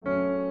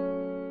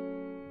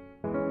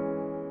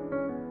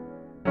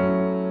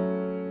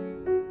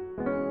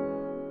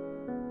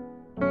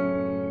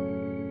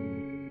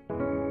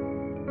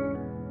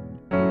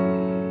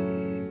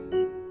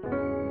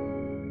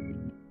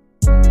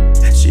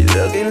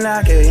Looking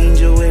like an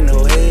angel with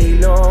no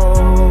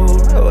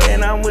halo.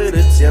 When I'm with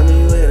her, tell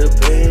me where the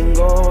pain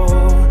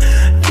go.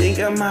 Think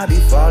I might be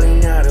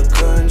falling out of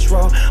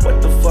control.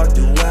 What the fuck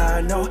do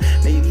I know?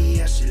 Maybe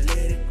I should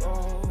let it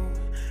go.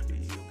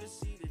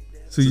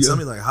 So tell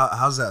me, like,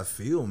 how's that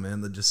feel,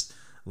 man? Just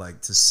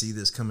like to see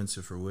this come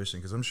into fruition,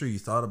 because I'm sure you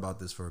thought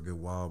about this for a good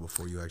while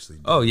before you actually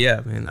did. Oh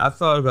yeah, man, I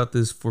thought about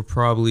this for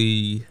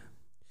probably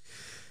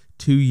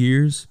 2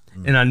 years,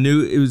 and I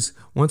knew it was,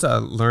 once I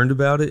learned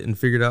about it and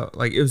figured out,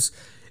 like,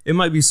 it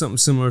might be something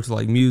similar to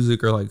like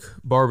music or like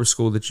barber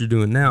school that you're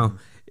doing now.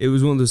 It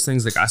was one of those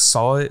things, like, I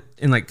saw it,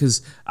 and like,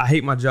 because I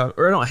hate my job,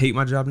 or I don't hate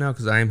my job now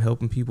because I am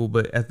helping people,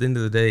 but at the end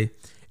of the day,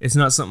 it's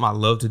not something I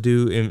love to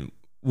do and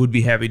would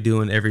be happy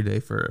doing every day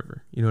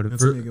forever. You know what I mean?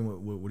 Tell me again,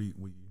 what do you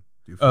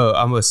do?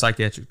 I'm a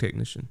psychiatric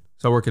technician,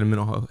 so I work in a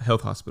mental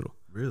health hospital.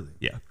 Really?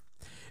 Yeah.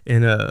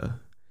 And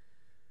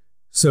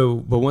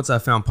but once I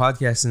found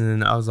podcasting,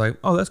 and I was like,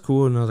 oh, that's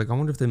cool, and I was like, I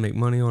wonder if they make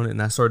money on it,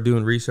 and I started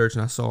doing research,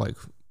 and I saw like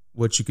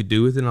what you could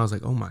do with it, and I was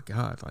like, oh my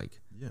god, like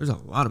there's a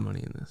lot of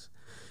money in this.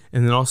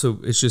 And then also,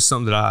 it's just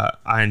something that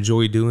I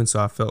enjoy doing, so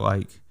I felt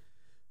like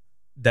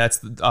I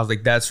was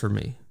like, that's for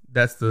me.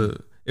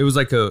 It was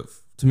like to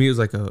me, it was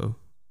like a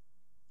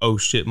oh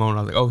shit moment.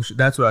 I was like, oh shit,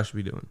 that's what I should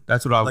be doing.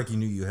 That's what I like. You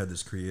knew you had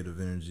this creative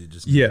energy,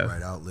 just the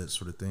right outlet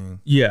sort of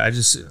thing. Yeah, I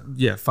just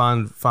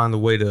find the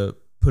way to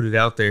put it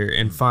out there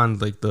and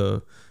find like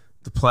the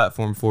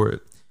platform for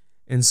it.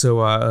 And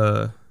so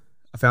I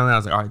found that, I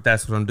was like, all right,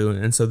 that's what I'm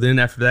doing. And so then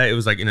after that, it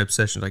was like an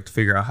obsession, like to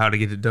figure out how to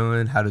get it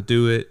done, how to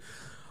do it,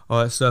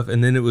 all that stuff.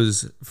 And then it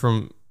was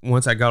from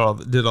once I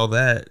did all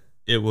that,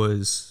 it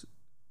was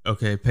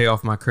okay, pay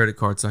off my credit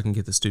card so I can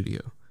get the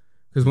studio.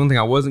 Because one thing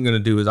I wasn't going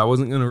to do is I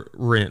wasn't going to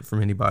rent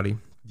from anybody.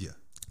 Yeah.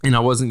 And I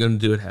wasn't going to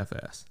do it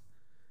half-assed.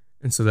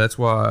 And so that's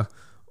why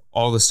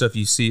all the stuff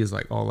you see is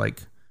like all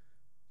like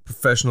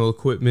professional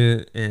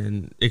equipment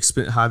and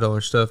high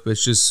dollar stuff. But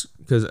it's just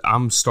because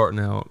I'm starting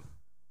out,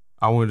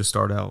 I wanted to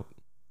start out,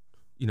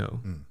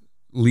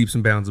 leaps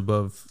and bounds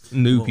above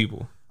new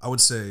people. I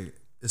would say,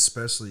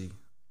 especially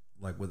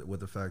like with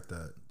the fact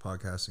that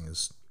podcasting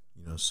is,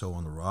 so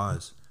on the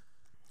rise,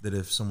 that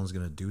if someone's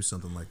going to do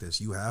something like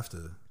this, you have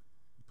to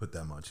put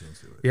that much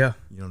into it. Yeah.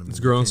 You know what I mean? It's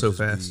growing so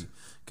fast.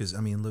 Because,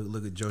 I mean,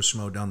 look at Joe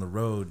Schmo down the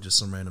road, just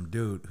some random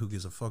dude who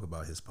gives a fuck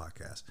about his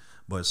podcast.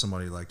 But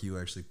somebody like you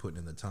actually putting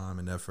in the time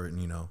and effort and,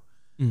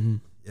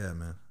 yeah,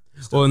 man.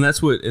 Well, and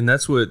that's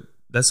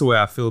the way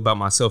I feel about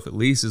myself, at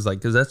least, is like,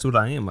 because that's what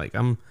I am. Like,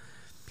 I'm,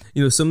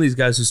 some of these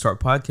guys who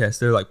start podcasts,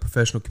 they're like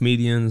professional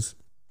comedians,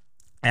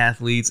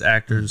 athletes,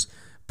 actors,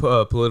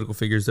 political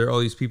figures. They're all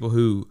these people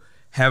who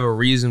have a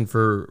reason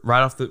for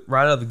right out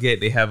of the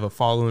gate. They have a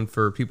following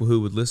for people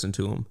who would listen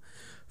to them.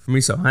 For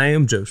me, so I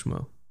am Joe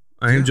Schmo.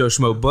 Joe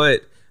Schmo,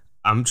 but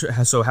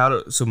so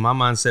my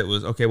mindset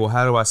was, okay, well,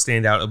 how do I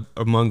stand out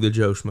among the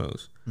Joe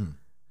Schmoes?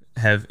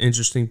 Have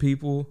interesting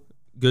people,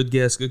 good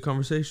guests, good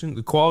conversation.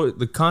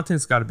 The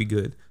content's got to be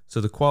good, so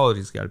the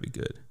quality's got to be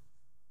good.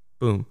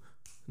 Boom,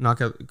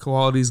 knock out the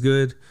quality's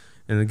good,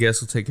 and the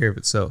guest will take care of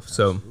itself.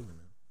 So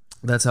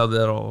that's how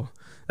that all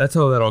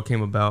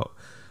came about.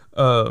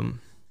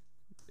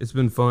 It's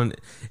been fun,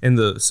 and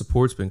the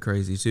support's been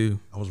crazy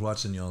too. I was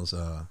watching y'all's.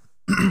 I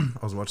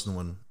was watching the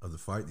one of the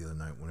fight the other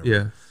night.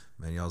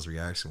 Man, y'all's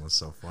reaction was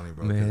so funny,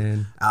 bro.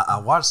 Man, I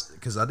watched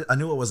because I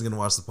knew I wasn't gonna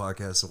watch the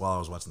podcast, so while I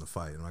was watching the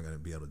fight, I'm not gonna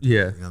be able to do it, you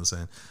know what I'm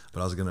saying?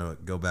 But I was gonna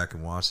go back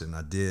and watch it, and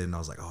I did, and I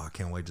was like, oh, I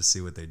can't wait to see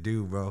what they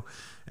do, bro.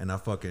 And I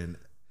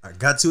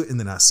got to it, and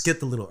then I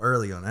skipped a little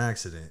early on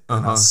accident,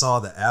 and I saw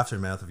the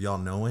aftermath of y'all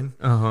knowing,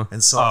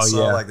 and saw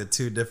like the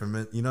two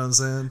different, you know what I'm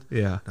saying?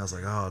 Yeah. And I was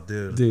like, oh,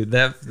 dude,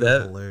 that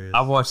hilarious.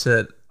 I've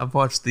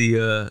watched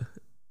the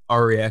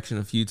our reaction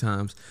a few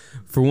times.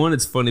 For one,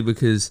 it's funny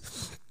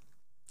because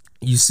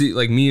you see,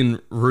 like, me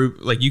and Rube,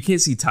 like, you can't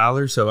see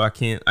Tyler, so I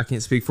can't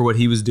speak for what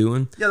he was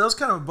doing. Yeah, that was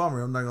kind of a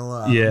bummer. I'm not gonna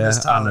lie. Yeah, I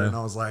missed Tyler, I know. And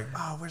I was like,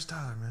 oh, where's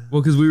Tyler, man?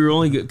 Well, because we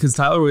were because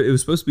Tyler, it was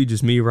supposed to be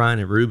just me, Ryan,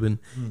 and Ruben,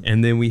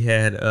 and then we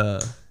had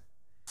Tyler,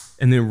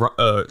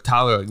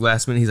 like,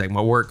 last minute, he's like,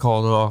 my work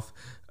called off.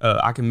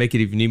 I can make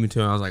it if you need me to.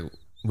 And I was like,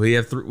 we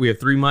have 3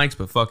 mics,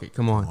 but fuck it,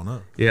 come on.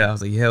 Up. Yeah, I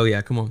was like, hell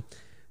yeah, come on.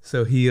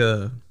 So he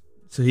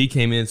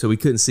came in, so we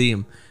couldn't see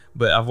him.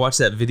 But I've watched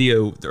that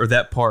video, or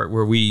that part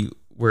where you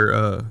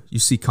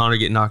see Connor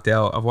get knocked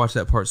out. I've watched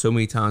that part so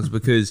many times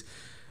because,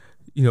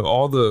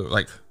 all the,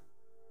 like,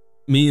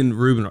 me and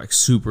Ruben are like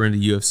super into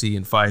UFC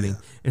and fighting. Yeah.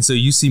 And so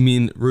you see me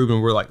and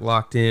Ruben, we're like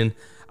locked in.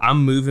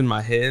 I'm moving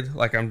my head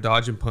like I'm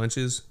dodging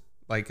punches.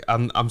 Like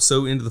I'm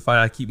so into the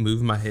fight, I keep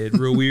moving my head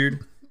real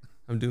weird.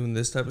 I'm doing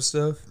this type of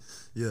stuff.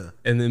 Yeah.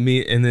 And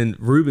then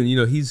Ruben,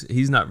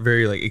 he's not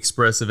very like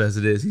expressive as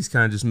it is. He's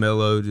kind of just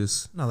mellow,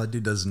 just. No, that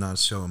dude does not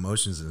show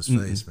emotions in his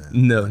face,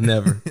 man. No,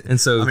 never.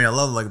 And so I mean, I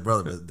love him like a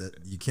brother, but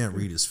you can't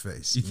read his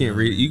face. You can't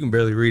read. You can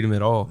barely read him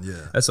at all.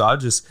 Yeah. That's why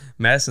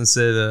Madison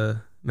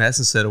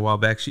said a while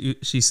back. She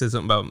said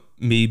something about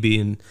me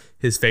being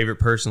his favorite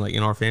person, like,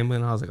 in our family,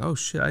 and I was like, oh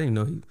shit, I didn't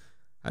know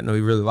I didn't know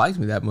he really liked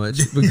me that much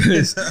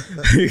because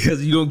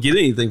because you don't get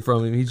anything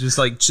from him. He's just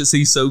like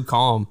he's so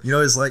calm. You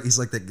know, he's like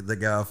the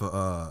guy off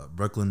of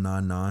Brooklyn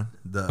Nine-Nine,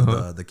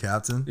 the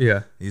captain.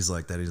 Yeah, he's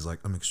like that. He's like,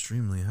 I'm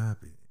extremely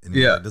happy. And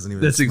yeah, doesn't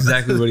even that's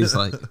exactly what he's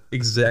like.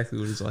 Exactly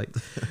what he's like.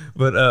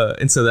 But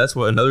and so that's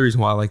what another reason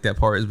why I like that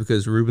part is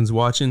because Ruben's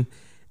watching,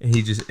 and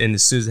and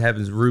as soon as it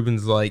happens,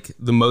 Ruben's like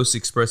the most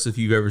expressive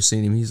you've ever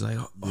seen him. He's like,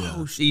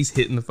 oh, she's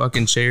hitting the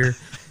fucking chair.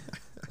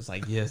 I was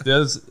like, yes,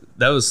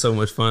 that was so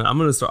much fun. I'm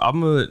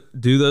gonna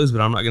do those, but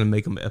I'm not gonna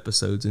make them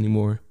episodes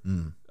anymore.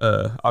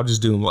 I'll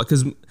just do them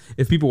because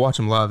if people watch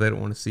them live, they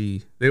don't want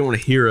to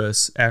hear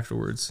us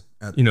afterwards.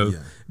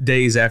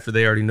 Days after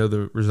they already know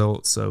the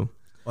results. So,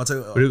 I'll tell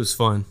you, but it was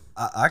fun.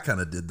 I kind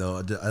of did though.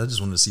 I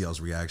just wanted to see y'all's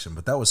reaction,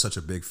 but that was such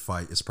a big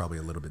fight. It's probably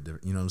a little bit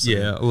different. You know what I'm saying?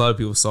 Yeah, a lot of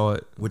people saw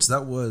it. Which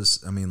that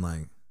was, I mean,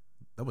 like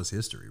that was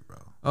history, bro.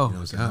 Oh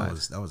my God,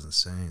 that was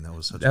insane. That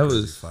was such a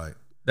crazy fight.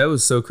 That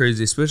was so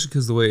crazy, especially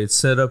because the way it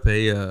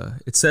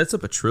sets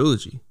up a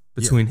trilogy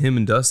between him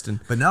and Dustin.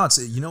 But now it's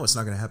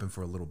not going to happen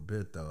for a little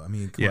bit though. I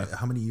mean,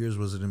 how many years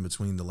was it in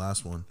between the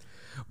last one?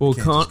 Well,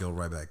 can't just go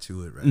right back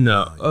to it. Right?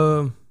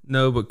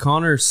 No, but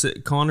Connor,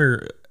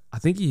 I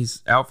think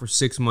he's out for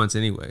 6 months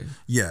anyway.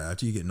 Yeah,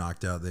 after you get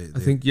knocked out, I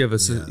think you have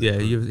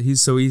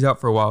he's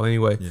out for a while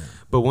anyway. Yeah.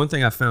 But one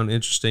thing I found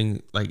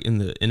interesting, like in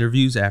the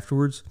interviews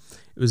afterwards,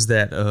 was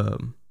that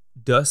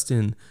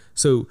Dustin.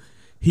 So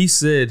he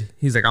said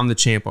he's like, I'm the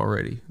champ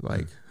already.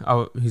 Like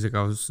he's like,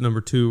 I was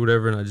number 2,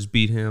 whatever, and I just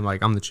beat him.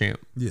 Like I'm the champ.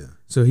 Yeah.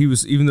 So he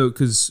was, even though,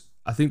 because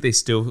I think they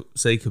still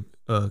say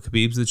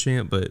Khabib's the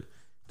champ, but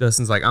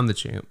Dustin's like, I'm the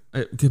champ.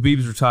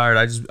 Khabib's retired.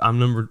 I'm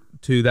number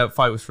 2. That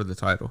fight was for the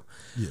title.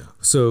 Yeah.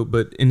 So,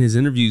 but in his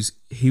interviews,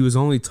 he was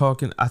only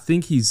talking. I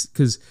think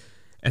because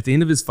at the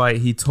end of his fight,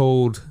 he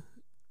told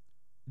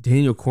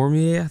Daniel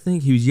Cormier, I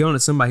think he was yelling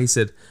at somebody. He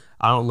said,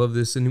 I don't love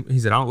this. He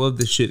said, I don't love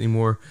this shit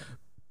anymore.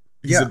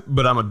 He said,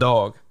 but I'm a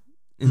dog.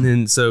 And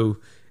then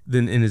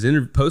in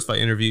his post-fight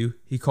interview,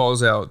 he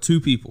calls out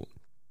 2 people.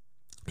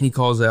 He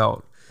calls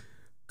out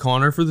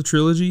Conor for the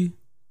trilogy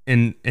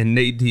and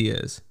Nate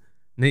Diaz.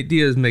 Nate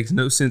Diaz makes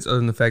no sense other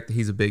than the fact that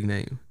he's a big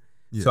name.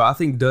 Yeah. So I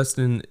think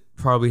Dustin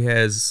probably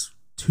has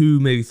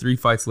 2, maybe 3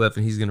 fights left,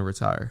 and he's going to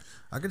retire.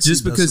 I could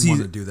just because he's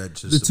do that.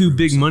 Just the 2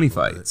 big money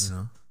fights. Bit, you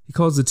know? He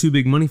calls the 2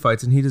 big money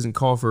fights, and he doesn't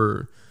call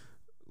for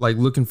like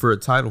looking for a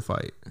title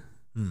fight.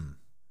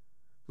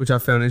 Which I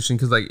found interesting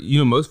because, like,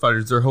 most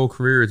fighters, their whole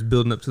career is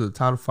building up to the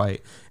title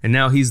fight, and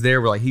now he's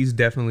there where like he's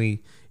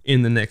definitely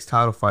in the next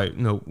title fight,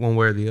 one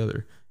way or the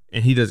other.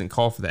 And he doesn't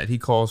call for that. He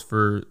calls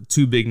for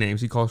 2 big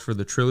names. He calls for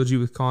the trilogy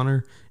with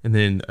Conor and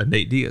then a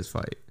Nate Diaz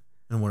fight.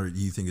 And what do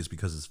you think? It's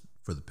because it's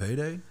for the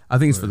payday? I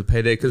think it's for the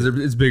payday because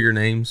it's bigger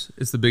names.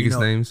 It's the biggest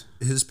names.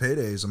 His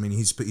paydays. I mean,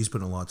 he's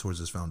putting a lot towards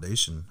his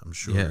foundation. I'm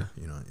sure. Yeah.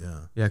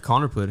 Yeah.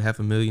 Conor put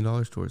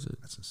 $500,000 towards it.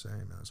 That's insane,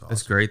 man. That's awesome.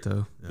 That's great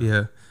though.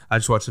 Yeah. I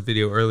just watched a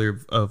video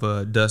earlier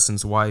of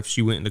Dustin's wife.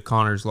 She went into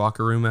Conor's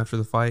locker room after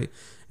the fight,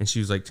 and she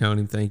was like telling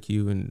him thank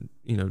you, and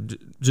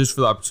just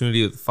for the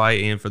opportunity of the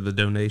fight and for the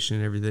donation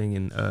and everything.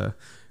 And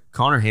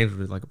Conor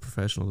handled it like a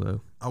professional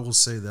though. I will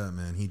say that,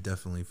 man. He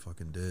definitely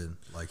fucking did.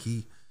 Like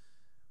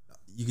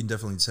you can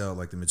definitely tell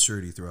like the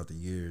maturity throughout the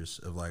years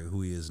of like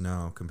who he is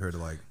now compared to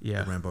like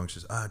the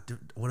rambunctious.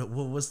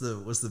 What's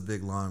the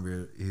big line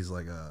where he's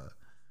like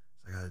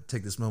I gotta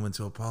take this moment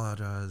to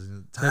apologize.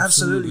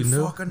 Absolutely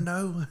fucking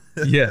no.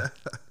 Yeah.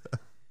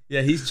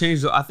 He's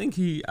changed. I think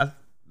I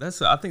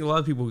think a lot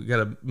of people got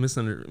a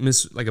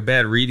like a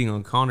bad reading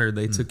on Conor.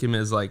 They took him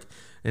as like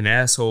an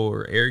asshole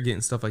or arrogant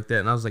and stuff like that.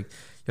 And I was like,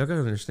 y'all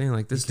gotta understand,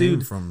 like this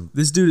dude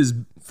is,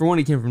 for one,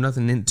 he came from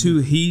nothing, and 2,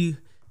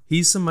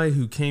 he's somebody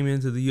who came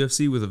into the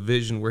UFC with a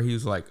vision where he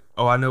was like,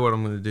 oh, I know what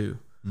I'm gonna do.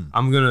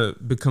 I'm gonna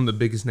become the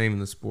biggest name in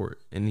the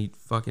sport, and he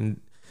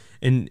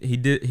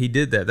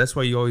did that. That's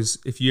why you always,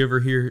 if you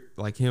ever hear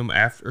like him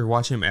after or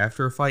watch him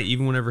after a fight,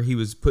 even whenever he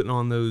was putting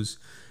on those,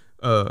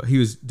 he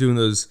was doing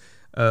those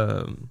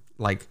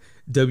like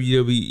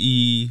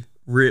WWE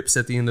rips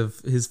at the end of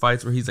his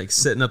fights where he's like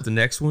setting up the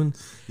next one.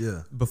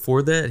 Yeah.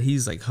 Before that,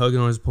 he's like hugging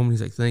on his opponent.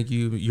 He's like, "Thank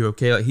you, you're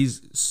okay." Like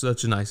he's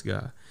such a nice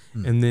guy.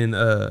 And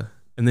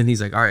then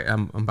he's like, "All right,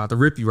 I'm about to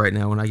rip you right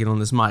now when I get on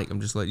this mic. I'm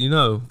just letting you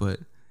know."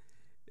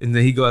 And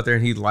then he go out there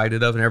and he light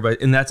it up and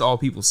everybody, and that's all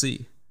people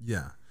see.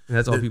 Yeah. And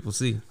that's all people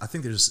see. I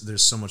think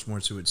there's so much more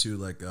to it too.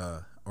 Like,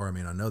 or I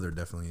mean, I know there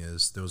definitely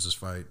is. There was this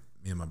fight,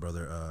 me and my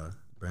brother,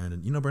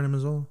 Brandon. You know Brandon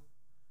Mazzola?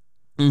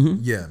 Mm-hmm.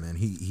 Yeah, man.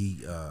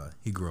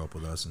 He grew up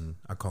with us, and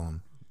I call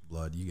him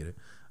Blood. You get it.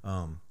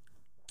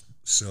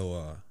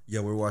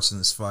 We're watching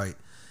this fight,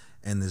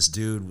 and this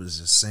dude was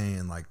just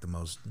saying like the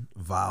most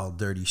vile,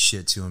 dirty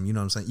shit to him. You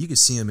know what I'm saying? You could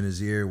see him in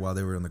his ear while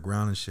they were on the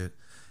ground and shit.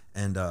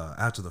 And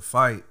after the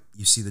fight,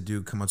 you see the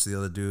dude come up to the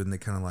other dude, and they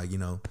kind of like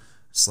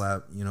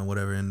slap,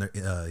 whatever. And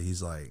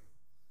he's like,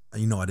 I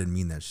didn't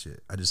mean that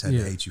shit. I just had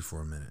to hate you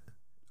for a minute.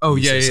 Oh,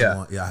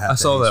 yeah. I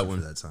saw that one.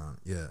 For that time.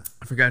 Yeah.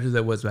 I forgot who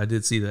that was, but I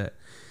did see that.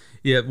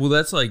 Yeah, well,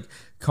 that's like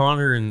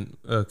Conor and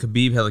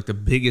Khabib had like the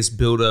biggest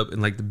build up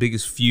and like the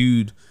biggest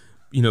feud,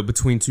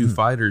 between 2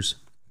 fighters.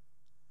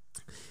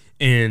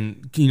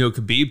 And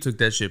Khabib took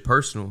that shit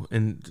personal,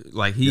 and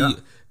like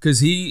because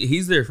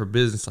he's there for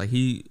business. Like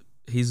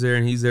he's there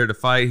and he's there to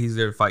fight. He's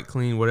there to fight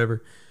clean,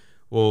 whatever.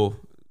 Well,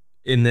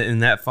 in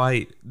that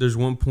fight, there's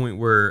one point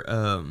where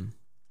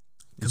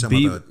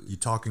Khabib, you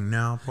talking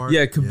now part?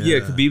 Yeah,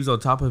 Khabib's on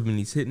top of him and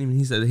he's hitting him and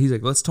he's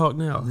like, let's talk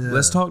now. Yeah.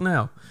 Let's talk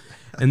now.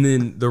 And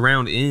then the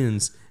round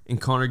ends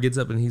and Conor gets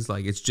up and he's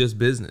like, it's just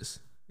business.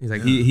 He's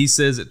like, he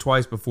says it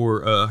twice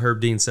before Herb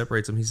Dean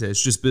separates him. He says,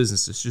 it's just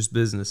business. It's just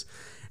business.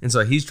 And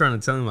so he's trying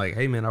to tell him like,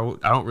 hey man,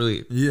 I don't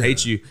really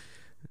hate you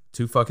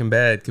too fucking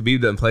bad.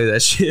 Khabib doesn't play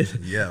that shit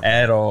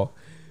at all.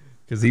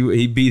 Because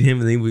he beat him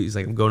and then he's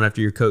like, I'm going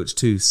after your coach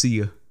too. See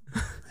ya.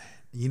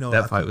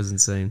 That fight was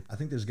insane. I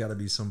think there's got to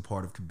be some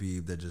part of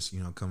Khabib that just,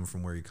 coming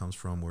from where he comes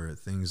from, where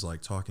things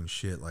like talking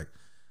shit, like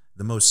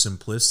the most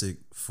simplistic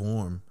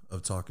form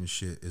of talking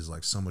shit is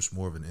like so much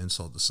more of an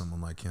insult to someone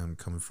like him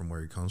coming from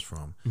where he comes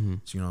from. Mm-hmm.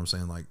 So, you know what I'm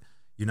saying? Like,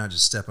 you're not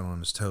just stepping on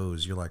his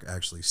toes. You're like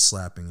actually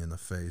slapping in the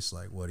face,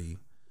 like what he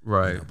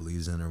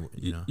believes in, or,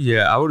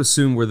 Yeah, I would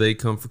assume where they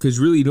come from, because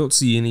really you don't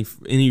see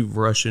any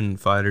Russian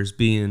fighters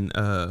being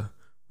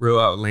real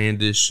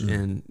outlandish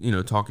and,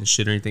 talking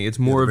shit or anything. It's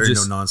more of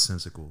just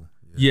nonsensical.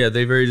 Yeah,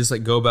 they very just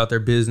like go about their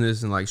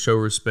business and like show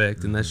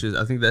respect, and I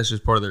think that's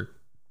just part of their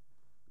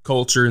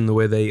culture and the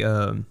way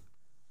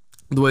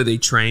they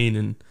train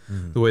and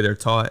the way they're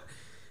taught.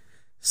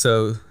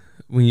 So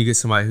when you get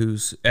somebody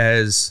who's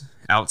as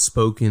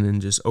outspoken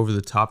and just over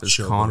the top as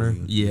Conor,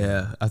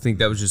 I think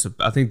that was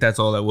I think that's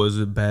all that was,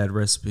 a bad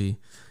recipe.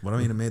 But I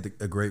mean, it made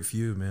a great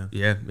feud, man.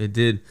 Yeah, it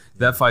did.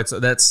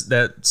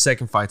 That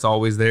second fight's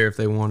always there if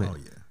they want it. Oh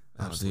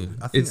yeah, absolutely.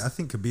 I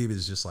think Khabib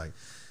is just like,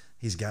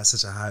 he's got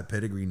such a high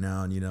pedigree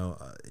now, and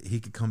he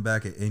could come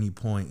back at any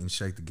point and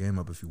shake the game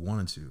up if he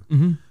wanted to.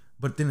 Mm-hmm.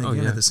 But then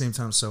again, at the same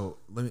time, so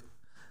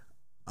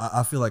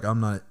I feel like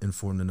I'm not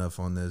informed enough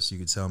on this. You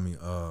could tell me.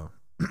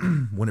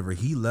 Whenever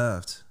he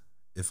left,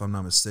 if I'm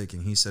not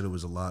mistaken, he said it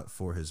was a lot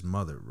for his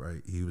mother,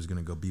 right? He was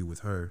gonna go be with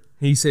her.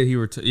 He said he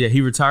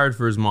retired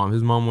for his mom.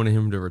 His mom wanted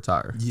him to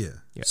retire. Yeah.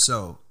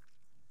 So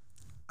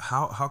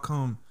how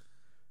come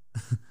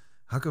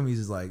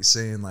he's like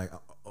saying like,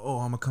 oh,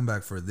 I'm gonna come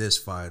back for this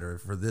fight or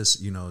for this,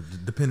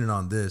 depending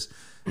on this,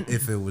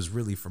 if it was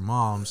really for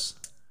moms,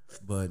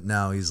 but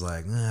now he's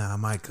like, I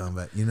might come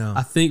back,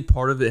 I think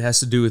part of it has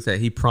to do with that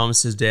he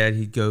promised his dad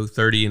he'd go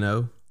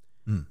 30-0,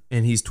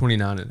 and he's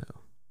 29-0,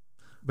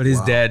 but his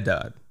dad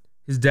died.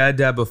 His dad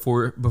died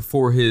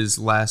before his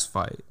last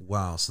fight.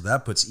 Wow, so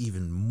that puts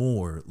even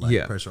more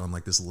pressure on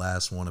like this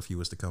last one if he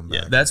was to come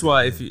back. Yeah, that's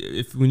why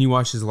if when you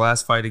watch his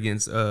last fight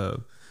against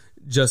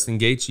Justin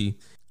Gaethje,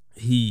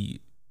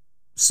 he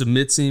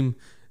submits him.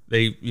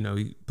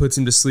 He puts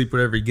him to sleep,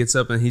 whatever. He gets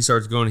up and he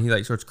starts going. And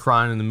he starts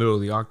crying in the middle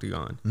of the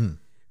octagon,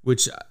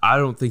 which I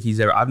don't think he's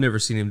ever. I've never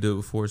seen him do it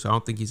before, so I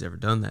don't think he's ever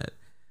done that.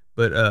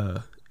 But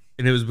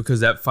and it was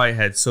because that fight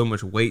had so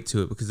much weight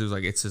to it, because it was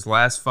like, it's his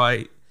last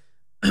fight.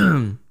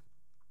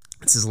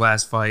 It's his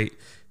last fight.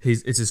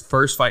 It's his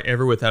first fight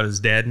ever without his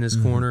dad in his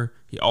corner.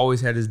 He always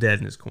had his dad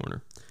in his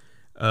corner.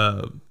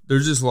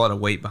 There's just a lot of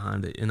weight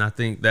behind it, and I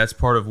think that's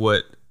part of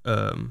what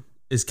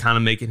is kind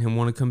of making him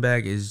want to come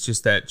back, is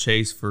just that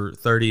chase for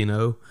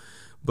 30-0.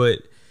 But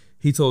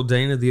he told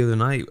Dana the other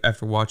night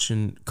after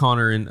watching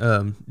Conor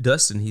and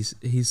Dustin, he's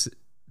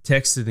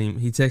texted him.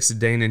 He texted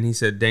Dana and he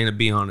said, "Dana,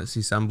 be honest."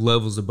 He said, "I'm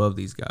levels above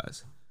these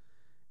guys."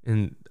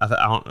 And I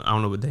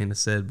don't know what Dana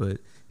said, but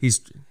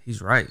he's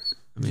right.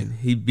 I mean,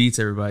 he beats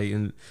everybody,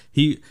 and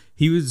he's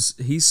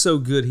so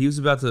good. He was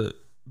about to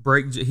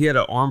break. He had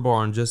an armbar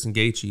on Justin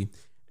Gaethje,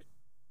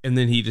 and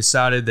then he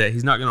decided that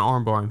he's not going to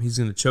armbar him. He's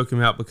going to choke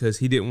him out because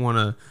he didn't want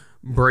to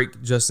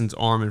break Justin's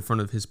arm in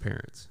front of his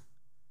parents.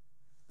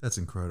 That's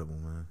incredible,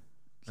 man.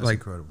 That's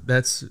incredible.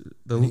 That's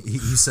he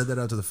said that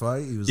after the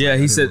fight. He was he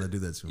didn't said want to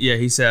do that to him. Yeah,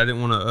 he said I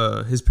didn't want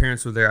to. His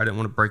parents were there. I didn't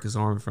want to break his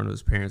arm in front of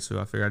his parents, so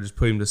I figured I'd just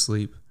put him to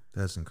sleep.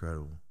 That's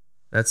incredible.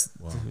 That's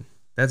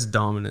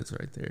dominance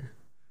right there.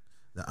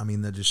 I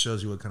mean, that just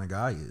shows you what kind of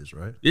guy he is,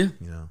 right? Yeah.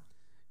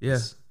 Yeah.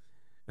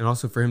 And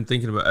also for him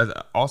thinking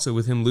about, also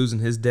with him losing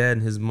his dad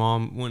and his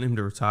mom wanting him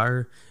to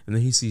retire, and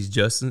then he sees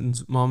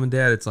Justin's mom and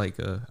dad, it's like,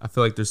 I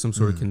feel like there's some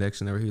sort of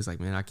connection there where he was like,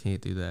 man, I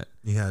can't do that.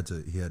 He had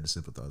to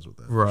sympathize with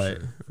that. Right.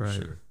 For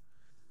sure.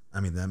 I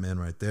mean, that man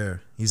right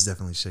there, he's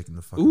definitely shaking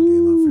the fucking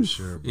game up for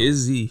sure, bro.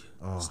 Is he?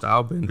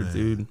 Stylebender,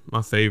 dude.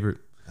 My favorite.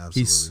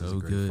 Absolutely. He's so he's a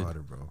great good. fighter,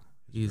 bro.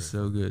 He's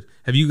so good.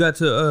 Have you got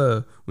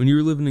to, when you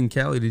were living in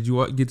Cali, did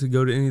you get to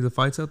go to any of the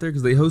fights out there?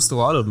 Because they host a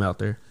lot of them out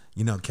there.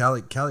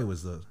 Cali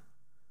was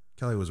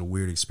a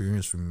weird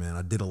experience for me, man.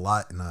 I did a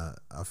lot, and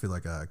I feel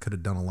like I could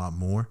have done a lot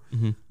more.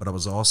 Mm-hmm. But I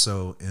was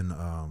also in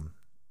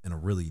a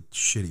really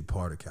shitty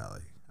part of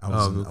Cali. I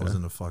was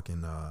in the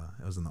fucking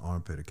I was in the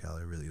armpit of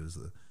Cali. Really, it was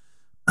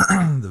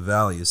the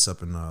valley is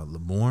up in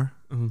Lemoore,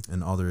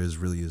 and all there is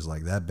really is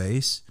like that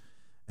base,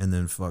 and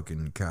then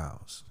fucking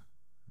cows.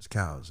 There's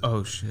cows.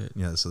 Oh shit.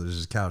 Yeah, so there's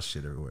just cow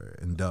shit everywhere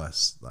and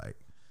dust. Like,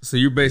 so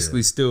you're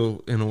basically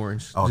still in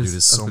Orange. Oh, dude,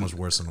 it's so much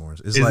worse than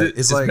Orange. It's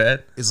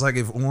bad? It's like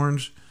if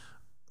Orange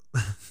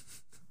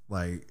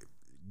like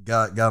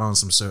got on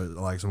some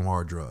some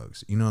hard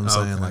drugs. You know what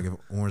I'm saying? Like if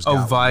Orange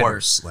got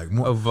worse, like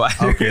more.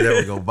 Okay, there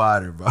we go,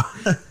 Vider, bro.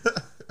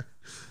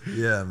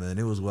 Yeah, man,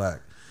 it was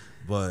whack.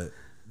 But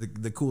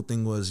the cool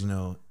thing was, you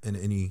know, in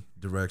any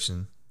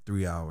direction,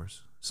 3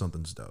 hours,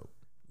 something's dope.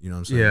 You know what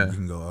I'm saying? Yeah. You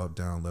can go up,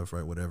 down, left,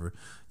 right, whatever.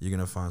 You're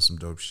gonna find some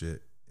dope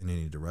shit in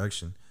any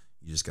direction.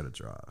 You just gotta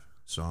drive.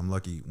 So I'm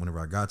lucky. Whenever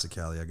I got to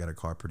Cali, I got a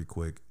car pretty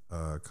quick,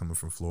 coming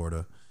from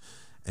Florida,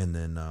 and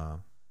then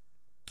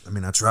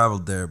I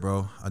traveled there,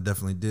 bro. I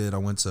definitely did. I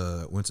went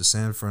to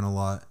San Fran a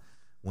lot.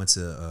 Went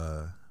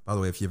to by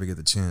the way, if you ever get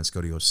the chance,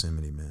 go to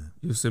Yosemite, man.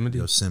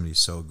 Yosemite's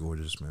so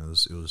gorgeous, man.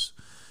 It was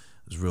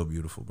real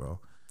beautiful, bro.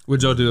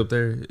 What'd y'all do up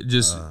there?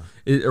 Just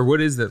or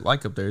what is that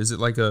like up there? Is it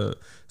like a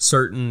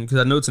certain? Because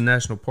I know it's a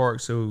national park,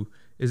 so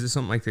is it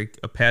something like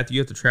a path you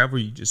have to travel? Or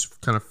you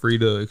just kind of free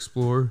to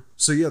explore?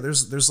 So yeah,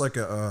 there's like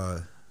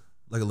a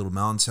little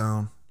mountain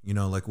town. You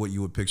know, like what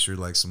you would picture,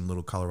 like some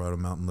little Colorado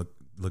mountain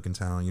looking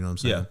town. You know what I'm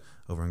saying? Yeah.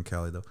 Over in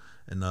Cali though,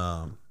 and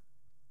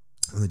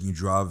then you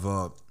drive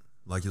up.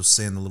 Like you'll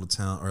stay in the little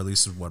town, or at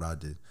least is what I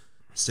did.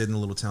 Stayed in the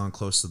little town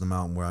close to the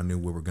mountain where I knew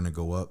we were gonna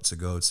go up to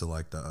go to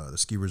like the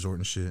ski resort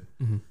and shit.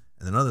 Mm-hmm.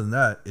 And then other than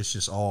that, it's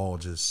just all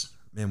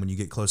man. When you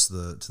get close to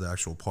the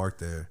actual park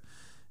there,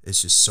 it's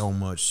just so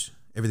much.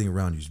 Everything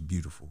around you is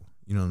beautiful.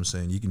 You know what I'm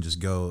saying? You can just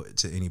go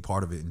to any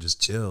part of it and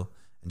just chill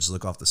and just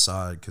look off the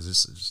side because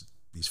it's just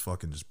these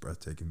fucking just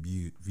breathtaking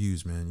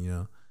views, man.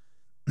 You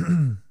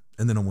know.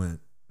 And then I went.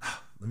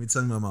 Let me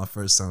tell you about my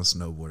first time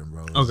snowboarding,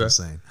 bro. It was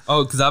insane.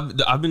 Oh, because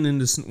I've been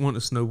into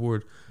wanting to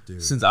snowboard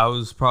since I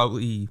was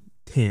probably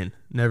 10.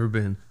 Never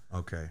been.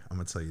 Okay, I'm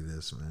gonna tell you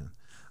this, man.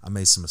 I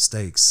made some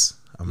mistakes.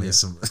 I made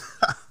some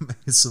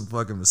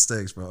fucking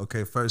mistakes, bro.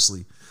 Okay,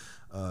 firstly,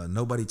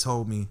 nobody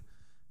told me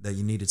that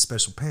you needed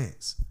special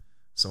pants,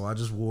 so I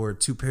just wore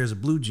 2 pairs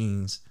of blue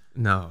jeans.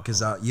 No,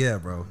 because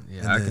bro.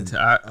 Yeah,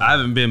 I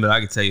haven't been, but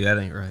I can tell you that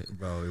ain't right,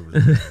 bro. It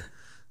was bad.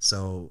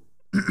 So.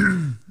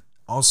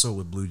 Also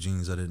with blue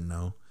jeans, I didn't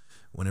know.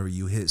 Whenever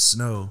you hit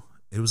snow,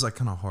 it was like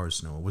kind of hard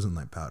snow. It wasn't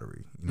like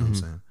powdery. You know what I'm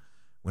saying?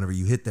 Whenever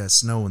you hit that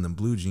snow in the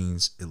blue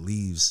jeans, it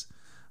leaves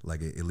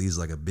like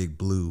a big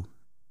blue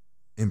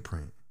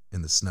imprint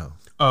in the snow.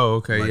 Oh,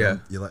 okay, like, yeah.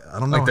 You're like, I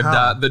don't know like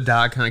how. the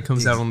dye kind of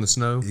comes out on the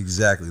snow.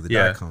 Exactly, the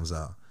dye comes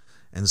out.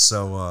 And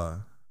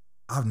so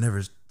I've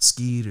never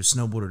skied or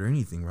snowboarded or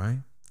anything, right?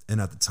 And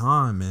at the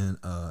time, man,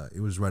 it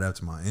was right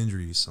after my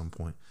injury at some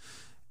point.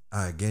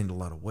 I gained a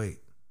lot of weight.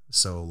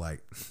 So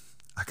like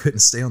I couldn't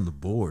stay on the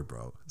board,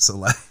 bro. So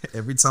like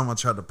every time I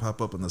tried to pop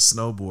up on the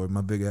snowboard,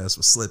 my big ass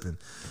was slipping.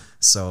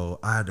 So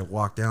I had to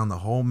walk down the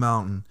whole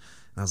mountain.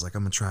 And I was like,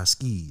 I'm gonna try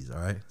skis,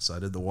 all right? So I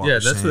did the walk. Yeah,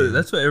 that's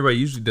what everybody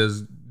usually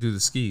does. Do the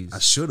skis. I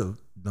should have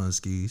done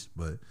skis,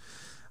 but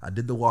I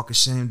did the walk of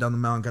shame down the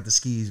mountain. Got the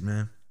skis,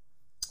 man.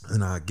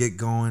 And I get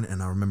going,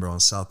 and I remember on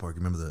South Park.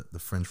 You remember the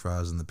French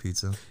fries and the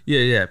pizza?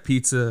 Yeah,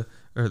 pizza,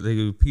 or they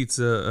do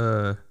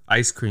pizza,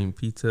 ice cream,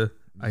 pizza.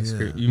 Ice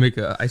cream. You make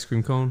an ice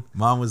cream cone?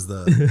 Mine was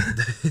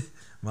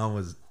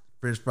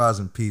French fries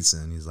and pizza,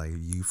 and he's like,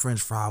 you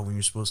French fry when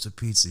you're supposed to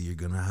pizza, you're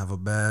gonna have a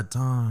bad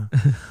time.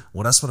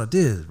 Well, that's what I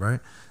did, right?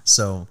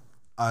 So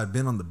I'd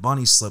been on the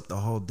bunny slip the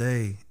whole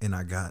day, and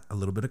I got a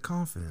little bit of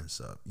confidence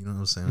up. You know what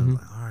I'm saying? I'm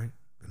like, all right,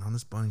 been on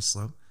this bunny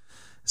slope.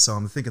 So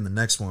I'm thinking the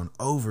next one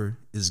over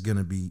is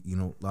gonna be, you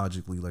know,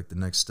 logically like the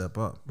next step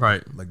up,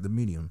 right? Like the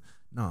medium.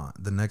 No,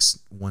 the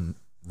next one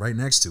right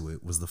next to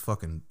it was the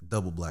fucking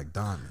double black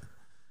diamond.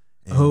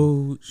 And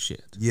oh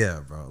shit!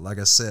 Yeah, bro. Like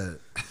I said,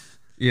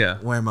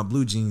 wearing my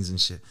blue jeans and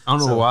shit. I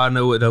don't know why I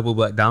know what double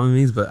black diamond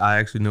means, but I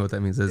actually know what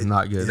that means. That's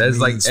not good. That's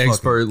like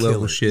expert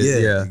level shit.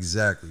 Yeah,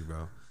 exactly,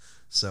 bro.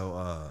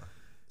 So,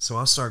 so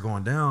I start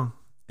going down,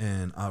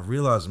 and I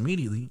realized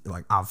immediately,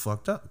 like I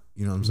fucked up.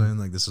 You know what I'm saying?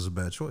 Like this is a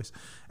bad choice.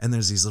 And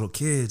there's these little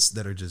kids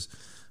that are just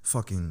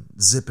fucking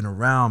zipping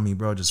around me,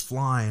 bro, just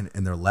flying,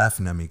 and they're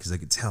laughing at me because they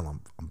could tell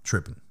I'm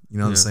tripping. You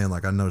know what I'm saying?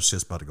 Like I know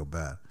shit's about to go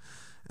bad,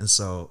 and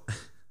so.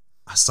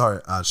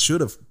 I should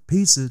have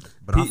pizzaed,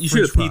 but you should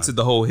have pizzaed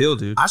the whole hill,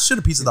 dude. I should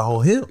have pizzaed the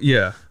whole hill.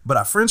 Yeah. But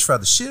I French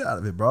fried the shit out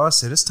of it, bro. I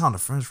said, it's time to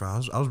French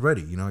fry. I was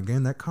ready. You know, I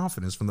gained that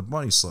confidence from the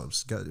bunny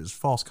slopes. Got this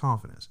false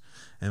confidence.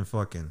 And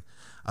fucking,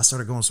 I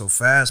started going so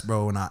fast,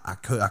 bro, and I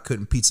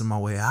couldn't pizza my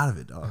way out of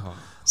it, dog. Oh.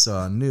 So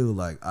I knew,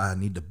 like, I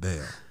need to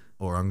bail,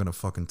 or I'm going to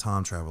fucking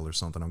time travel or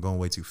something. I'm going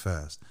way too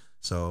fast.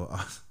 So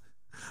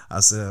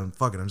I said,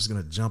 fuck it, I'm just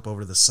going to jump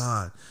over to the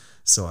side.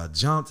 So I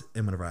jumped,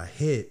 and whenever I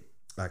hit,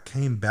 I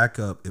came back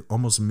up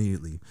almost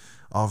immediately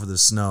off of the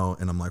snow,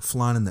 and I'm like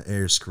flying in the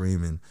air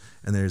screaming,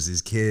 and there's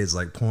these kids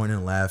like pointing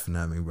and laughing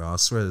at me, bro. I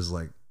swear it's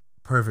like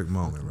perfect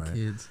moment, right?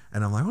 Kids.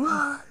 And I'm like,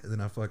 what? And then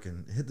I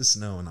fucking hit the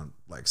snow, and I'm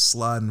like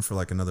sliding for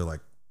like another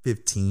like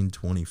 15,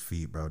 20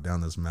 feet, bro,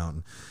 down this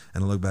mountain.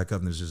 And I look back up,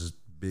 and there's just this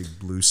big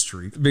blue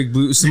streak. Big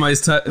blue. It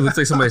looks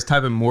like somebody's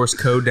typing Morse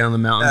code down the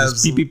mountain.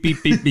 Just beep,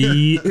 beep, beep,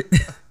 beep, beep.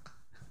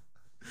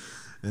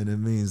 And it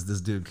means this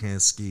dude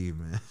can't ski,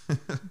 man.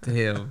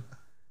 Damn.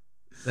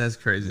 That's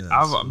crazy.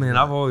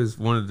 I've always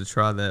wanted to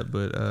try that,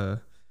 but I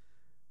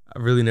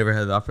really never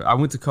had the opportunity. I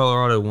went to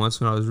Colorado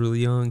once when I was really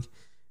young.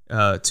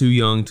 Too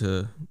young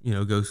to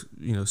go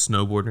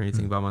snowboard or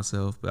anything by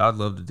myself, but I'd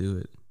love to do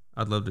it.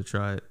 I'd love to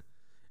try it.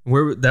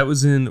 Where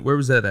was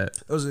that at?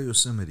 That was in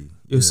Yosemite.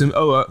 Yosemite.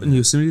 Yeah. Oh, in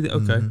Yosemite.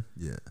 Okay. Mm-hmm.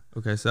 Yeah.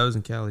 Okay, so that was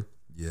in Cali.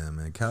 Yeah,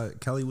 man.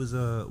 Cali was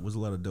a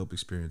lot of dope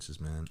experiences,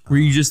 man. Were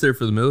you just there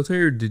for the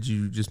military, or did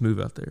you just move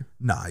out there?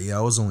 Nah, yeah,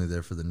 I was only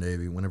there for the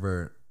Navy.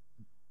 Whenever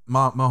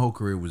my whole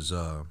career was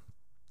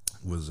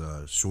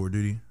shore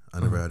duty. I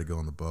never had to go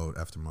on the boat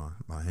after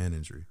my hand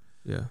injury.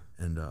 Yeah,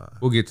 and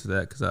we'll get to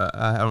that because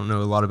I don't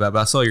know a lot about it,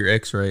 but I saw your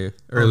X-ray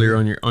earlier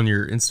on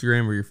your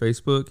Instagram or your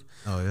Facebook.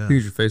 Oh yeah,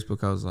 here's your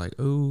Facebook. I was like,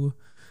 oh,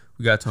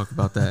 we gotta talk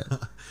about that.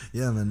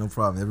 Yeah, man, no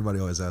problem. Everybody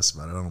always asks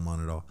about it. I don't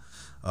mind at all.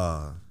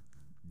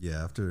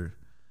 Yeah, after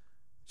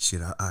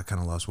shit, I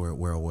kind of lost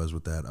where I was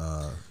with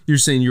that. You're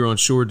saying you were on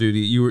shore duty.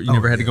 You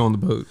never had to go on the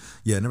boat.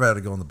 Yeah, never had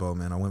to go on the boat,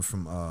 man. I went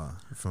from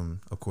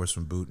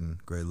Boonton,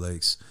 Great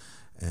Lakes,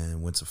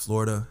 and went to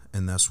Florida,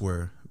 and that's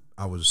where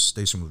I was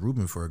stationed with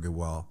Ruben for a good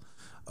while.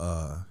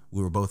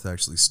 We were both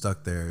actually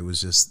stuck there. It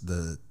was just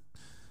the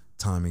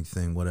timing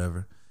thing,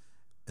 whatever.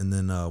 And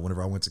then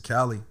whenever I went to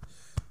Cali,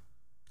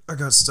 I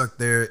got stuck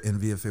there in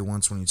VFA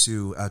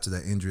 122. After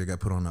that injury, I got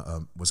put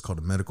on what's called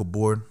a medical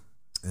board,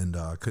 and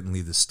I couldn't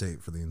leave the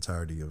state for the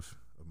entirety of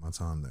my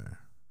time there.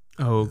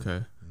 Oh,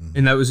 okay. Mm-hmm.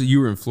 And that was, you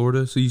were in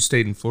Florida, so you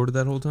stayed in Florida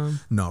that whole time?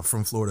 No,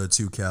 from Florida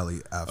to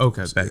Cali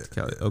afterwards. Okay, back to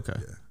Cali. Okay.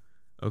 Yeah.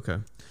 Okay.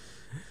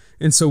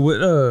 And so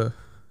what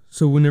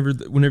so whenever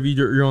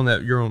you're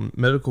on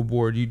medical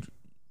board, do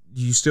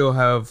you still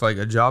have like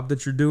a job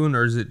that you're doing,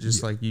 or is it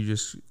just like you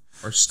just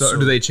are stuck? So,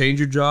 do they change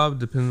your job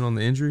depending on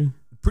the injury?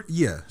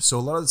 Yeah. So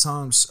a lot of the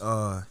times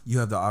you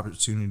have the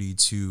opportunity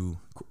to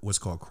what's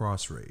called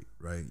cross rate,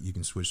 right? You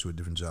can switch to a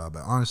different job.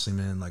 But honestly,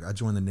 man, like I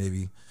joined the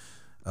Navy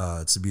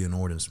to be an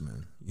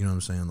ordnanceman. You know what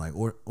I'm saying? Like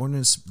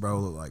ordnance, bro,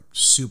 like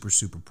super,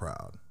 super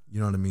proud. You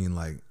know what I mean?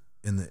 Like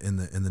in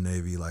the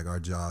Navy, like our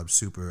job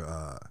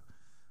super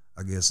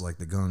I guess like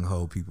the gung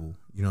ho people,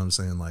 you know what I'm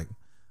saying, like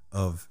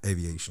of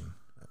aviation,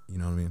 you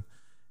know what I mean?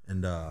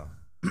 And I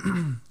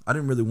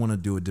didn't really want to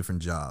do a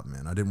different job,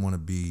 man. I didn't want to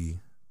be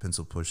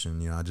pencil pushing,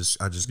 you know. I just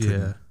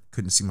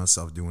couldn't see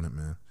myself doing it,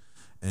 man.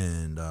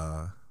 And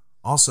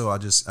also I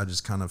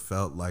just kind of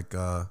felt like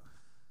the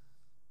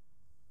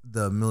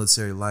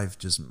military life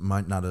just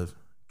might not have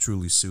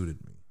truly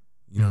suited me.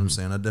 You know what I'm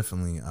saying? I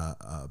definitely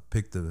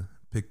picked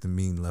the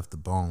meat and left the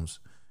bones.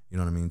 You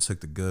know what I mean?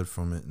 Took the good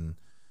from it and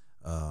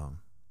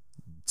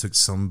took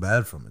some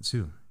bad from it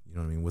too, you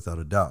know what I mean, without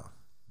a doubt.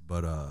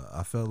 But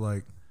I felt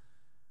like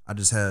I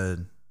just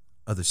had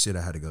other shit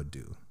I had to go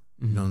do.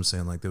 You know what I'm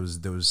saying? Like there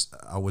was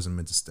I wasn't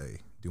meant to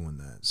stay doing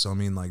that. So I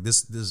mean, like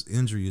this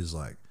injury is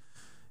like,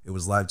 it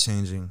was life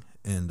changing,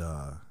 and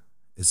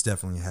it's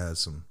definitely had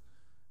some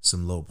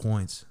low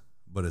points,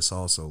 but it's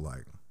also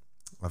like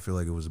I feel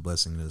like it was a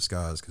blessing in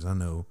disguise, because I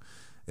know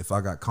if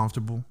I got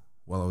comfortable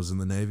while I was in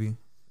the Navy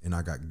and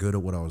I got good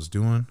at what I was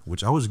doing,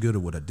 which I was good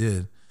at what I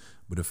did.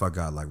 But if I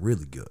got like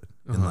really good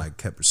and like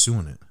kept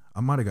pursuing it, I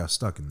might have got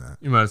stuck in that.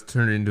 You might have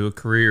turned it into a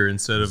career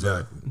instead of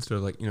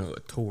like, you know, a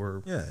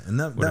tour. Yeah, and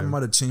that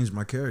might have changed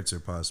my character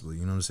possibly.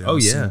 You know what I'm saying?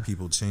 I've seen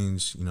people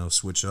change, you know,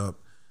 switch up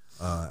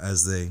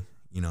as they,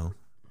 you know,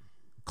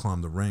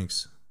 climb the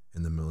ranks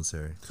in the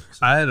military.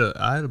 So. I had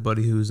a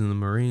buddy who was in the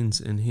Marines,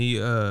 and he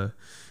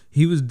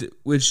was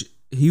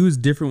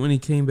different when he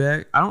came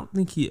back. I don't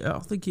think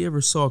he ever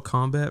saw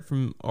combat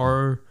from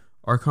our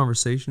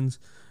conversations,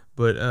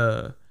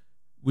 but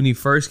when he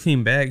first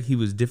came back, he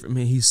was different.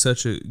 Man, he's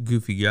such a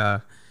goofy guy,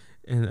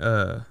 and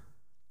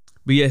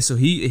but yeah, so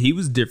he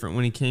was different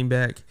when he came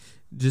back,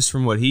 just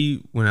from what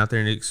he went out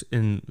there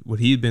and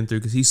what he had been through,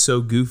 because he's so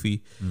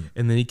goofy.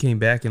 And then he came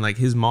back, and like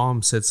his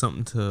mom said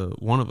something to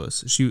one of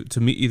us,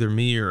 either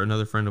me or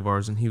another friend of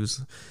ours, and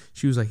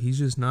she was like, he's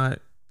just not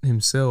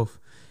himself,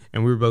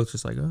 and we were both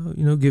just like, oh,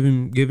 you know, give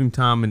him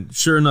time. And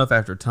sure enough,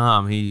 after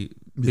time,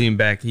 being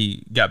back,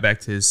 he got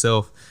back to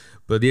himself.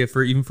 But yeah,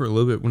 even for a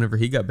little bit, whenever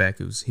he got back,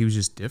 he was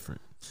just different.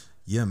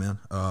 Yeah, man.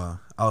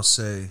 I'll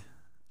say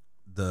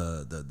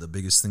the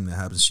biggest thing that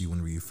happens to you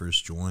whenever you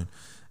first join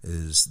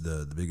is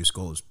the biggest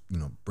goal is, you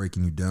know,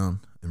 breaking you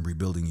down and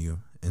rebuilding you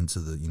into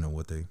the, you know,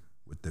 what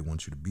they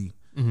want you to be.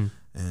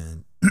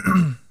 And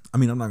I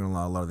mean, I'm not gonna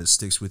lie, a lot of it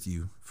sticks with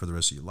you for the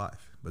rest of your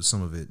life, but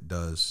some of it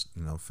does,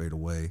 you know, fade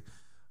away.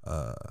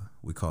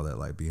 We call that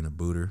like being a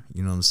booter.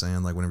 You know what I'm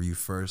saying? Like whenever you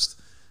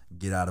first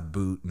get out of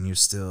boot and you're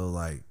still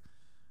like,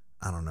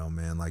 I don't know,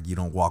 man, like you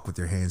don't walk with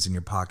your hands in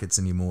your pockets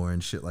anymore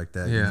and shit like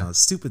that. Yeah. You know,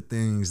 stupid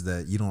things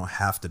that you don't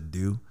have to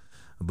do,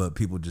 but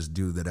people just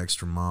do that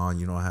extra mile.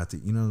 You don't have to,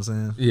 you know what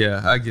I'm saying?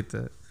 Yeah, I get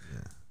that.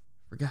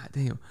 Yeah. God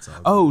damn.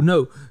 Oh,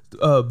 no,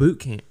 boot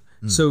camp.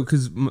 So,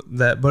 because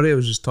that buddy I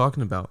was just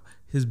talking about,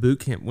 his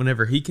boot camp,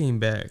 whenever he came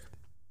back,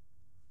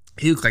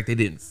 he looked like they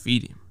didn't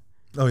feed him.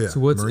 Oh yeah.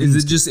 So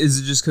is it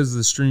just because of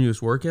the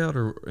strenuous workout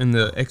or in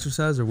the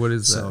exercise, or what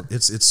is that?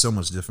 It's so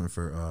much different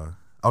for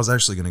I was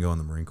actually going to go in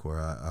the Marine Corps.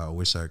 I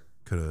wish I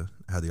could have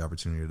had the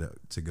opportunity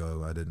to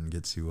go. I didn't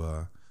get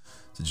to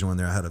join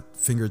there. I had a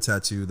finger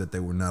tattoo that they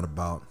were not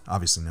about.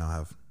 Obviously now I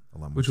have A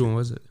lot more Which cheap. one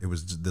was it? It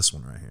was this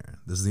one right here.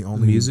 This is the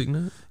only Music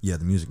Note? Yeah,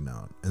 the Music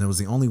Note. And it was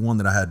the only one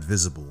that I had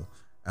visible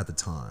at the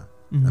time.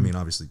 I mean,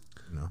 obviously,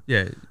 you know.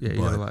 Yeah,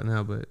 you got a lot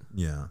now, but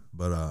Yeah,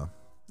 but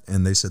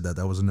and they said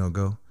that was a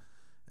no-go.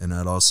 And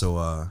that also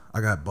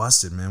I got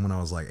busted, man, when I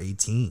was like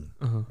 18.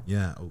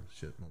 Yeah. Oh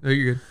shit. no,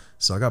 you're good.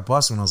 So I got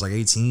busted when I was like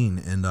 18,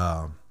 and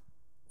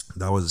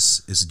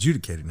it's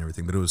adjudicated and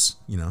everything, but it was,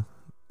 you know,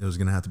 it was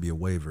gonna have to be a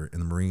waiver, and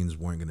the Marines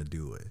weren't gonna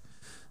do it.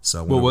 So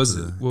I went What was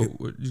to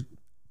it?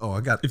 I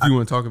got. If you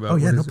want to talk about Oh it,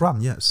 yeah, what no is it?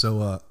 problem. Yeah.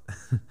 So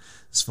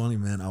it's funny,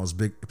 man. I was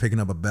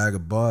picking up a bag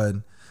of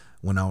bud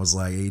when I was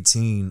like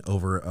 18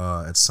 over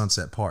at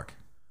Sunset Park.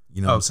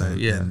 You know what I'm saying?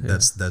 Yeah, and yeah.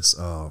 that's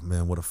oh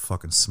man, what a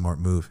fucking smart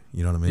move.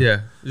 You know what I mean?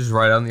 Yeah, just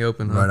right out in the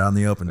open. Huh? Right out in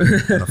the open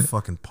dude, at a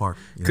fucking park.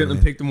 You know Couldn't what I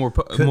have mean?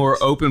 picked a more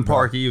open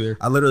park either.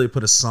 I literally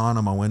put a sign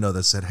on my window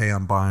that said, "Hey,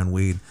 I'm buying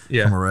weed.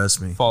 Yeah. Come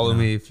arrest me. Follow you know?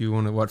 me if you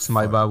want to watch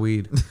somebody buy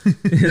weed.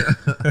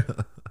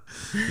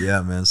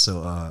 Yeah, man.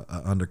 So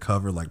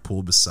undercover like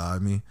pulled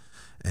beside me,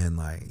 and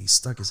like he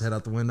stuck his head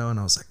out the window, and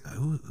I was like,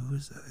 who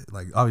is that?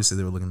 Like obviously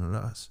they were looking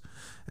at us,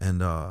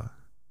 and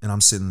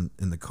I'm sitting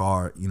in the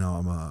car. You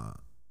know,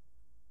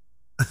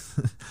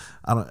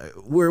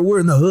 we're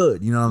in the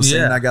hood. You know what I'm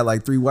saying? Yeah. I got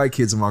like 3 white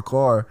kids in my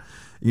car.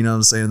 You know what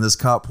I'm saying? This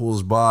cop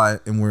pulls by,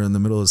 and we're in the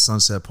middle of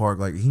Sunset Park.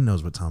 Like, he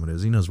knows what time it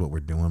is. He knows what we're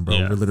doing, bro.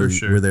 Yeah, We're literally for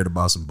sure. we're there to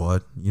buy some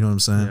bud. You know what I'm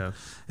saying? Yeah.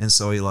 And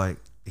so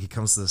he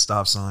comes to the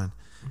stop sign,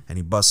 and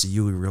he busts a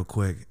Yui real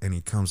quick, and he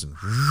comes and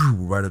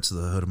right up to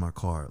the hood of my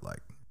car,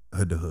 like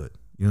hood to hood.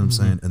 You know what I'm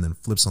saying? And then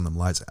flips on them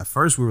lights. At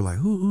first, we were like,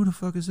 who the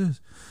fuck is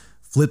this?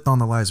 Flipped on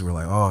the lights. We're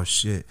like, oh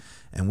shit.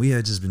 And we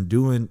had just been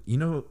doing, you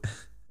know.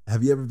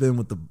 Have you ever been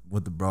with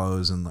the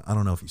bros, and I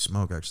don't know if you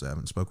smoke, actually I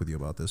haven't spoke with you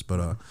about this,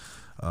 but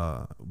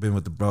been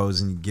with the bros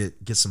and you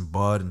get some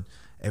bud and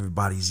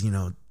everybody's, you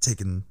know,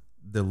 taking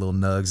their little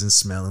nugs and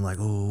smelling like,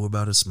 oh, we're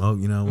about to smoke,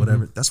 you know,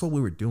 whatever. That's what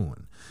we were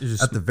doing.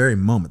 At the very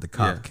moment the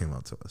cop came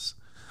up to us.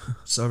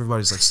 So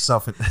everybody's like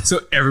stuffing. So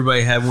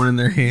everybody had one in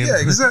their hand. Yeah,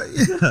 exactly.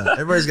 Yeah.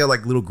 Everybody's got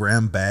like little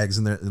gram bags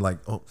in there, like,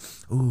 oh,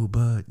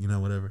 bud, you know,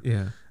 whatever.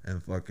 Yeah.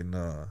 And fucking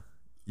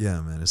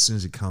yeah, man, as soon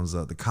as he comes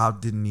up, the cop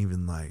didn't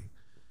even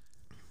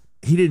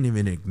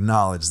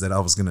acknowledge that I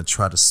was gonna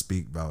try to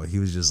speak, bro. He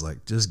was just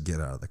like, just get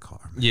out of the car,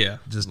 man. Yeah.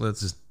 Just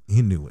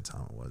he knew what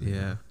time it was. Yeah.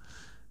 You know?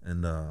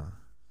 And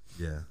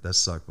yeah, that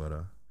sucked, but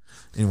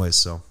anyway,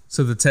 so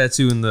the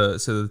tattoo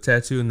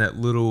and that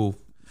little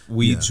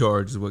weed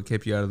charge is what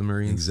kept you out of the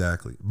Marines.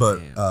 exactly. But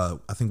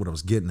Damn. I think what I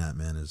was getting at,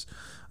 man, is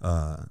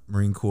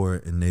Marine Corps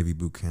and Navy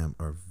boot camp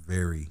are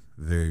very,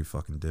 very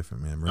fucking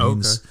different, man.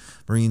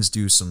 Marines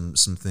do some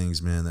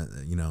things, man,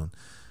 that, you know,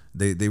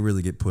 they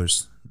really get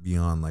pushed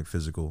beyond like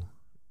physical,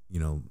 you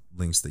know,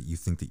 links that you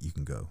think that you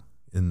can go.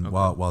 And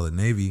while the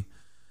Navy,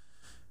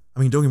 I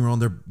mean, don't get me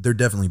wrong, they're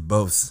definitely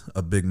both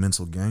a big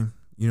mental game.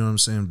 You know what I'm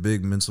saying?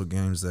 Big mental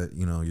games that,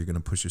 you know, you're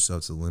gonna push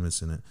yourself to the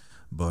limits in it.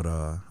 But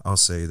I'll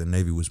say the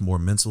Navy was more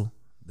mental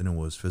than it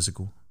was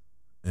physical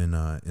in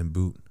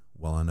boot.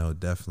 While I know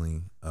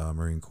definitely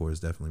Marine Corps is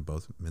definitely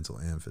both mental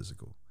and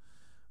physical.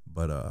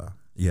 But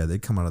yeah, they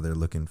come out of there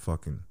looking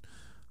fucking,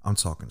 I'm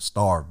talking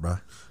starved, bro.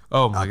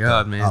 Oh my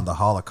God, man! On the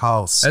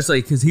Holocaust. That's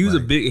like, because he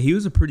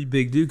was a pretty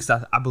big dude.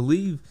 Because I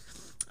believe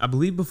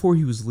before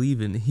he was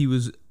leaving, he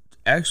was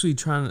actually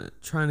trying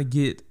to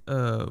get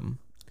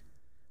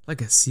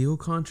like a SEAL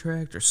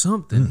contract or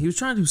something. He was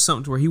trying to do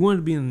something to where he wanted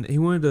to be in. He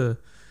wanted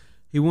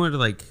to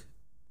like,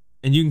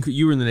 and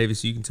you were in the Navy,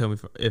 so you can tell me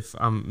if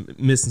I'm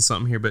missing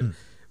something here. But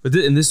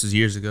and this was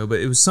years ago. But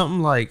it was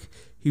something like,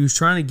 he was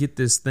trying to get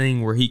this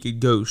thing where he could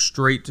go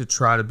straight to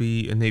try to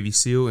be a Navy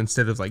SEAL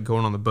instead of like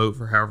going on the boat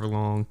for however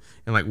long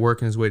and like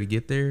working his way to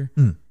get there.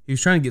 He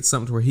was trying to get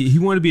something to where he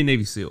wanted to be a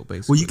Navy SEAL,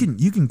 basically. Well,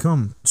 you can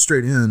come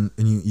straight in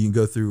and you can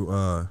go through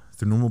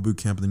normal boot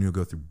camp, and then you'll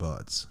go through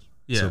BUDS.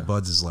 Yeah. So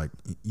BUDS is like,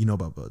 you know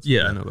about BUDS.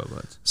 Yeah, I know about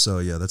BUDS. So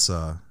yeah, that's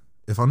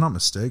if I'm not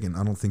mistaken,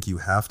 I don't think you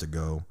have to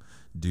go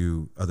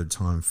do other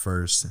time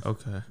first.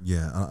 Okay.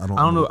 Yeah, I don't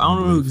know. I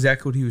don't know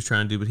exactly what he was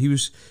trying to do, but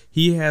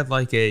he had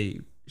like a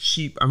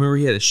sheet. I remember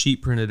he had a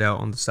sheet printed out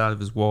on the side of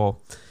his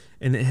wall,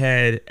 and it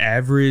had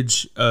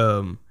average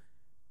for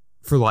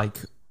like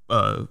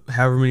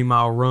however many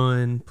mile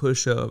run,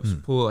 push ups,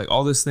 pull, like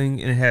all this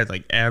thing, and it had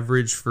like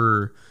average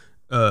for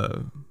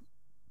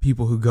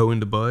people who go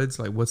into BUDS,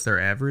 like what's their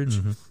average.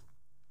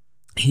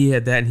 He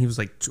had that, and he was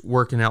like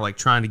working out, like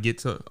trying to get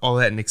to all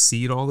that and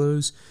exceed all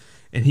those.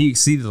 And he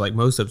exceeded like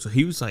most of them. So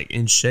he was like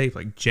in shape,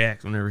 like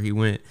jacked whenever he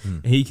went.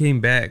 And he came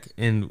back,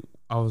 and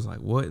I was like,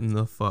 what in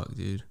the fuck,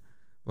 dude?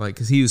 Like,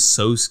 because he was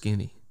so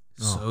skinny.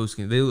 So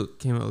skinny. They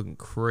came out looking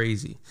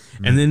crazy.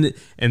 And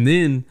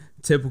then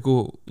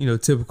typical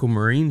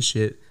Marine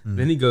shit.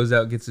 Then he goes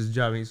out, gets his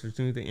job, and he starts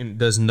doing anything, and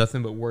does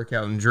nothing but work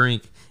out and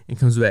drink, and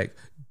comes back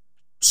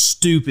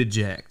stupid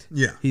jacked.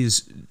 Yeah.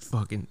 He's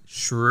fucking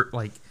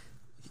like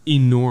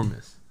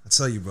enormous. I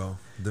tell you, bro,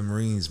 the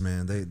Marines,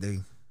 man,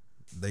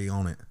 they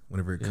own it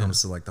whenever it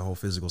comes to like the whole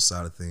physical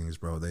side of things,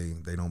 bro.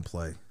 They don't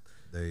play.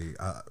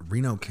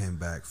 Reno came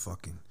back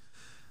fucking,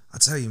 I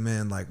tell you,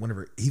 man, like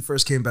whenever he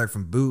first came back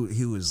from boot,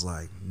 he was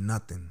like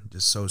nothing,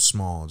 just so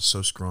small, just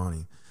so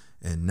scrawny.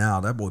 And now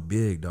that boy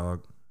big,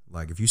 dog.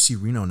 Like if you see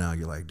Reno now,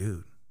 you're like,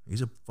 dude,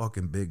 he's a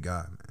fucking big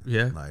guy, man.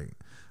 Yeah.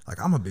 Like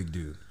I'm a big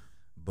dude,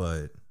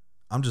 but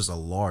I'm just a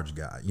large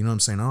guy. You know what I'm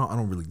saying? I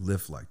don't really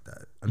lift like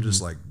that. I'm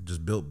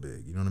just built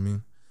big. You know what I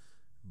mean?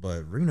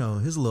 But Reno,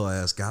 his little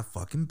ass got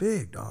fucking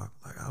big, dog.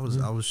 Like I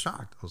was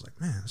shocked. I was like,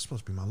 man, it's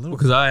supposed to be my little.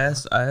 Because I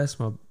asked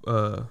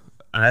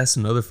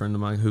another friend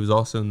of mine who was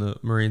also in the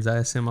Marines. I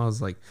asked him, I was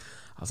like,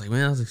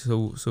 man,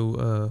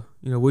 so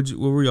you know, what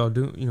were y'all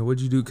doing? You know,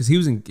 what'd you do? Because he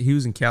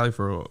was in Cali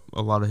for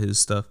a lot of his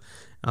stuff.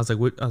 And I was like,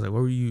 what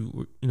were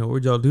you? You know,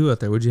 what'd y'all do out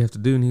there? What'd you have to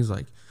do? And he was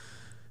like,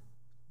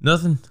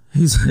 nothing.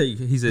 He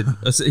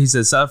said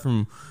aside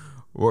from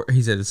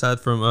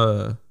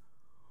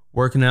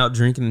working out,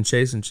 drinking, and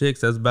chasing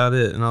chicks, that's about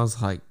it. And I was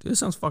like, this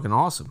sounds fucking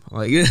awesome.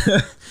 Like, you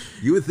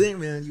would think,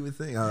 man. You would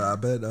think. I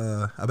bet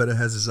it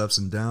has its ups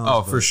and downs.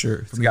 Oh, for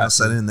sure. From the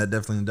outside in, that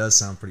definitely does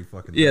sound pretty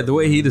fucking. Yeah, the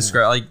way he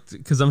described, like,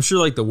 because I'm sure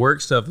like the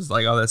work stuff is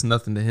like, oh, that's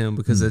nothing to him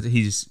because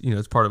he's, you know,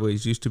 it's part of what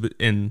he's used to. But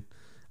and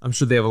I'm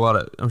sure they have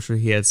I'm sure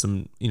he had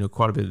some, you know,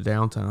 quite a bit of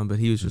downtime. But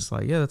he was just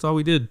like, yeah, that's all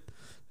we did,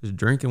 just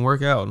drink and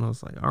work out. And I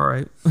was like, all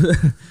right,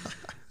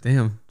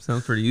 damn,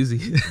 sounds pretty easy.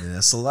 Yeah,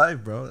 that's the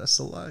life, bro. That's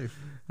the life.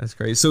 That's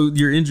great. So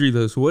your injury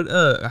though. So what?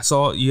 I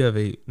saw you have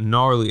a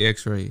gnarly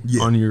X-ray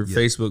on your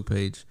Facebook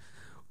page.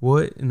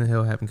 What in the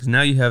hell happened? Because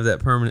now you have that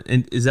permanent.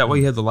 And is that why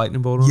you have the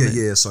lightning bolt on?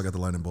 Yeah. So I got the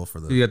lightning bolt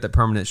for the. So you got that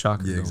permanent shock.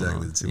 Yeah,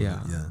 exactly.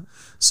 Yeah.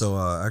 So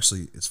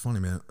actually, it's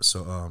funny, man.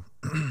 So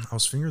I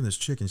was fingering this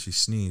chick and she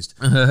sneezed.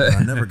 And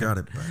I never got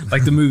it back.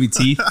 Like the movie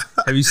Teeth.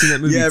 Have you seen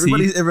that movie? Yeah,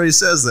 Teeth? everybody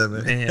says that,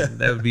 man. Man,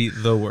 that would be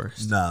the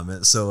worst. Nah,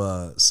 man.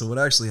 So what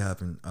actually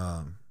happened?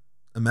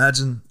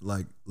 Imagine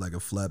like a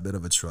flatbed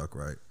of a truck,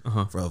 right?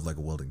 Of like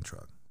a welding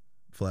truck,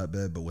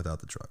 flatbed, but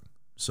without the truck.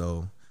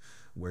 So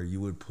where you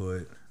would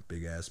put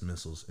big ass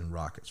missiles and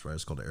rockets, right?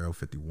 It's called the Arrow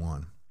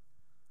 51,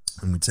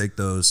 and we take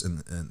those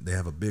and they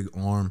have a big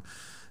arm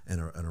and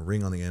a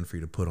ring on the end for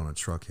you to put on a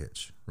truck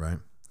hitch, right?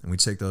 And we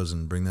take those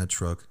and bring that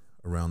truck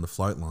around the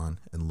flight line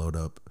and load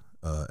up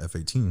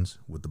F-18s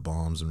with the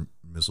bombs and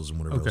missiles and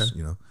whatever else,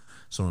 you know,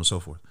 so on and so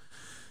forth.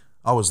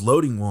 I was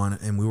loading one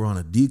and we were on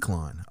a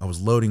decline. I was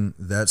loading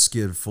that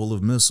skid full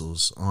of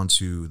missiles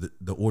onto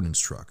the ordnance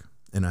truck.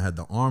 And I had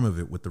the arm of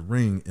it with the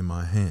ring in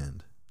my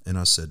hand. And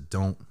I said,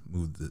 don't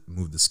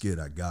move the skid.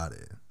 I got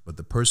it. But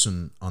the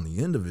person on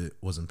the end of it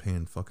wasn't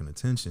paying fucking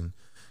attention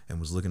and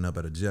was looking up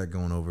at a jet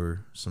going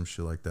over some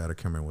shit like that. I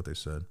can't remember what they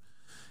said.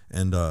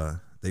 And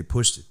they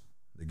pushed it.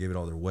 They gave it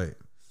all their weight.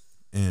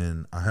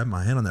 And I had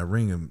my hand on that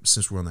ring. And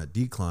since we're on that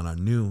decline, I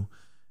knew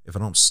if I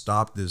don't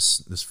stop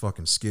this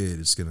fucking skid,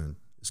 it's gonna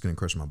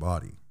crush my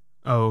body.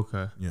 Oh,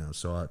 okay. You know,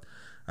 so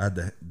I had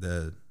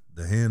the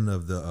hand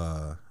of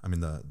the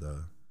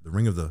the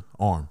ring of the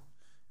arm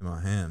in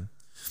my hand,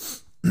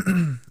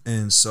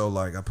 and so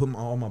like I put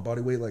all my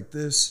body weight like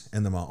this,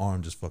 and then my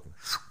arm just fucking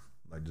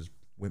like just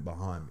went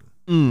behind me.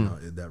 You know,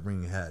 that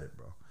ring had it,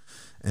 bro.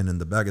 And in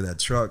the back of that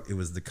truck, it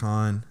was the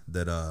kind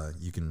that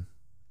you can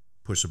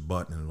push a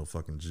button and it'll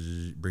fucking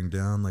bring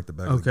down like the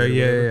back. Okay, of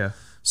the yeah.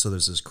 So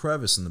there's this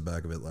crevice in the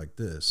back of it like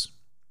this.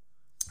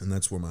 And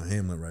that's where my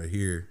hand went right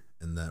here,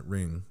 and that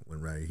ring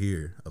went right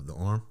here of the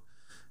arm,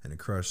 and it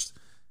crushed,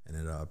 and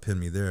it pinned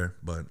me there.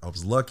 But I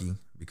was lucky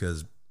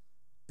because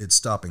it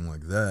stopping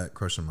like that,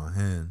 crushing my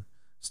hand,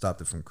 stopped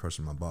it from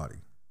crushing my body.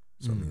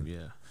 So I mean,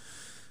 yeah.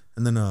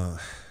 And then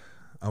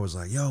I was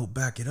like, "Yo,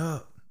 back it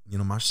up. You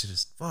know, my shit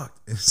is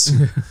fucked." And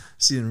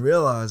she didn't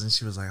realize, and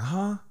she was like,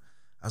 "Huh?"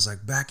 I was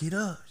like, "Back it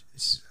up." She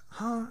said,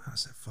 "Huh?" I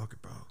said, "Fuck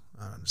it, bro.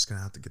 I'm just gonna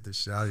have to get this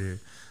shit out of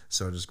here."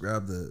 So I just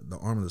grabbed the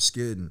arm of the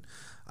skid and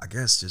I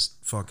guess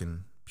just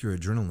fucking pure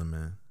adrenaline,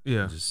 man.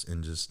 Yeah.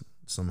 And just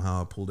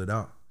somehow I pulled it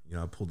out. You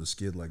know, I pulled the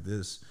skid like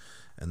this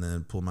and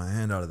then pulled my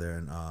hand out of there.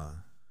 And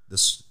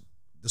this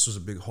was a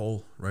big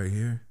hole right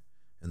here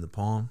in the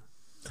palm.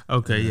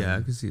 Okay, yeah,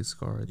 I can see a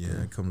scar right there.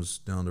 Yeah, it comes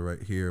down to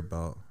right here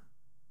about,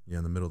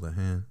 in the middle of the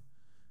hand.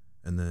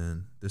 And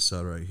then this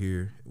side right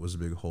here, it was a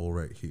big hole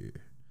right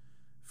here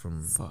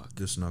from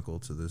this knuckle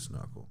to this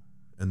knuckle.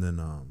 And then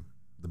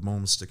the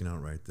bone was sticking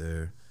out right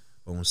there.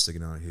 Bone was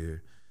sticking out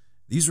here.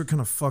 These were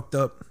kind of fucked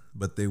up,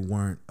 but they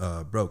weren't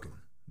broken.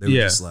 They were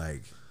just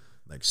like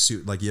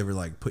you ever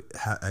like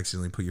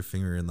accidentally put your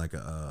finger in like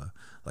a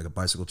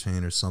bicycle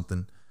chain or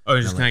something. Oh,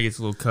 it just kind of gets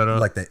a little cut up,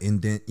 like that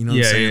indent. You know what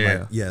I'm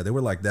saying? Yeah. They were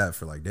like that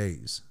for like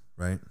days,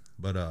 right?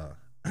 But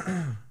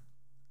I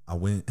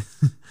went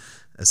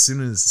as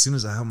soon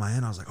as I held my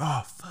hand, I was like,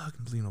 oh fuck,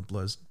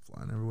 blood's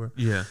flying everywhere.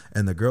 Yeah.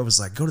 And the girl was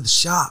like, go to the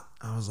shop.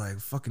 I was like,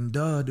 fucking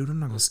duh, dude,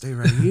 I'm not gonna stay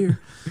right here.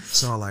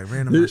 So I like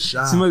ran to my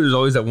shop. Seems like there's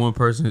always that one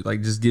person who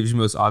like just gives you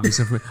most obvious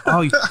information.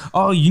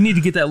 Oh, you need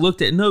to get that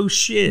looked at. No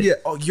shit. Yeah.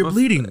 Oh, you're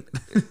bleeding.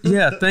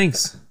 Yeah.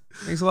 Thanks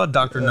a lot,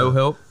 Doctor No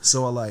Help.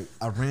 So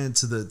I ran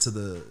to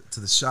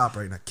the shop,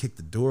 right, and I kicked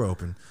the door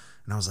open,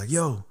 and I was like,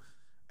 yo,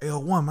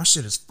 AO1, my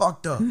shit is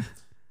fucked up.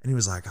 And he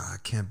was like, oh,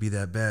 it can't be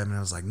that bad. And I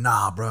was like,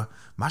 nah, bro,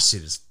 my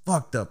shit is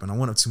fucked up. And I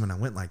went up to him and I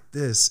went like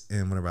this.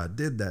 And whenever I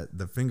did that,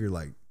 the finger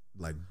like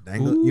like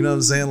dangle. You know what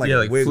I'm saying? Like yeah,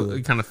 like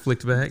wiggle. kind of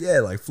flicked back. Yeah,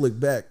 like flick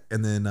back.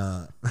 And then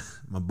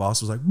my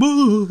boss was like,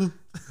 "Boo!"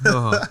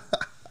 Oh,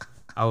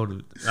 I'd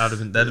have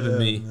been that'd have been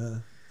me.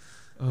 Man.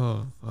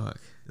 Oh fuck.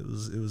 It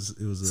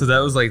was. So that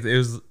was like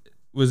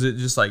was it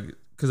just like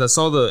because I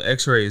saw the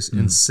X-rays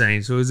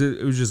insane. So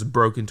it was just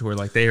broken to where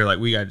like they were like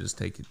we gotta just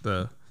take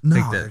that.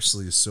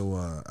 Actually. So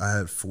I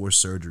had 4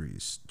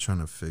 surgeries trying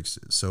to fix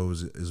it. So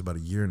it was about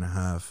a year and a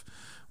half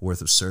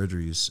worth of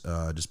surgeries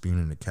just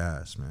being in a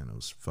cast. Man, it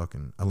was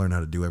fucking. I learned how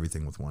to do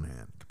everything with one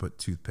hand. Could put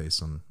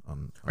toothpaste on.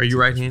 Are you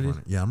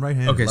right-handed? Yeah, I'm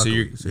right-handed. Okay,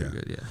 luckily. so you're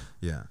good.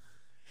 Yeah.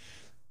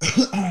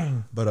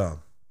 But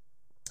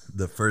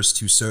the first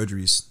 2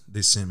 surgeries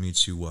they sent me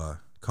to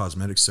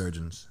cosmetic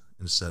surgeons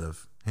instead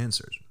of hand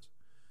surgeons.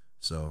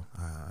 So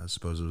I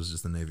suppose it was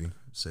just the Navy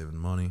saving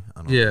money.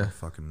 I don't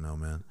fucking know,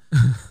 man.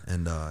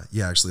 And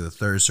actually the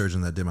 3rd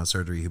surgeon that did my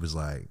surgery, he was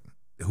like,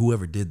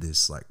 whoever did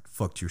this like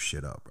fucked your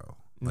shit up, bro.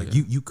 Like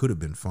you could have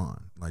been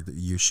fine. Like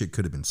your shit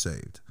could have been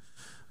saved.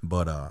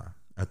 But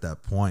at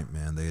that point,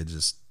 man, they had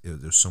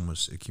there's so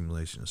much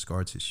accumulation of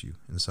scar tissue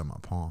inside my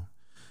palm.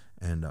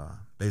 And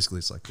basically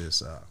it's like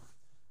this, if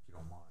you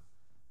don't mind.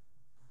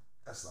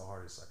 That's the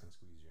hardest I can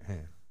squeeze your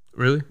hand.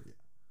 Really? Yeah,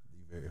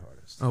 the very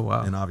hardest. Oh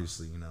wow. And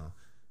obviously,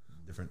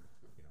 different.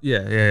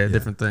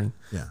 Different thing.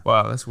 Yeah.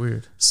 Wow, that's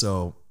weird.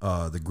 So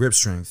the grip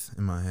strength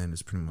in my hand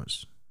is pretty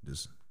much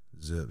just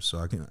zip. So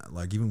I can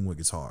like even with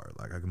guitar,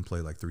 like I can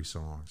play like 3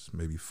 songs,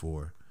 maybe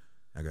 4.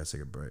 I gotta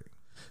take a break.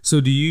 So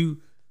do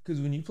you?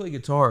 Because when you play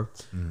guitar,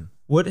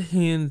 what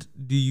hand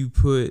do you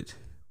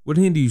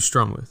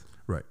strum with?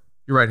 Right.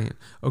 Your right hand.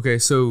 Okay,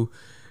 so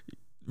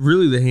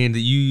really the hand that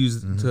you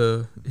use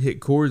to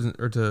hit chords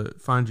or to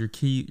find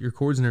your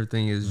chords and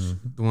everything is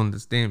the one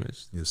that's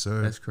damaged. Yes,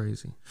 sir. That's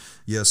crazy.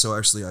 Yeah, so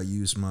actually I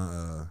use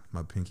my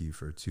my pinky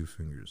for 2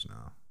 fingers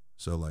now.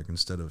 So like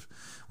instead of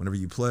whenever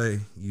you play,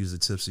 you use the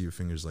tips of your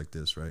fingers like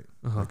this, right?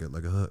 Like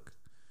a hook.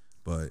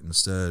 But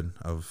instead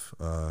I've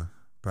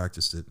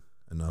practiced it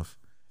enough,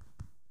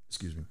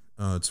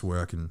 to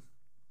where I can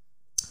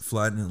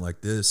flatten it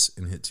like this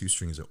and hit 2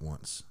 strings at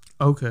once.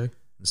 Okay.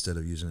 Instead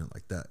of using it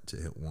like that to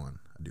hit 1,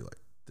 I do like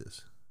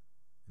this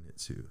and hit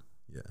 2.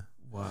 Yeah.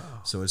 Wow.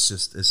 So it's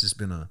just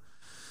been a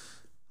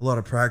lot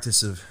of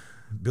practice of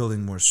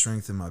building more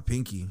strength in my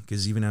pinky,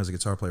 because even as a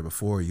guitar player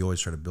before, you always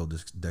try to build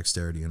this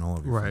dexterity in all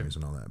of your fingers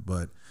and all that.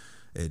 But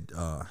it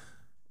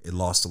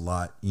lost a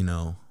lot,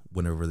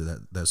 whenever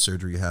that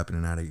surgery happened,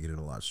 and I had to get it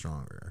a lot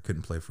stronger. I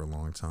couldn't play for a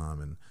long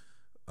time, and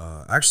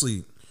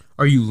actually,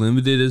 are you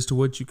limited as to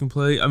what you can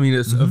play? I mean,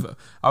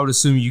 I would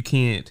assume you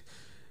can't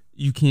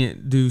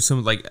do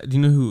some like. Do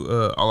you know who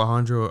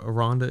Alejandro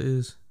Aranda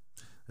is?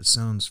 It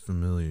sounds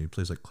familiar. He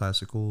plays like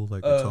classical,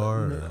 like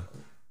guitar. No.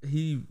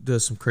 He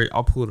does some crazy.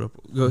 I'll pull it up.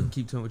 Go ahead and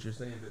keep telling what you're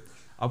saying, but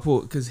I'll pull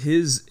it because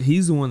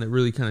he's the one that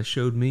really kind of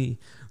showed me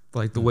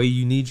like the way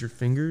you need your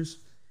fingers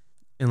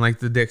and like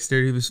the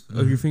dexterity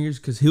of your fingers.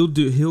 Because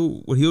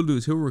what he'll do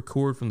is he'll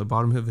record from the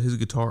bottom of his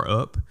guitar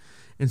up,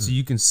 and so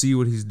you can see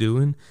what he's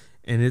doing,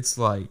 and it's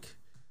like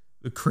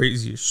the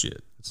craziest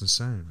shit. It's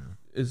insane, man.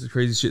 It's the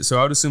craziest shit. So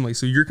I would assume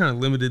so you're kind of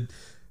limited,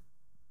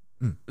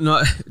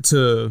 not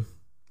to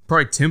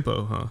probably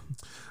tempo, huh?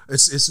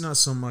 It's not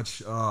so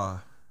much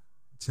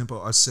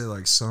tempo. I say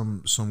like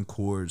some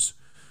chords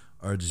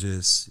are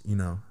just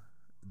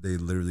they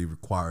literally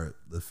require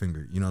the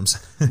finger. You know what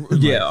I'm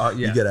saying? Yeah,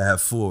 You gotta have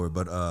 4,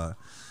 but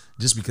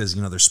just because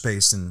they're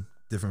spaced in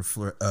different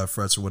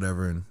frets or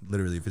whatever, and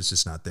literally if it's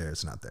just not there,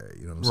 it's not there.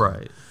 You know what I'm saying?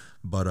 Right.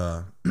 But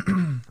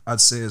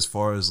I'd say as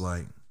far as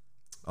like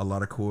a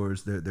lot of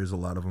chords, there's a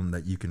lot of them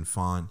that you can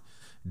find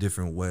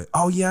different way.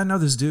 Oh yeah, I know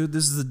this dude.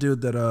 This is the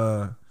dude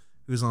that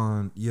he was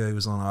on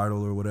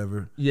Idol or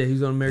whatever. Yeah,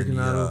 he's on American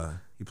Idol.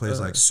 He plays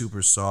like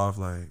super soft,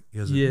 like he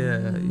has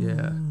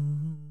yeah.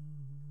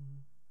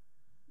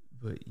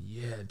 But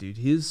yeah, dude,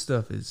 his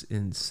stuff is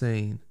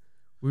insane.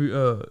 We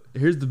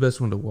here's the best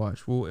one to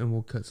watch.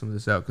 We'll cut some of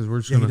this out because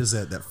we're just he does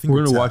that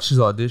we're gonna watch his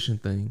audition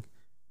thing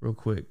real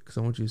quick because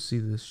I want you to see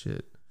this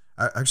shit.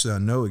 I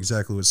know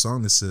exactly what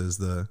song this is.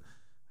 The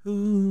something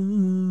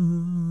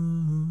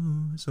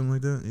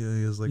like that. Yeah,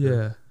 he has like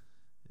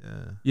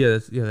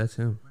that's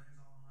him.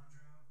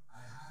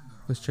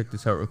 Let's check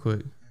this out real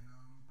quick.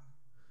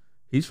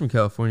 He's from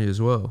California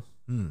as well.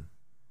 I'll play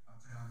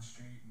on the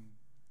street and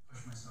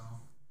push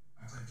myself.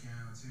 I play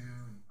piano too.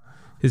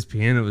 His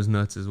piano is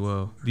nuts as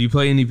well. Do you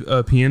play any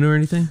piano or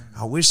anything?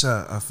 I wish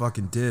I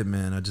fucking did,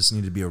 man. I just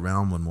need to be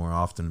around one more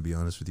often, to be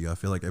honest with you. I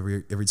feel like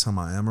every time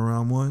I am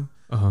around one,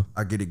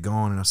 I get it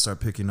going and I start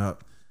picking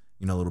up,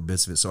 little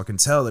bits of it. So I can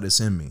tell that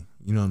it's in me.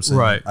 You know what I'm saying?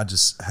 Right. I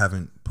just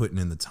haven't put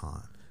in the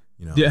time.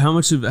 Yeah, how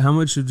much of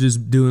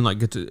just doing like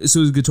guitar? So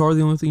is guitar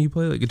the only thing you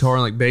play? Like guitar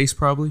and like bass,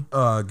 probably.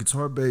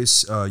 Guitar,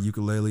 bass,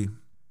 ukulele.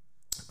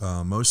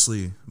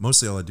 Mostly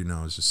all I do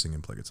now is just sing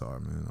and play guitar,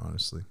 man.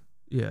 Honestly.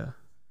 Yeah.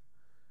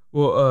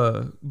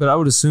 Well, but I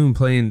would assume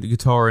playing the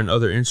guitar and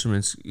other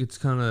instruments, it's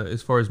kind of,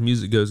 as far as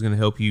music goes, going to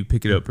help you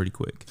pick it up pretty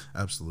quick.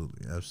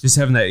 Absolutely. Just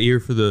having that ear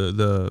for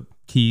the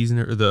keys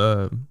or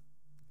the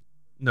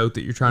note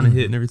that you're trying to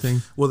hit and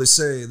everything. Well, they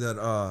say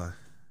that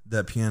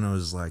that piano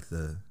is like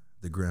the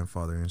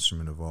grandfather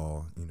instrument of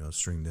all,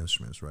 stringed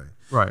instruments, right?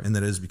 Right. And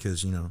that is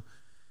because,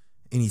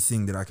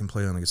 anything that I can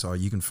play on the guitar,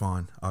 you can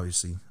find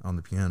obviously on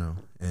the piano.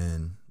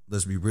 And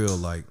let's be real,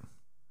 like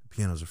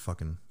pianos are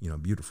fucking,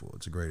 beautiful.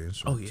 It's a great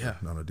instrument. Oh yeah.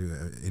 Not to do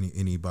it.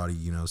 Anybody,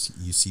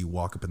 you see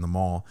walk up in the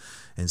mall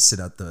and sit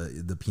at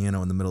the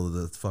piano in the middle of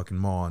the fucking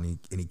mall and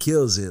he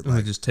kills it. And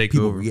like, just take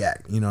people over.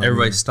 React.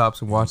 Everybody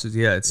stops and watches.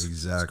 Yeah, it's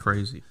exactly. It's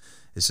crazy.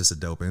 It's just a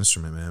dope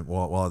instrument, man.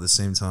 While at the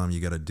same time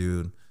you got a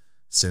dude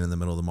sitting in the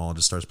middle of the mall and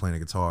just starts playing a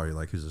guitar. You're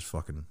like, who's this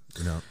fucking,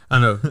 I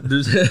know.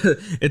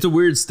 It's a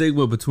weird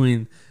stigma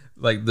between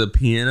like the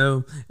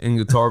piano and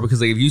guitar,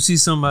 because like if you see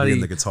somebody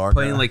the guitar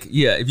playing guy.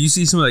 if you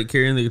see somebody like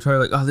carrying the guitar,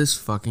 like, oh, this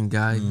fucking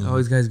guy, oh,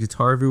 this guy's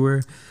guitar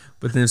everywhere.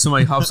 But then if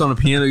somebody hops on a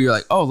piano, you're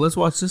like, oh, let's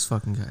watch this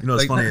fucking guy.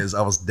 What's like, funny is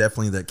I was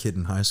definitely that kid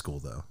in high school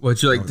though.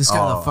 What, you're like, this guy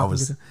on a fucking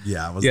guitar?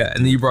 Yeah, I was. Yeah,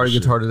 and then you brought a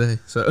guitar today.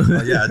 So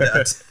yeah,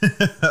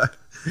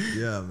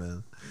 yeah,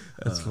 man.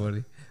 That's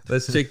funny.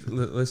 Let's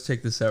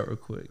check this out real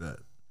quick.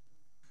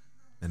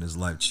 And his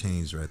life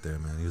changed right there,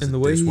 man. He was and the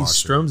way he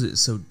strums it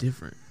is so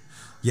different.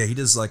 Yeah, he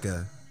does like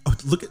a. Oh,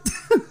 look at,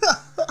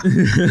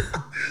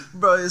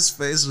 bro. His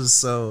face was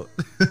so.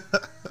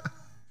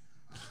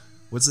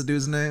 What's the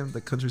dude's name?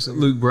 The country singer.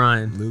 Luke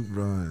Bryan. Luke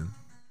Bryan.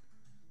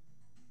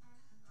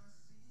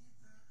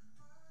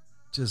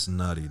 Just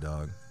nutty,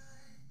 dog.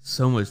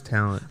 So much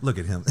talent. Look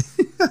at him.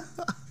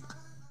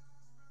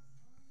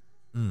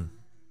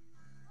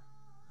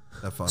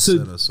 That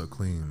falsetto is so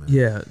clean, man.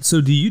 Yeah.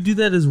 So do you do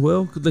that as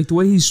well? Like the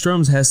way he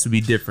strums has to be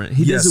different.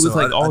 He does it with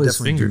like all his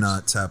fingers. I do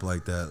not tap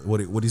like that.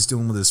 What he's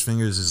doing with his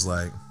fingers is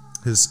like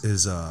his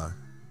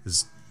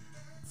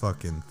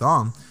fucking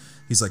thumb.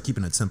 He's like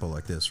keeping a tempo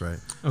like this, right?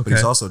 Okay. But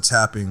he's also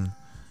tapping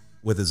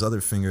with his other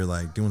finger,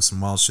 like doing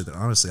some wild shit that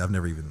honestly I've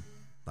never even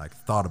like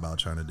thought about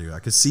trying to do. I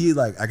could see,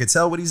 like, I could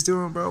tell what he's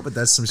doing, bro. But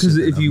that's some shit. Because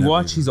if you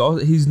watch, he's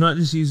not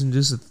just using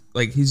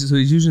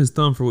he's using his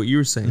thumb for what you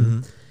were saying.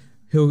 Mm-hmm.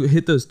 He'll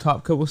hit those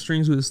top couple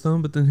strings with his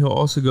thumb, but then he'll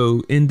also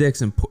go index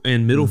and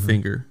middle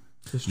finger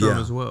to strum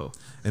as well.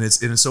 And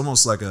it's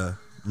almost like a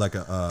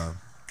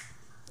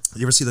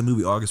you ever see the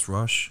movie August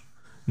Rush?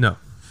 No.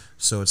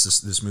 So it's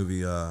this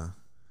movie.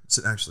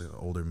 It's actually an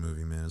older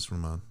movie, man. It's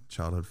one of my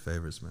childhood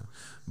favorites, man.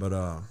 But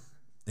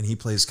and he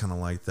plays kind of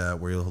like that,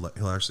 where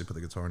he'll actually put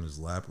the guitar in his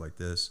lap like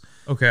this.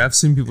 Okay, I've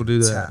seen people do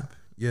that. Tap.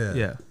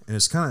 Yeah. And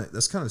that's kind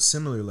of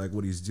similar, like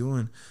what he's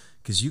doing,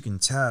 because you can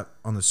tap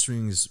on the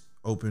strings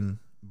open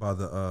by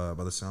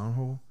the sound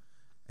hole,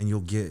 and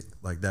you'll get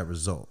like that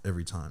result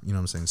every time. You know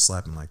what I'm saying?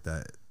 Slapping like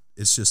that.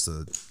 It's just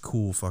a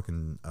cool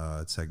fucking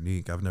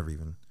technique. I've never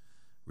even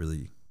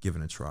really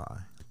given a try.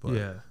 But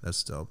yeah,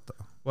 that's dope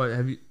though. What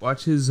have you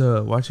watch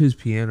his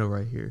piano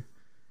right here?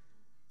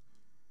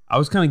 I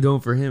was kind of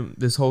going for him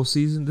this whole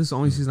season. This is the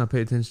only season I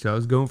paid attention to. I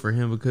was going for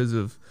him because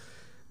of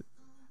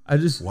I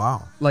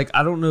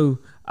don't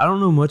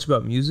know much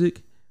about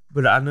music,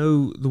 but I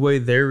know the way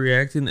they're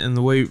reacting and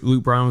the way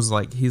Luke Bryan was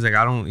like, he's like,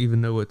 I don't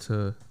even know what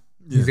to.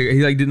 Yeah.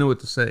 He didn't know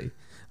what to say.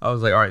 I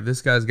was like, all right,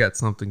 this guy's got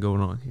something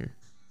going on here.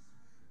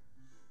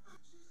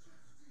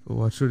 But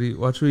watch what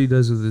he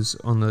does with this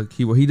on the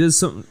keyboard. He does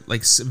something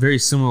like very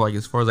similar, like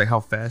as far as like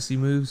how fast he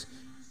moves.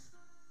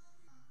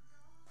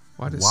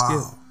 Why did it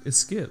skip? It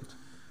skipped.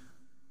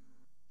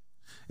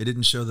 It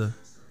didn't show the.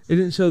 It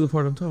didn't show the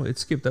part I'm talking about. It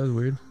skipped. That was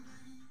weird.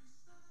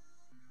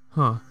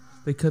 Huh?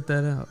 They cut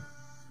that out.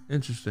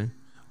 Interesting.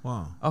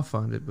 Wow. I'll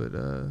find it, but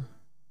I'm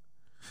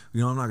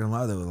not gonna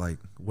lie though. Like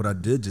what I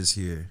did just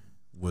hear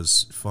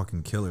was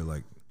fucking killer.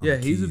 Like yeah,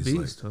 he's a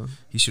beast. Like, huh?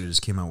 He should have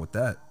just came out with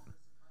that.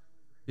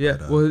 Yeah,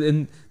 but, well,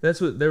 and that's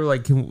what they were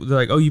like. They're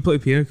like, "Oh, you play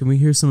piano? Can we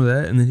hear some of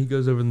that?" And then he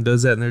goes over and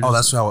does that. And they're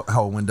that's how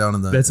it went down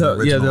in the. That's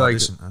how. Yeah, they're like,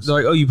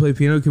 "Oh, you play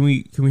piano? Can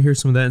we hear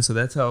some of that?" And so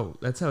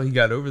that's how he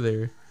got over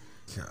there.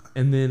 Yeah.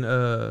 And then,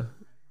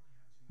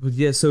 but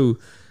yeah, so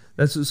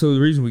the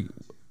reason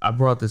I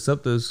brought this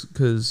up though is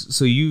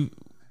because you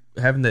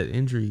having that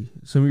injury,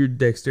 some of your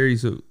dexterity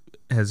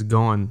has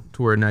gone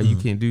to where now you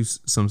can't do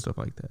some stuff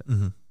like that.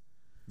 Mm-hmm.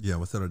 Yeah,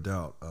 without a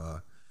doubt.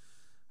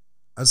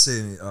 I'd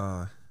say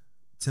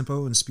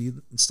tempo and speed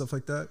and stuff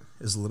like that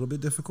is a little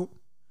bit difficult,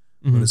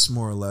 but it's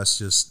more or less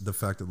just the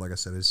fact that, like I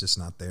said, it's just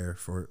not there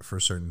for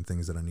certain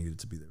things that I needed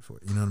to be there for.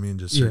 You know what I mean?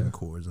 Just certain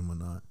chords and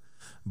whatnot.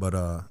 But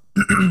I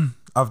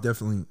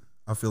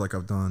feel like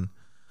I've done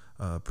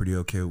pretty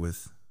okay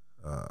with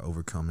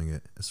overcoming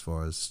it as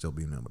far as still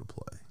being able to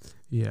play.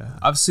 Yeah,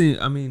 I've seen.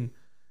 I mean,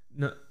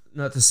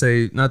 not to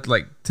say, not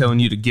like telling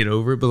you to get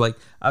over it, but like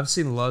I've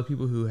seen a lot of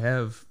people who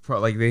have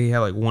they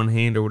have like one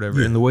hand or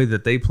whatever, and the way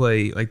that they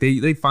play, like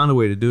they find a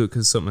way to do it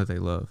because it's something that they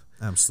love.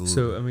 Absolutely.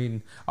 So I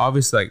mean,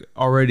 obviously, like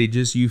already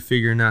just you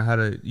figuring out how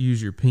to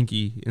use your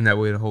pinky in that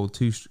way to hold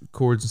two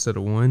chords instead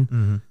of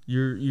one,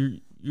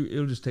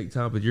 it'll just take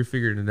time, but you're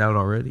figuring it out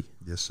already.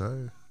 Yes,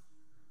 sir.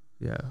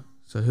 Yeah.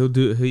 So he'll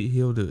do it.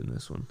 He'll do it in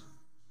this one.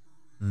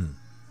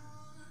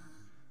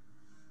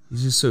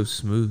 He's just so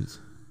smooth.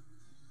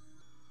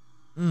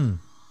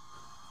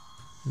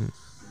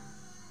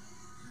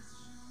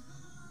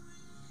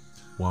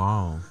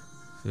 Wow.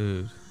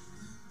 Dude.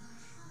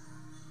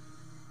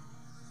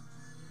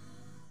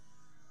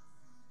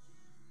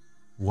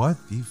 What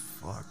the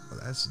fuck?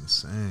 That's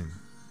insane.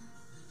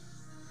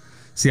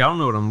 See, I don't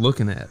know what I'm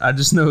looking at. I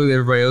just know that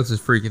everybody else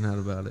is freaking out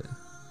about it.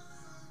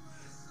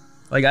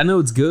 Like, I know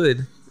it's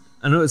good.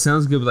 I know it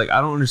sounds good, but like, I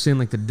don't understand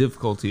like the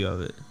difficulty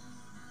of it.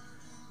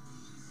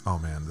 Oh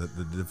man,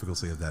 the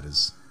difficulty of that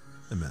is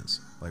immense.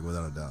 Like,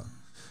 without a doubt.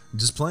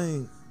 Just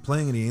playing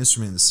any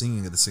instrument and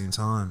singing at the same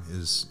time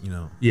is, you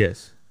know.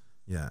 Yes.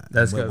 Yeah.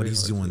 That's what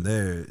he's doing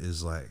there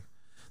is like,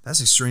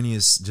 that's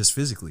extraneous just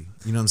physically.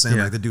 You know what I'm saying?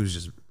 Yeah. Like, the dude is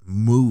just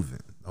moving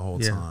the whole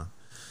time.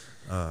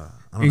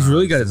 He's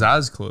really got his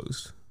eyes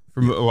closed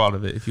for a lot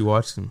of it if you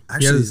watch him.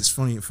 Actually, it's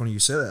funny you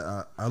say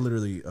that. I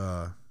literally,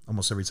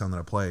 almost every time that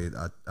I play,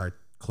 I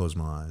close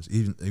my eyes.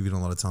 Even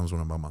a lot of times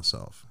when I'm by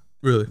myself.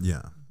 Really?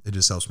 Yeah. It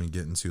just helps me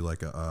get into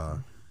like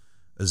a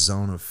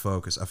zone of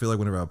focus. I feel like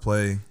whenever I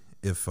play,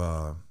 if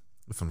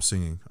I'm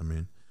singing, I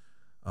mean,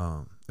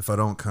 if I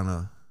don't kind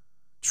of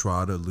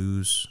try to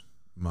lose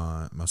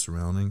my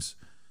surroundings,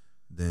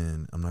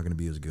 then I'm not going to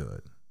be as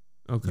good.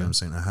 Okay. You know what I'm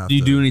saying? I have do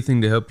you do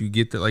anything to help you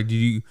get that? Like, do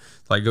you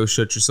like go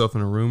shut yourself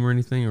in a room or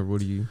anything, or what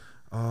do you?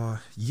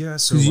 Yeah.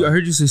 So I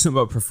heard you say something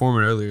about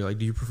performing earlier. Like,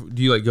 do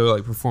you like go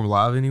like perform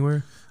live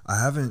anywhere? I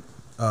haven't.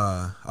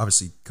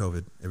 Obviously,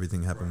 COVID,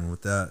 everything happened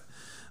with that.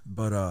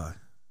 But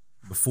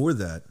before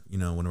that, you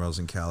know, whenever I was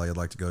in Cali, I'd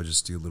like to go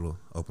just do little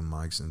open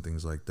mics and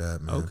things like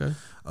that, man. Okay.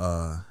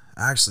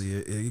 Actually,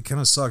 it kind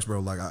of sucks, bro.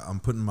 Like,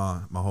 I'm putting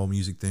my whole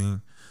music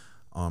thing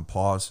on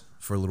pause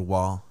for a little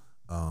while.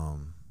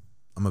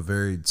 I'm a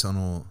very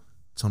tunnel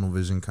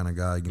vision kind of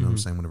guy. You know what I'm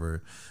saying?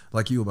 Whenever,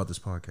 like you about this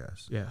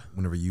podcast. Yeah.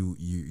 Whenever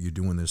you're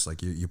doing this,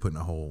 like you're putting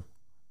a whole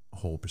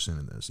percent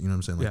in this. You know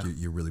what I'm saying? Like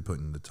you're really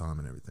putting the time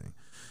and everything.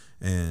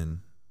 And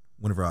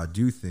whenever I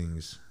do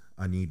things,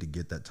 I need to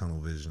get that tunnel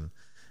vision.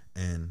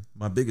 And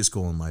my biggest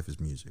goal in life is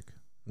music,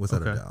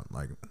 without a doubt.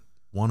 Like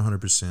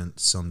 100%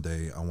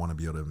 someday I want to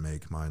be able to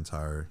make my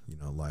entire, you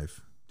know,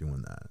 life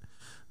doing that.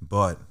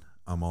 But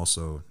I'm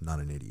also not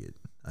an idiot.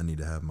 I need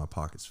to have my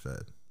pockets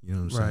fed. You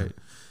know what I'm saying? Right.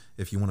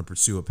 If you want to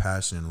pursue a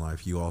passion in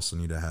life, you also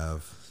need to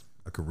have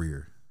a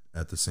career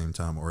at the same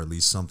time, or at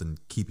least something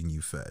keeping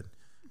you fed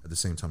at the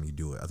same time you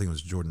do it. I think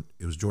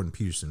it was Jordan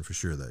Peterson for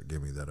sure that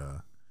gave me that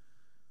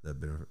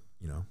bit of,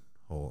 you know,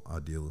 whole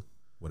ideal,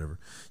 whatever.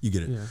 You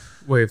get it. Yeah.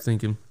 Way of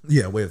thinking.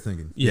 Yeah, way of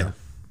thinking. Yeah.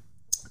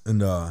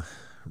 And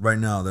right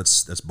now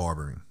that's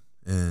barbering.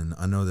 And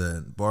I know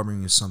that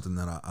barbering is something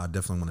that I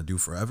definitely want to do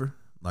forever.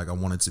 Like, I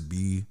want it to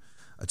be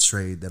a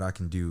trade that I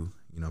can do,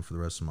 you know, for the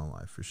rest of my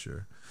life, for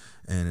sure.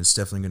 And it's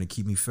definitely going to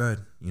keep me fed,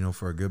 you know,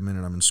 for a good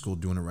minute. I'm in school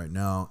doing it right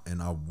now,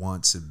 and I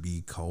want to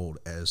be cold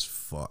as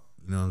fuck.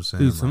 You know what I'm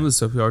saying? Dude, some of the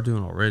stuff y'all are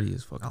doing already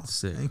is fucking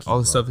sick. You, all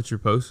the stuff that you're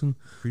posting,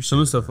 some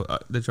of the stuff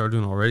that y'all are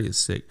doing already is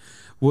sick.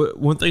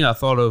 One thing I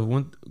thought of,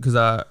 because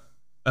I,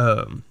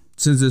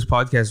 since this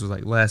podcast was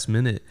like last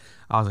minute,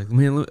 I was like,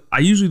 man, look, I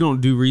usually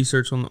don't do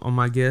research on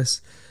my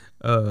guests,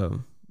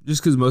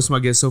 just because most of my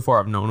guests so far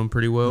I've known them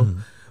pretty well. Mm-hmm.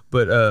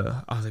 But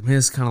I was like, man,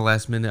 it's kind of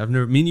last minute.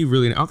 Me and you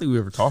really, I don't think we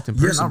ever talked in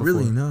person. Yeah, not before.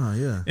 really, no,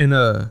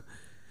 yeah.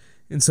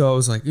 And so I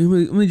was like,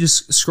 let me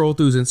just scroll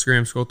through his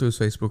Instagram, scroll through his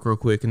Facebook real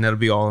quick, and that'll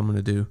be all I'm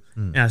gonna do.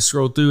 And I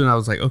scrolled through, and I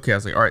was like, okay,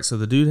 all right, so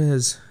the dude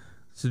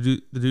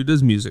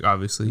does music,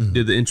 obviously. He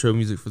did the intro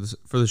music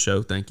for the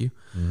show. Thank you.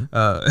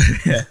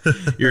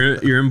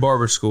 You're in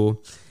barber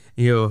school.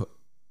 You know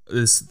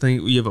this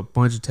thing. You have a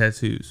bunch of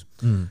tattoos.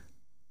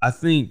 I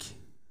think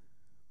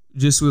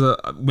just with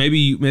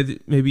maybe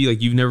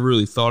like you've never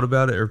really thought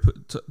about it or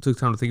took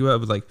time to think about it,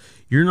 but like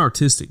you're an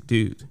artistic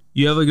dude.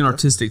 You have like an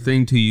artistic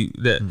thing to you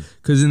that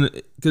because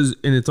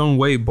in its own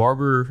way,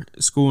 barber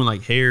school and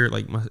like hair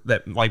like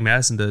that like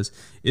Madison does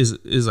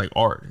is like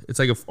art. It's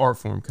like an art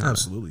form kind of.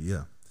 Absolutely,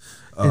 yeah.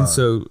 And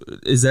so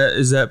is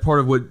that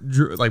part of what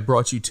like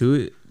brought you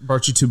to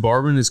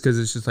barbering is because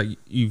it's just like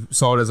you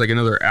saw it as like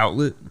another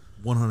outlet?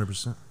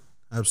 100%,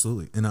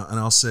 absolutely. And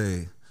I'll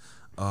say,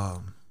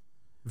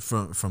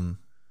 from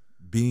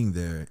being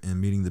there and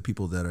meeting the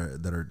people that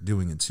are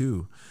doing it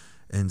too,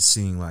 and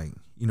seeing like,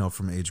 you know,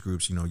 from age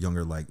groups, you know,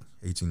 younger, like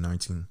 18,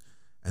 19,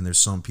 and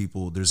there's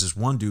this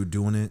one dude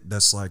doing it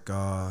that's like,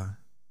 man,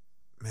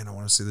 I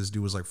want to say this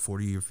dude was like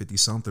 40 or 50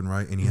 something,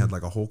 right? And he had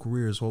like a whole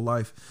career, his whole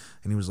life,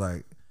 and he was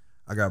like,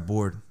 I got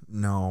bored.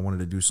 No, I wanted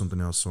to do something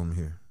else, so I'm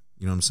here.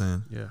 You know what I'm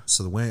saying? Yeah.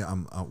 So the way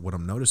what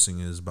I'm noticing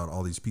is about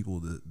all these people,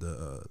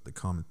 the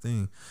common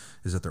thing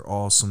is that they're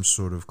all some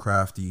sort of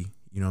crafty,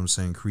 you know what I'm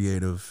saying,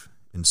 creative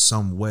in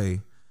some way,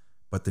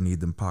 but they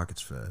need them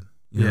pockets fed.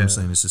 You know what I'm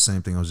saying? It's the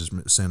same thing I was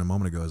just saying a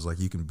moment ago. It's like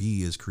you can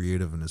be as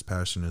creative and as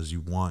passionate as you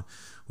want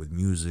with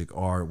music,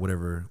 art,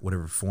 whatever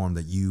form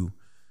that you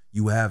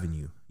have in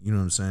you. You know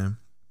what I'm saying?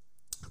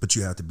 But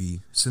you have to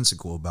be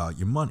sensical about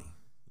your money.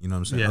 You know what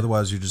I'm saying? Yeah.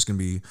 Otherwise, you're just going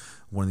to be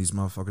one of these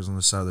motherfuckers on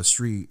the side of the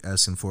street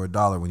asking for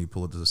 $1 when you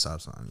pull up to the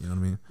stop sign. You know what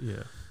I mean?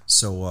 Yeah.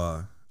 So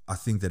I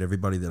think that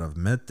everybody that I've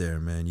met there,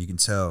 man, you can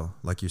tell,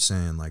 like you're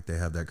saying, like they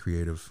have that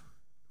creative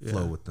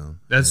flow with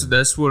them.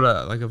 That's what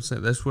I, like I'm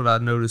saying, that's what I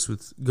noticed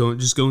with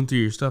going through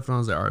your stuff. And I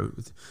was like, all right,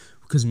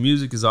 because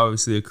music is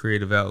obviously a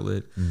creative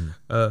outlet.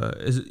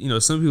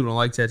 Some people don't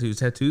like tattoos.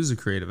 Tattoos is a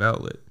creative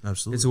outlet.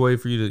 Absolutely. It's a way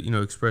for you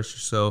to express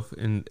yourself,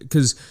 and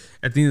because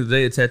at the end of the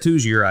day, a tattoo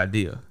is your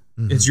idea.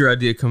 It's your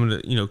idea coming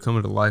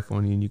to life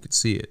on you, and you can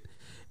see it.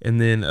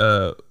 And then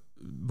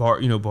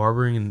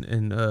barbering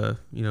and the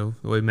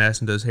way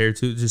Madison does hair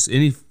too. Just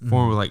any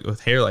form of like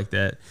with hair like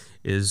that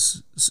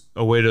is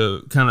a way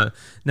to kind of,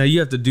 now you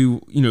have to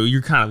do,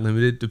 you're kind of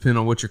limited depending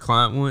on what your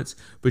client wants,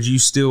 but you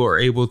still are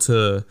able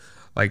to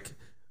like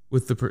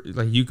with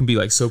you can be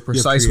like so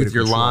precise with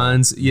your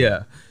lines.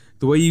 Yeah.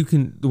 The way you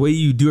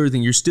do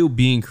everything, you're still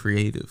being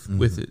creative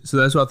with it. So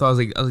that's what I thought. I was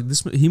like,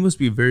 this, he must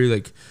be a very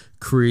like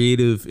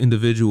creative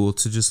individual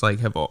to just like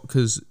have all,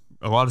 because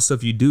a lot of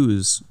stuff you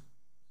do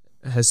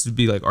has to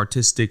be like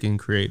artistic and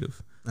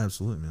creative.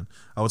 Absolutely, man.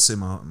 I would say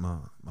my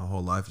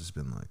whole life has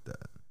been like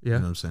that. Yeah. You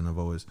know what I'm saying? I've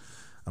always,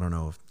 I don't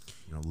know if,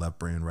 left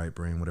brain, right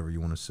brain, whatever you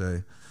want to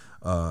say.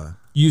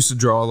 You used to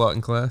draw a lot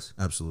in class?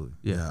 Absolutely.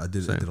 Yeah, I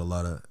did a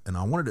lot of, and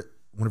I wanted to,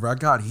 whenever I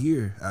got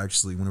here,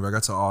 actually, whenever I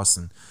got to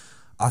Austin,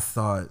 I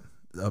thought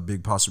a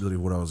big possibility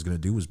of what I was going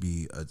to do was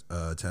be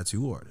a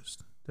tattoo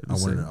artist. I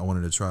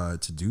wanted to try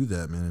to do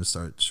that, man, and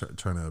start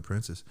trying to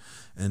apprentice.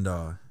 And,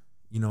 I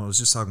was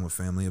just talking with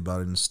family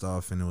about it and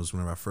stuff, and it was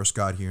whenever I first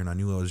got here, and I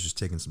knew I was just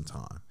taking some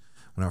time.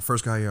 When I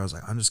first got here, I was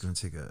like, I'm just going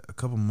to take a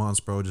couple months,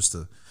 bro, just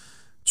to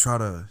try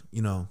to,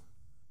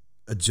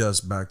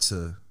 adjust back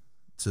to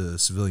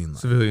civilian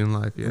life. Civilian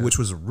life, yeah. Which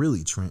was a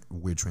really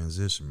weird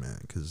transition, man,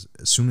 because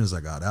as soon as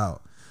I got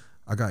out,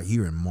 I got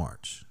here in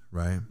March,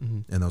 right?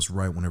 And that was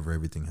right whenever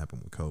everything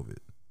happened with COVID.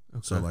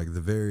 Okay. So, like,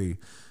 the very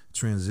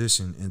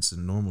transition into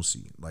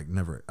normalcy, like,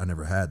 I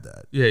never had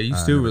that. Yeah, you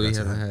still really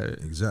haven't had it.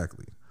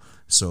 Exactly.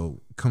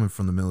 So, coming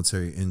from the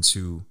military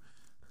into,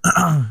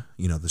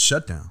 the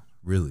shutdown,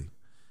 really.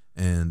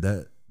 And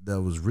that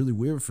was really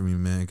weird for me,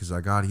 man, because I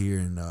got here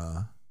and,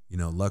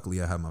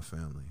 luckily I had my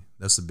family.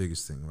 That's the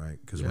biggest thing, right?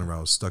 Because whenever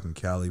I was stuck in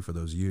Cali for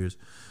those years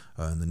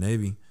in the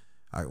Navy,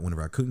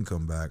 whenever I couldn't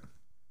come back,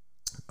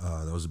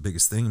 that was the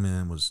biggest thing,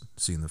 man, was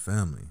seeing the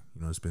family.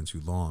 It's been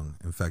too long.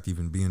 In fact,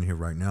 even being here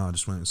right now, I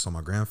just went and saw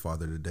my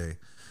grandfather today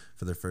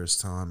for the first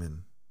time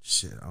in,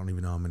 shit, I don't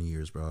even know how many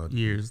years, bro.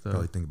 Years, though.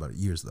 Probably think about it.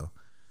 Years, though.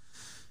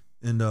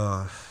 And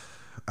I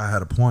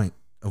had a point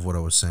of what I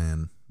was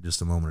saying just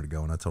a moment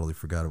ago, and I totally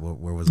forgot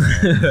where was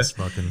I at. This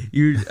fucking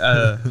you're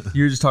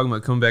just talking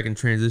about coming back and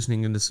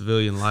transitioning into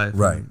civilian life.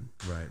 Right.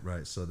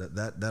 So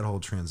that whole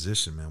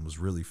transition, man, was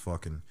really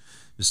fucking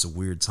just a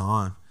weird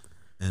time,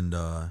 and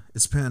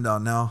it's panned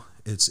out now.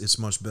 It's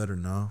much better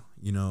now,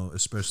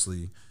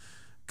 especially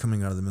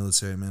coming out of the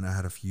military, man. I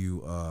had a few,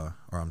 or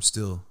I'm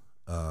still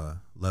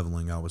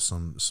leveling out with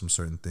some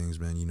certain things,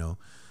 man.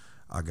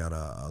 I got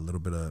a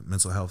little bit of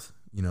mental health,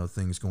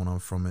 things going on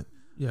from it.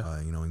 Yeah.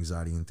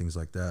 Anxiety and things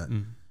like that.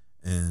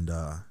 And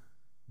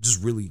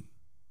just really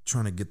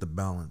trying to get the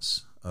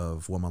balance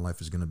of what my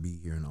life is going to be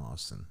here in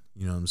Austin.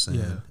 You know what I'm saying?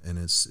 Yeah. And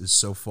it's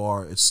so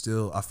far, it's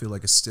still, I feel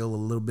like it's still a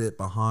little bit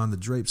behind the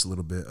drapes a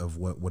little bit of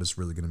what it's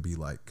really going to be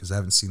like. Because I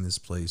haven't seen this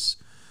place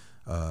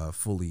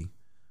fully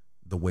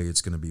the way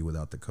it's going to be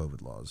without the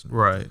COVID laws.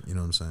 Right. You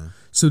know what I'm saying?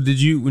 So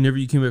whenever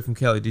you came back from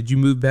Cali, did you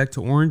move back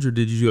to Orange or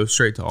did you go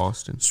straight to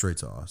Austin? Straight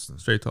to Austin.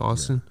 Straight to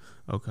Austin?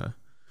 Yeah. Okay.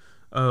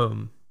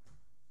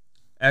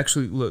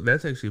 Actually, look,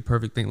 that's actually a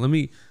perfect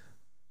thing.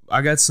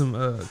 I got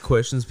some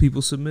questions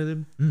people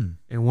submitted, and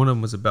one of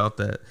them was about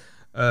that.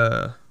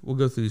 We'll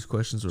go through these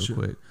questions real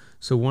quick.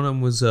 So one of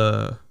them was,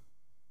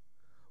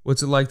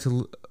 what's it like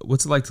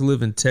to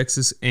live in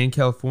Texas and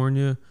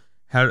California?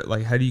 How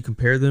do you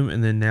compare them?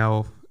 And then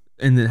how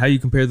do you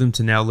compare them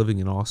to now living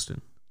in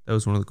Austin? That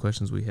was one of the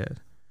questions we had.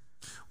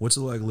 What's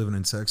it like living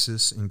in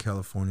Texas and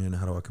California, and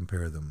how do I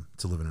compare them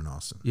to living in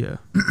Austin? Yeah.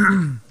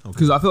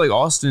 Because I feel like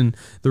Austin,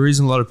 the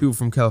reason a lot of people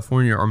from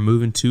California are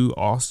moving to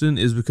Austin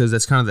is because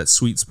that's kind of that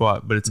sweet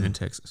spot, but it's in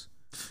Texas.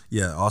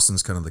 Yeah,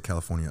 Austin's kind of the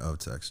California of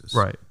Texas.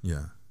 Right.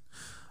 Yeah.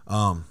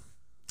 Man,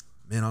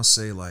 I'll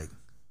say, like,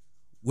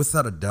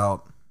 without a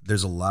doubt,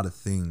 there's a lot of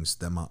things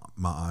that my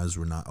eyes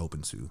were not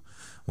open to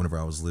whenever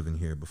I was living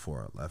here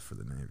before I left for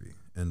the Navy.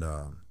 And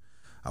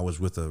I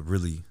was with a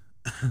really...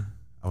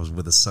 I was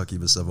with a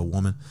succubus of a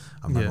woman.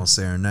 I'm not gonna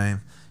say her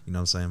name, you know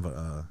what I'm saying? But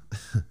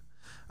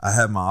I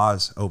had my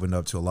eyes opened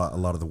up to a lot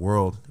of the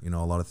world, a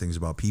lot of things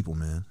about people,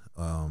 man.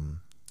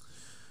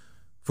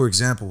 For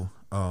example,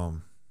 I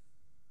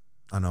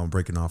know I'm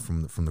breaking off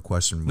from the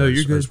question, but no,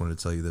 you're good. I just wanted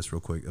to tell you this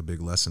real quick. A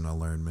big lesson I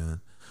learned, man.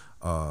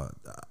 I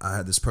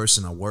had this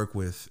person I work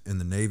with in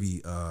the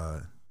Navy.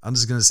 I'm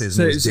just gonna say his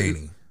name is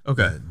Danny.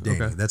 Okay,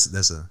 Danny. Okay.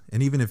 That's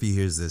and even if he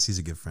hears this, he's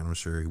a good friend. I'm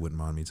sure he wouldn't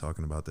mind me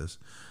talking about this.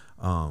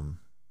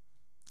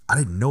 I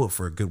didn't know it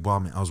for a good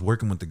while, man. I was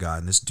working with the guy,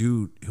 and this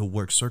dude, he'll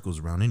work circles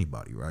around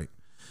anybody, right?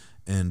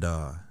 And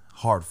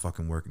hard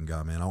fucking working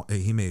guy, man.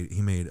 He made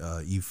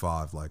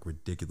E5 like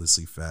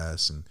ridiculously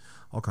fast and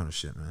all kind of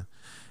shit, man.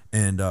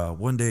 And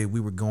one day we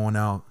were going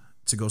out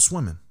to go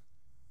swimming,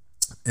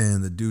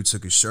 and the dude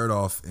took his shirt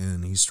off,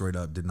 and he straight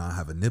up did not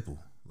have a nipple.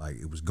 like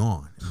it was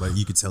gone, but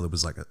you could tell it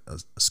was like a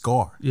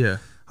scar. Yeah.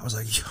 I was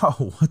like, yo,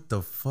 what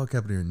the fuck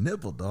happened to your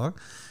nipple, dog?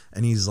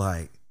 And he's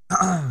like,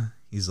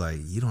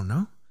 you don't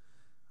know?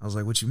 I was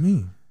like, what you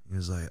mean? He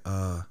was like,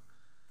 I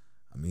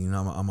mean,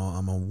 I'm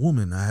a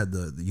woman. I had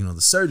the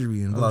the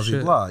surgery and blah,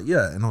 blah, blah.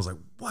 Yeah. And I was like,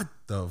 what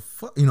the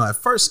fuck? At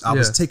first I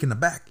was taken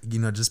aback,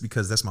 just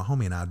because that's my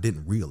homie and I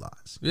didn't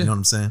realize. You know what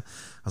I'm saying?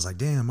 I was like,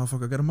 damn,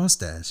 motherfucker got a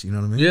mustache. You know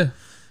what I mean? Yeah.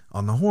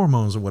 On the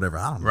hormones or whatever.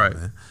 I don't know,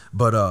 man.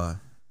 But,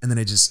 and then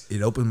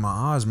it opened my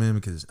eyes, man,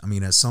 because, I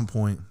mean, at some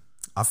point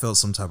I felt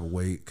some type of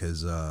weight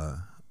because, I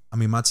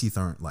mean, my teeth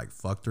aren't like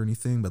fucked or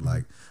anything, but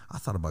like I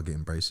thought about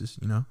getting braces,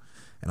 and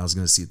I was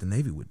going to see if the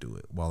Navy would do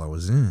it while I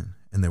was in.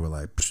 And they were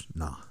like,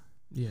 nah.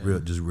 Yeah.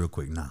 Real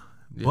quick, nah.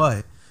 Yeah.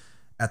 But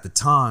at the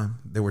time,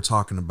 they were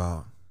talking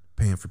about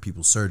paying for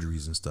people's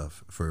surgeries and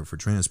stuff for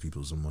trans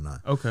peoples and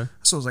whatnot. Okay.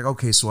 So I was like,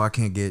 okay, so I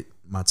can't get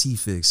my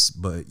teeth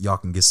fixed, but y'all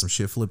can get some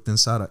shit flipped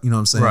inside. You know what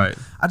I'm saying? Right.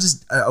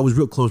 I was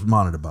real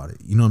close-minded about it.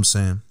 You know what I'm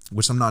saying?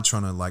 Which I'm not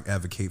trying to like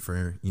advocate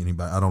for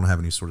anybody. I don't have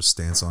any sort of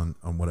stance on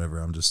whatever.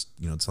 I'm just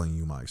telling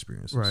you my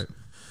experiences. Right.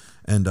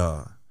 And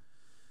I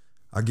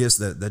guess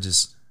that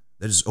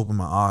just opened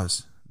my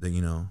eyes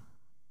that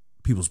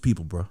people's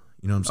people, bro.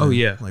 You know what I'm saying? Oh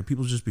yeah. Like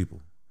people's just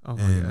people. Oh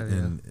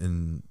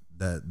and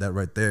that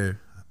right there,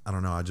 I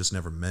don't know. I just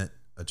never met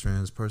a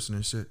trans person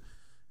and shit.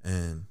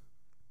 And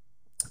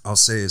I'll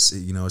say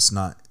it's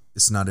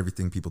not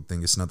everything people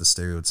think. It's not the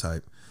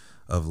stereotype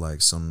of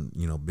like some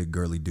big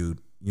girly dude.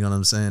 You know what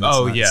I'm saying? It's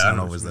not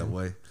always that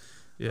way.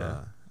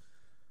 Yeah.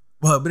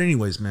 But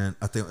anyways, man,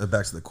 I think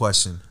back to the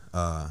question.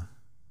 My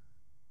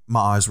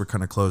eyes were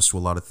kind of closed to a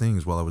lot of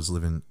things while I was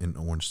living in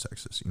Orange,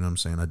 Texas. You know what I'm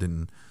saying? I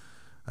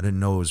didn't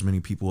know as many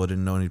people. I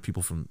didn't know any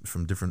people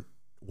from different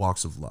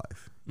walks of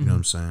life. You know what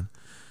I'm saying?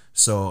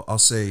 So I'll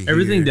say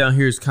everything down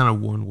here is kind of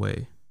one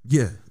way.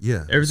 Yeah.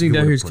 Everything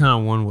down here is kind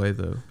of one way,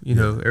 though. You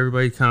know,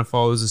 everybody kind of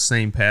follows the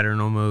same pattern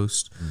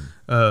almost.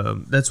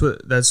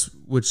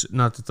 Which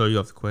not to throw you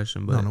off the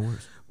question, but no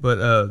worries.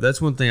 But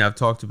that's one thing I've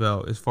talked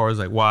about as far as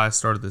like why I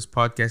started this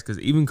podcast, because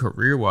even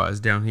career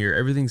wise down here,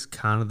 everything's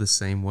kind of the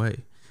same way.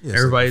 Yeah,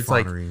 everybody's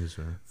like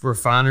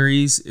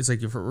refineries. It's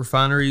like if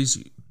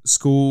refineries,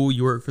 school,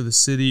 you work for the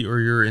city, or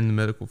you're in the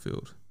medical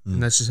field.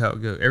 And that's just how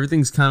it goes.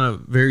 Everything's kind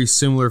of very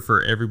similar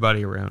for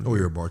everybody around. Or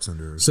you're a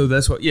bartender. So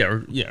that's what,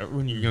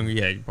 when you're younger,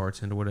 you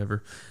bartend or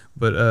whatever.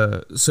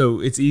 But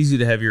so it's easy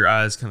to have your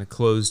eyes kind of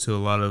closed to a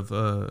lot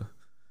of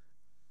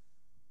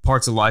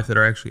parts of life that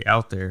are actually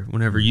out there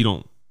whenever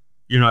you're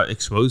not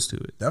exposed to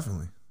it.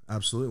 Definitely,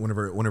 absolutely.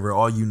 Whenever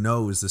all you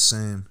know is the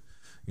same,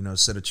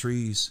 set of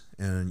trees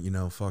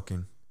and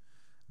fucking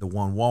the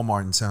one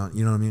Walmart in town.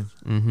 You know what I mean?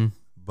 Mm-hmm.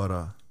 But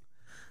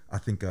I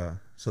think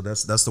so.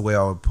 That's the way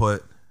I would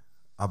put.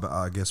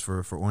 I guess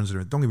for Orange,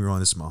 don't get me wrong,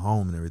 this is my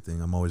home and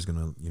everything. I'm always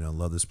gonna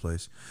love this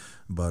place,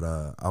 but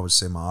I would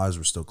say my eyes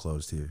were still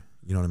closed here.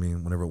 You know what I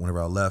mean?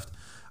 Whenever I left,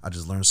 I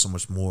just learned so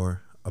much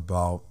more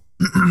about.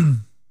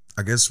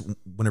 I guess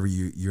whenever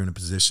you're in a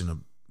position of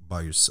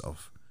by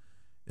yourself,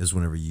 is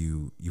whenever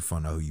you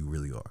find out who you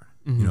really are.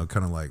 Mm-hmm.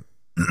 Kind of like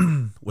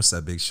what's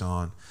that Big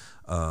Sean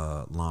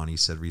Lonnie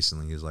said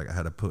recently? He was like, I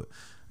had to put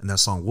in that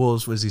song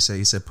Wolves. What does he say?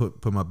 He said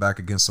put my back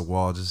against the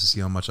wall just to see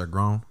how much I've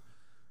grown.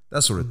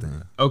 That sort of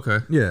thing. Okay.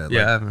 Yeah. I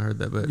haven't heard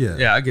that, but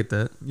yeah, I get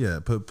that. Yeah,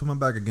 put my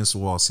back against the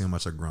wall, see how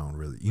much I've grown,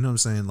 really. You know what I'm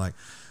saying? Like,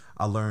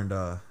 I learned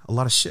a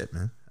lot of shit,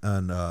 man.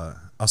 And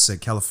I'll say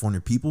California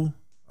people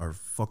are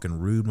fucking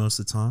rude most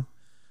of the time.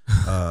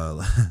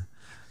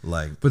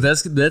 But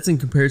that's in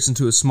comparison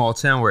to a small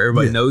town where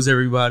everybody knows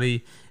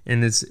everybody,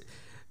 and it's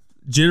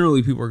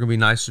generally people are gonna be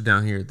nicer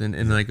down here than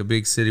in like a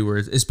big city where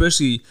it's,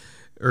 especially.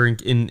 Or in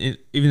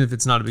even if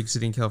it's not a big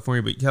city in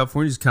California, but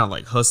California's kind of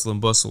like hustle and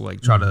bustle,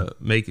 like try to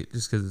make it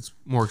just because it's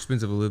more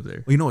expensive to live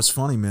there. Well, what's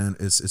funny, man?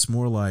 It's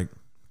more like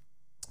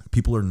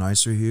people are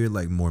nicer here,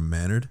 like more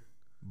mannered,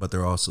 but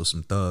they're also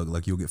some thug.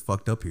 Like you'll get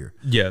fucked up here.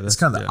 Yeah, that's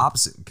kind of the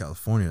opposite in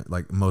California.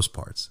 Like most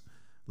parts,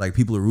 like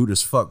people are rude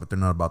as fuck, but they're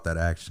not about that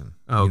action.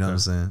 Oh, you know what I'm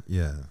saying?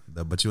 Yeah,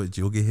 but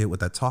you'll get hit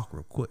with that talk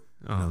real quick.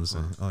 You know what I'm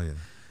saying? Oh yeah,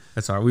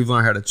 that's all right. We've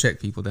learned how to check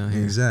people down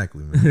here.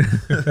 Exactly, man.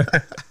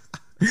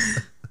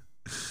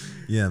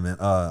 Yeah, man.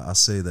 I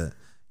say that,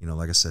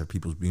 like I said,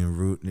 people's being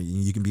rude.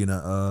 You can be in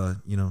a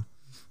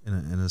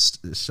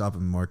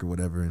shopping market or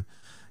whatever, and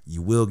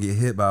you will get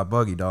hit by a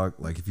buggy, dog.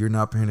 Like if you're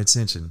not paying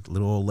attention,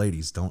 little old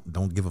ladies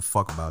don't give a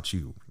fuck about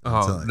you.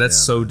 That's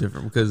so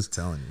different because I'm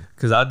telling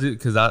you,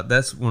 because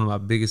that's one of my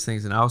biggest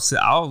things, and I'll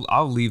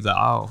leave the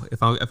aisle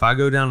if I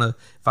go down the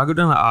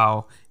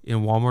aisle in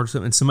Walmart or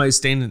something, and somebody's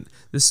standing.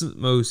 This is the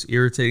most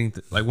irritating.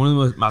 Like one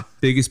of my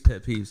biggest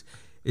pet peeves.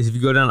 Is if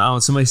you go down the aisle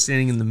and somebody's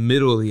standing in the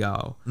middle of the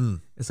aisle,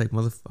 it's like,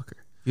 motherfucker,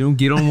 you don't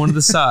get on one of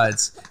the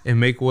sides and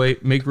make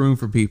room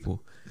for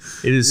people.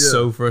 It is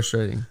so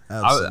frustrating.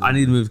 I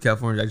need to move to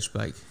California. I just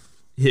like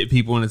hit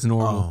people when it's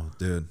normal. Oh,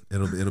 dude,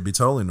 it'll be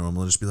totally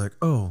normal. It'll just be like,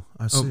 oh,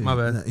 I see. Oh, my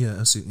bad.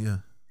 Yeah, I see. Yeah,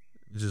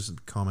 it's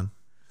just common.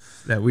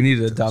 Yeah, we need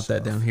to adopt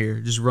that down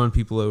here. Just run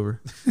people over.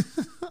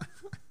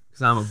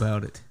 Because I'm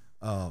about it.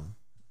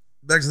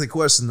 Back to the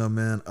question though,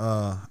 man.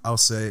 I'll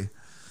say.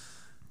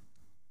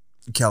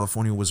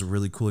 California was a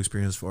really cool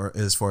experience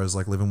as far as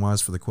like living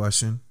wise for the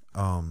question.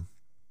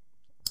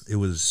 It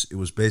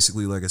was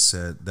basically, like I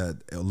said,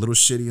 that a little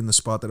shitty in the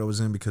spot that I was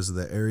in because of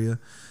the area,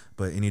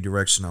 but any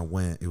direction I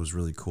went, it was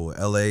really cool.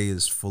 LA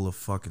is full of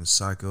fucking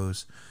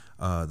psychos.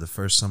 The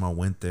first time I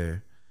went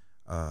there,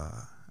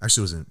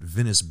 actually it was in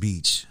Venice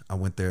Beach. I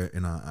went there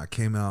and I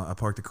came out, I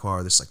parked the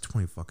car. There's like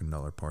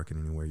 $20 parking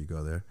anywhere you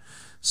go there.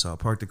 So I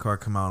parked the car,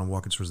 come out, and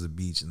walking towards the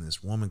beach, and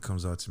this woman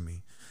comes out to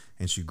me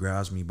and she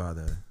grabs me by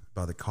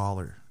the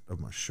collar of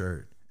my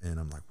shirt, and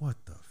I'm like, what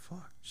the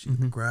fuck? She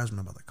grabs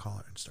me by the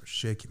collar and starts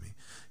shaking me.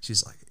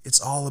 She's like, it's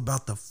all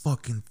about the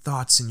fucking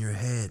thoughts in your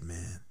head,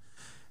 man.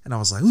 And I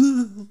was like,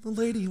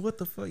 lady, what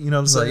the fuck? You know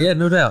what I'm saying? Like, yeah,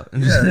 no doubt.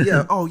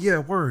 Yeah. Oh, yeah,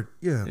 word.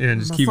 Yeah. Yeah,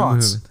 and just keep it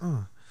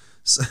moving.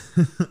 So,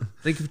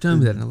 thank you for telling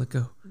me that, and I let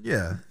go.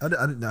 Yeah. I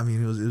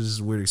mean, it was just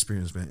a weird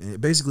experience, man. And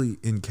basically,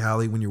 in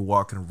Cali, when you're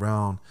walking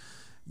around,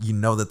 you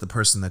know that the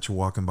person that you're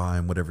walking by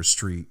in whatever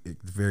street, it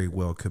very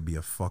well could be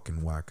a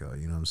fucking wacko.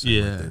 You know what I'm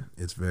saying? Yeah. Like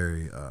it's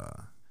very,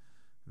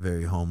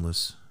 very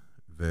homeless,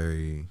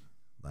 very,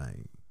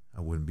 like, I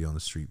wouldn't be on the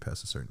street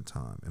past a certain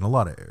time in a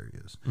lot of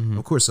areas.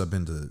 Of course, I've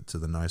been to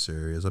the nicer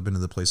areas. I've been to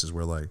the places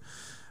where, like,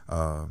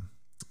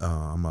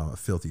 I'm a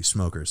filthy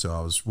smoker, so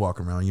I was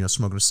walking around, you know,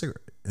 smoking a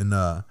cigarette, and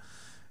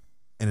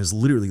it's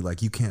literally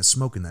like you can't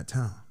smoke in that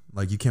town.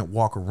 Like you can't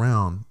walk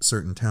around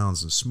certain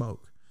towns and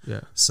smoke.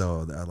 Yeah.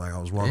 So I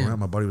was walking around.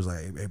 My buddy was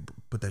like, "Hey,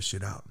 put that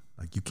shit out.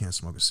 Like you can't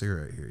smoke a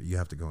cigarette here. You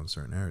have to go in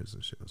certain areas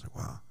and shit." I was like,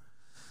 "Wow."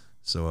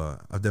 So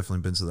I've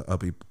definitely been to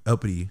the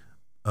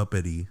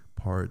uppity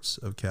parts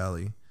of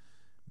Cali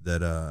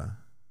that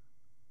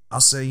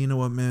I'll say, you know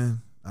what,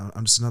 man,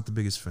 I'm just not the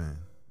biggest fan.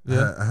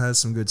 Yeah. I had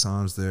some good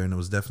times there, and it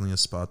was definitely a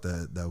spot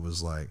that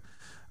was like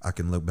I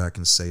can look back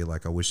and say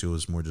like I wish it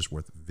was more just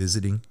worth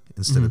visiting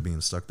instead of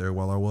being stuck there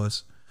while I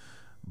was.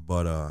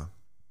 But I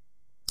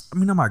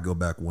mean, I might go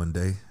back one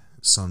day,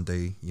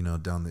 someday, you know,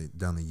 down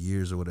the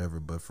years or whatever.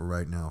 But for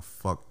right now,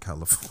 fuck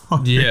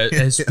California.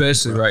 Yeah,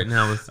 especially right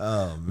now with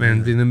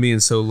man them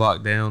being so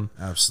locked down.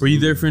 Absolutely. Were you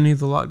there for any of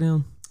the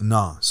lockdown?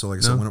 Nah. So like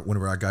I said,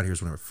 whenever I got here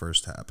is whenever it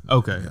first happened.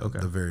 Okay.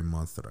 The very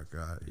month that I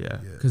got. Yeah,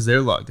 because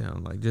they're locked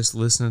down. Like just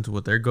listening to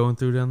what they're going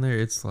through down there,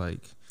 it's like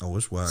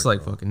it's whack. It's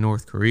like fucking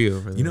North Korea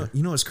over there.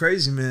 You know, it's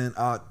crazy, man.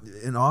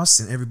 In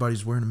Austin,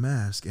 everybody's wearing a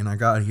mask, and I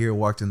got here,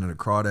 walked into the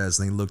crawdads,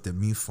 and they looked at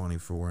me funny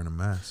for wearing a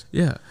mask.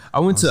 Yeah, I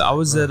was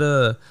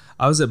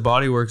at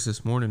Body Works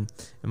this morning,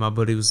 and my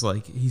buddy was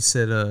like, he's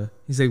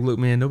like, look,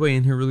 man, nobody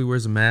in here really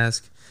wears a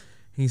mask.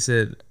 He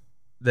said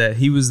that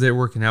he was there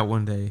working out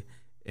one day,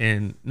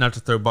 and not to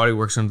throw Body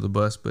Works under the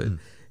bus, but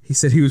he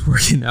said he was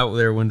working out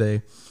there one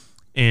day,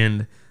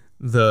 and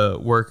the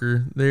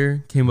worker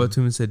there came up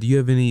to him and said, "Do you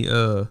have any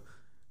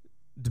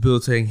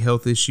debilitating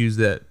health issues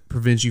that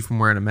prevent you from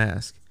wearing a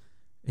mask?"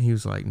 And he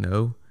was like,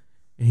 "No."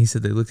 And he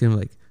said they looked at him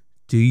like,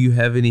 "Do you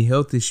have any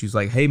health issues?"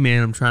 Like, "Hey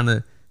man, I'm trying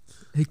to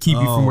keep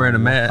you from wearing a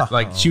mask."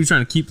 Like she was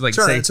trying to keep trying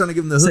to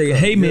give him the hook say,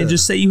 "Hey man,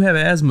 just say you have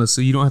asthma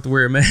so you don't have to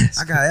wear a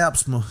mask." I got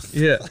asthma.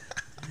 Yeah.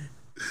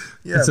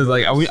 Yeah. So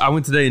like I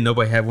went today and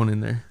nobody had one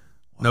in there.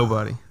 Wow.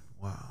 Nobody.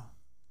 Wow.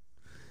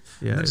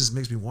 Yeah. And that just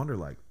makes me wonder,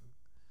 like,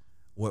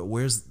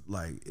 where's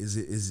like is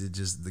it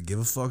just the give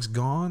a fuck's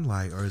gone,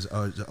 like, or is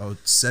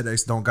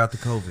SEDEX don't got the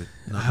COVID?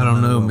 I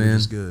don't know, man.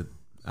 It's good.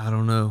 I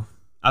don't know.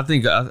 I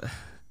think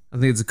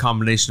it's a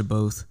combination of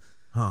both.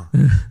 Huh.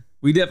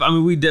 We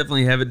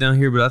definitely have it down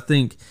here, but I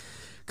think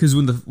because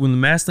when the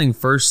mask thing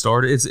first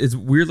started, it's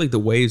weird, like the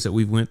waves that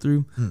we went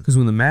through. Because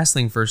when the mask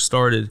thing first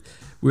started,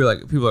 we were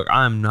like, people were like,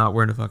 I'm not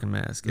wearing a fucking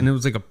mask, and it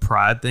was like a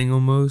pride thing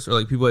almost, or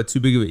like people had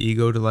too big of an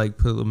ego to like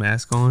put a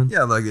mask on.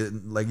 Yeah, like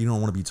you don't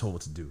want to be told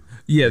what to do.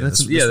 Yeah,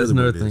 that's really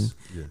another thing.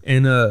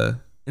 Yeah.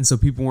 And so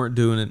people weren't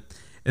doing it,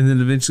 and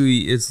then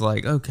eventually it's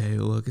like, okay,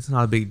 look, it's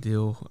not a big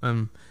deal.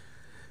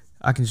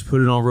 I can just put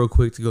it on real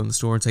quick to go in the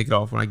store and take it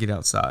off when I get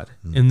outside,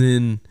 and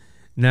then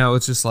now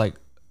it's just like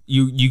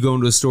you go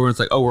into a store and it's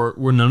like, oh,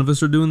 we're none of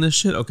us are doing this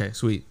shit. Okay,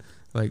 sweet.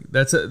 Like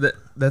that's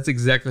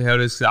exactly how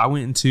it is. I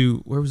went into,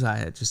 where was I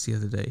at just the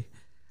other day?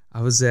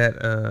 I was at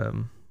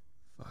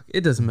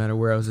it doesn't matter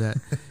where I was at.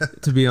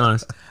 To be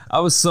honest,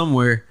 I was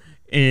somewhere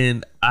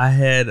and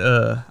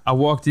I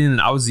walked in and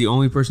I was the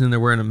only person in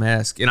there wearing a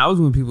mask, and I was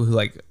one of the people who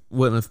like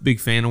wasn't a big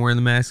fan of wearing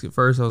the mask at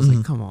first. I was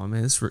like, come on,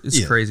 man,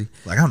 it's crazy.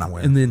 Like I'm not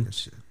wearing. And then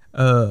shit.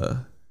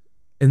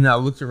 And I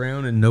looked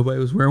around and nobody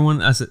was wearing one.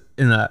 I said,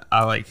 and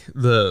I like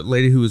the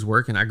lady who was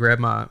working, I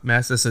grabbed my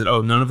mask. I said,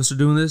 "Oh, none of us are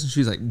doing this." And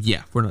she's like,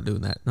 "Yeah, we're not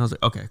doing that." And I was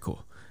like, "Okay,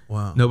 cool."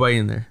 Wow. Nobody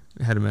in there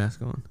had a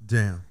mask on.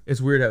 Damn.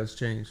 It's weird how it's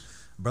changed.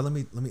 Bro, let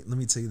me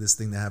tell you this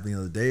thing that happened the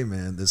other day,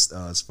 man. This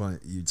it's funny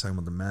you talking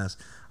about the mask.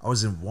 I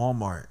was in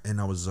Walmart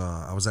and I was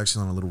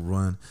actually on a little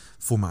run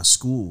for my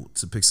school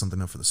to pick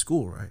something up for the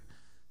school, right?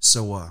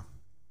 So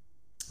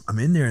I'm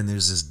in there and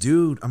there's this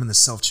dude. I'm in the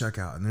self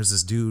checkout and there's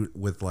this dude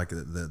with like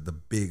the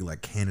big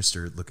like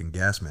canister looking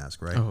gas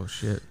mask, right? Oh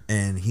shit!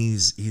 And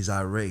he's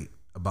irate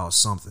about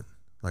something,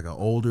 like an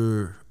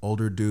older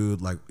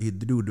dude. Like the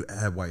dude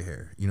had white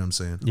hair, you know what I'm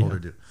saying? Yeah. Older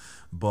dude,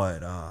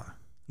 but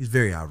he's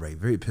very irate,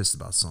 very pissed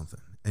about something.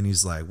 and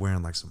he's like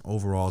wearing like some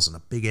overalls and a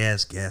big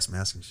ass gas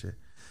mask and shit,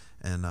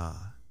 and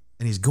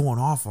he's going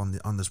off on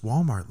this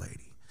Walmart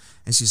lady,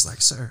 and she's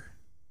like, "Sir,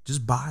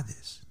 just buy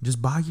this,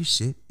 just buy your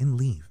shit and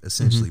leave,"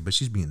 essentially. But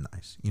she's being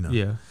nice, you know.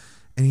 Yeah.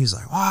 And he's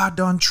like, "Oh, I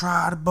done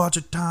tried a bunch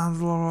of times,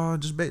 blah,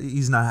 blah."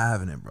 He's not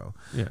having it, bro.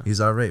 Yeah. He's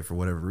irate for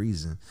whatever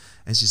reason,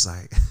 and she's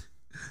like,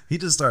 he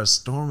just starts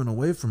storming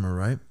away from her,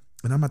 right?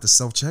 And I'm at the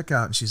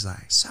self-checkout, and she's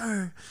like,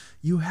 "Sir,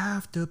 you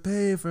have to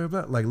pay for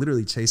it." Like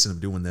literally chasing him,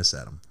 doing this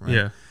at him, right?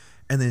 Yeah.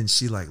 And then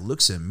she like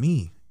looks at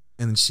me,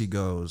 and then she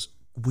goes,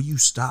 "Will you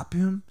stop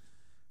him?"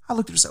 I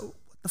looked at her and said,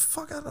 "What the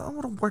fuck? I don't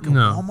want to work at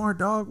Walmart,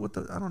 dog. What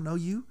the? I don't know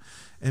you."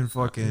 And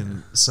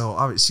fucking,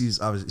 so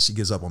she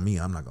gives up on me.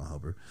 I'm not gonna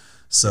help her.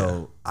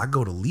 So I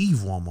go to leave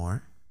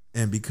Walmart,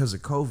 and because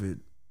of COVID,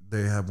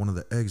 they have one of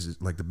the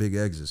exits, like the big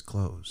exits,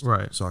 closed.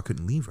 Right. So I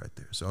couldn't leave right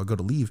there. So I go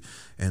to leave,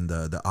 and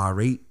the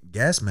irate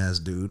gas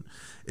mask dude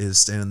is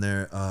standing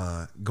there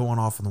going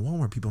off on the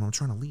Walmart people, and I'm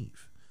trying to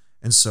leave.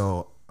 And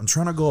so I'm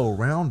trying to go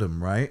around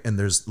him, right? And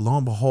there's, lo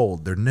and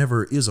behold, there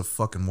never is a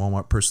fucking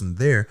Walmart person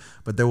there,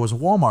 but there was a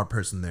Walmart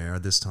person there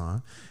this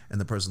time. And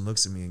the person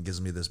looks at me and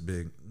gives me this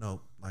big,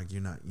 "Nope, like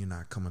you're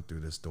not coming through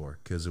this door,"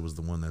 because it was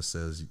the one that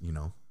says, you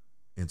know,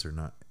 enter,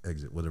 not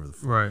exit, whatever the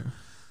fuck. Right.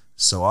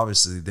 So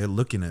obviously they're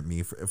looking at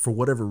me for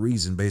whatever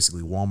reason.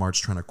 Basically, Walmart's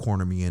trying to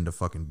corner me into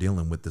fucking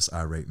dealing with this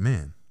irate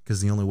man, because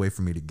the only way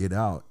for me to get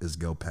out is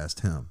go past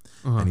him,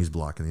 and he's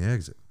blocking the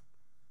exit.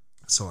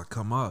 So I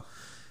come up,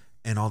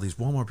 and all these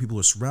Walmart people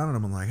are surrounding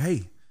him. I'm like,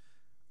 "Hey,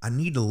 I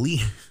need to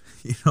leave."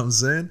 You know what I'm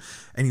saying?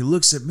 And he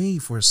looks at me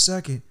for a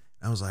second.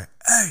 And I was like,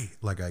 "Hey,"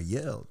 like I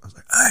yelled. I was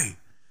like, "Hey,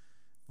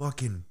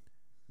 fucking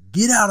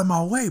get out of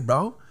my way,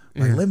 bro.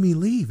 Like, let me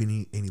leave."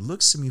 And he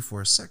looks at me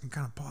for a second,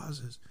 kind of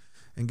pauses,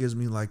 and gives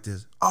me like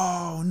this,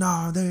 "Oh no,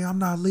 I'm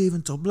not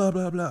leaving till blah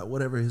blah blah,"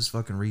 whatever his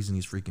fucking reason.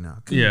 He's freaking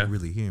out. Couldn't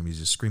really hear him. He's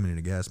just screaming in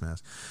a gas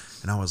mask.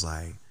 And I was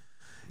like,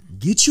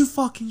 "Get your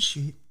fucking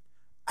shit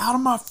out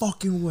of my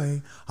fucking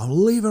way. I'm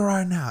leaving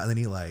right now." And then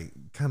he like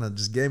kind of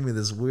just gave me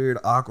this weird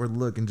awkward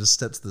look and just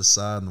steps to the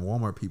side. And the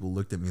Walmart people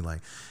looked at me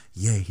like,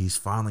 "Yeah, he's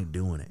finally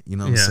doing it." You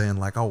know what I'm saying?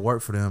 Like, I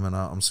work for them and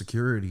I'm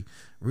security.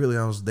 Really,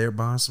 I was there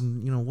buying some,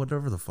 you know,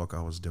 whatever the fuck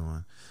I was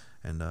doing.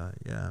 And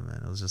yeah,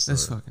 man, it was just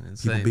that's fucking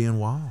insane. People being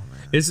wild,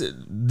 man. It's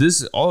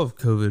this all of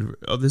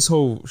COVID, this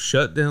whole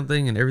shutdown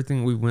thing, and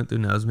everything we went through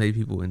now has made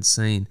people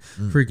insane.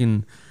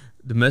 Freaking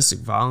domestic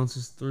violence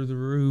is through the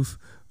roof.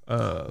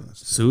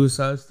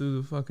 Suicides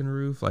through the fucking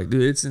roof. Like,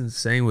 dude, it's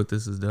insane what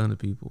this has done to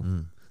people.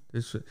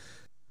 It's,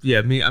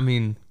 I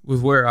mean,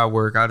 with where I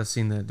work, I'd have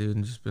seen that dude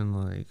and just been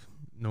like,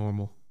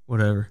 normal,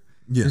 whatever.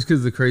 Yeah. Just because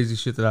of the crazy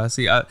shit that I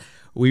see.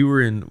 We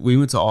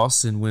went to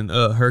Austin when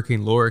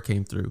Hurricane Laura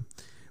came through.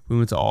 We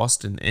went to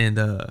Austin, and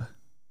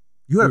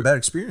you had a bad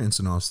experience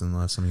in Austin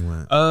last time you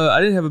went. I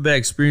didn't have a bad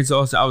experience in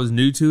Austin. I was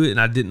new to it, and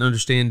I didn't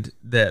understand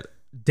that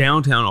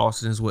downtown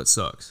Austin is what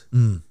sucks.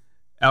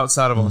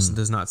 Outside of Austin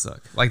does not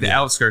suck. Like, the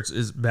outskirts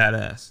is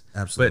badass.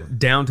 Absolutely. But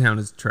downtown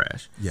is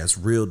trash. Yeah, it's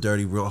real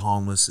dirty, real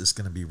homeless. It's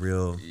gonna be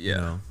real, you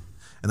know,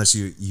 unless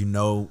you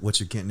know what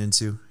you're getting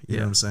into. You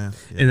know what I'm saying?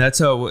 Yeah. And that's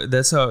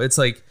how it's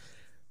like.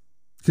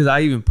 Because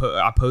I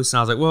posted and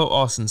I was like, well,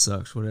 Austin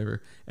sucks,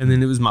 whatever. And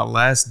then it was my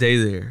last day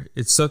there.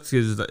 It sucked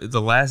because the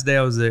last day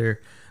I was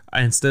there,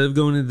 instead of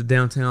going into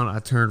downtown, I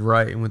turned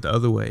right and went the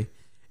other way.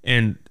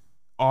 And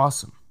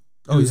awesome.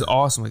 It was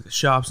awesome. Like, the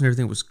shops and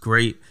everything was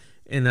great.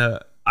 And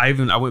I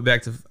went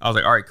back to, I was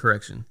like, all right,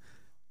 correction.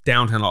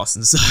 Downtown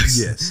Austin sucks.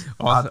 Yes.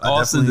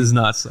 Austin does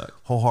not suck.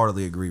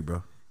 Wholeheartedly agree,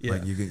 bro. Yeah.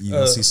 Like, you're going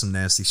to see some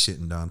nasty shit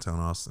in downtown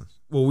Austin.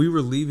 Well, we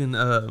were leaving...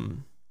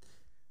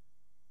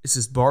 it's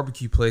this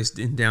barbecue place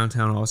in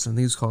downtown Austin. I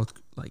think it's called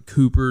like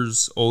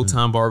Cooper's Old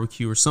Time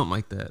Barbecue or something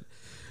like that.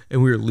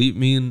 And we were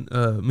me and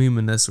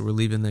Vanessa were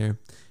leaving there.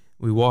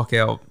 We walk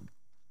out,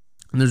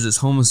 and there's this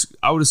homeless.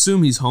 I would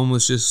assume he's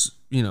homeless, just,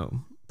 you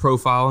know,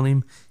 profiling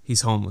him.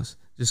 He's homeless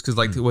just because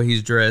like the way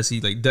he's dressed.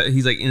 He's like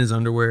in his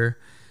underwear,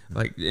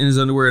 and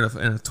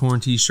a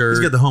torn t-shirt.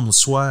 He's got the homeless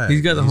swag.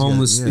 He's got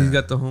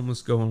the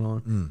homeless going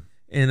on,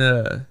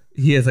 and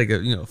he has like a,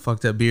 you know,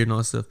 fucked up beard and all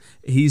that stuff.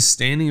 He's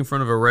standing in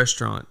front of a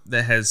restaurant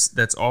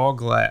that's all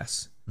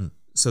glass.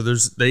 So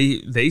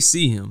they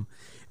see him,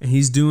 and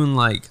he's doing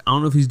like, I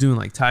don't know if he's doing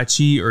like Tai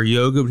Chi or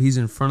yoga, but he's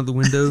in front of the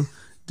window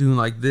doing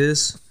like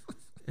this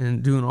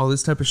and doing all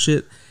this type of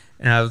shit.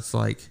 And I was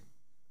like,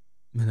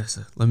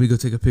 Vanessa, let me go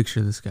take a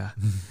picture of this guy.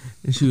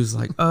 And she was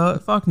like,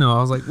 fuck no.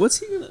 I was like, what's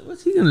he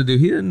gonna do?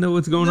 He didn't know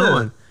what's going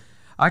on.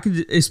 I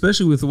could,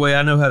 especially with the way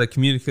I know how to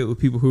communicate with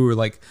people who are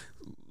like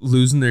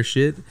losing their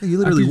shit. Yeah, you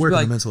literally work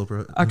on the mental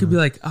approach. I could be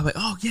like,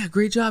 oh yeah,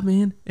 great job,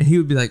 man. And he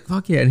would be like,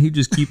 fuck yeah, and he'd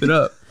just keep it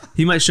up.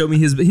 He might show me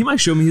his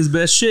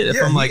best shit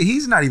if I'm like,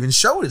 he's not even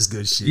showing his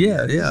good shit.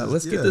 Yeah.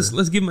 Let's get this.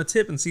 Let's give him a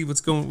tip and see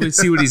what's going. Let's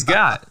see what he's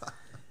got.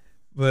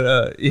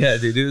 But yeah,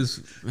 dude, it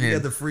was, man. You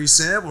got the free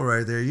sample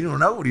right there. You don't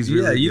know what he's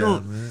really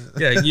got, man.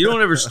 Yeah, you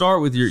don't ever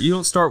start with your. You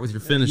don't start with your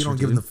finisher. You don't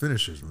give him the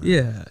finishers, man.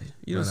 Yeah,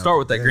 you don't start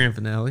with that grand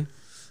finale.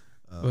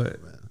 But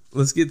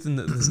let's get to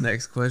this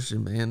next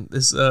question, man.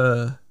 This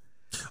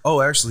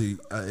Oh, actually,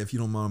 if you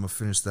don't mind, I'm gonna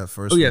finish that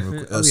first. Oh yeah. one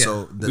real quick.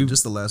 So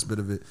just the last bit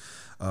of it.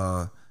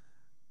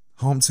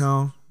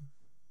 Hometown,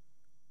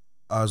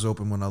 eyes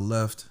open when I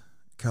left.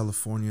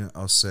 California,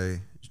 I'll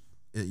say,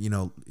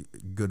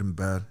 good and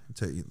bad.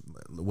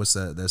 What's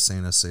that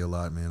saying I say a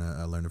lot, man?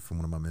 I learned it from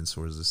one of my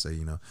mentors to say,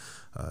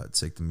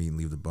 take the meat and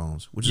leave the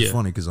bones, which is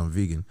funny because I'm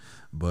vegan,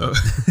 but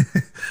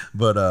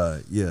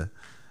yeah.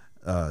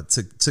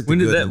 Took when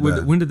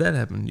did that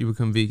happen? You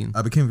become vegan?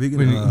 I became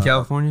vegan in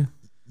California.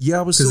 Yeah,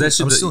 I was still in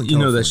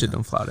California. That shit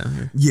don't fly down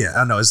here. Yeah,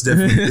 I know. It's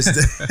definitely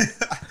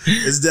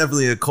it's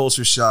definitely a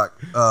culture shock.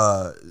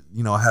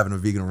 Having a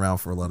vegan around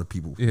for a lot of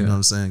people. Yeah. You know what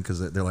I'm saying? Because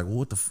they're like,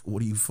 well, what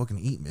do you fucking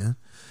eat, man?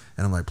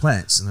 And I'm like,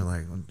 plants. And they're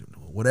like,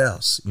 what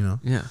else?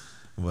 Yeah.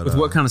 But, with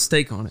what kind of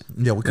steak on it?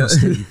 Yeah, what kind of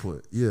steak you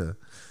put? Yeah.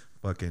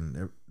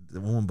 Fucking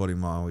one buddy of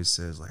mine always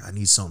says, like, I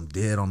need something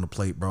dead on the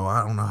plate, bro.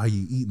 I don't know how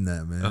you eating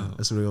that, man. Oh.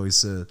 That's what he always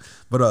said.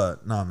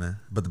 But nah, man.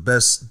 But the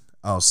best,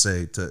 I'll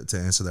say, to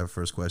answer that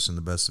first question,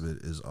 the best of it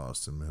is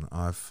Austin, man.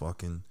 I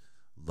fucking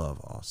love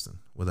Austin,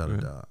 without a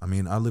doubt. I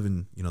mean, I live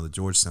in, the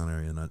Georgetown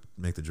area, and I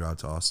make the drive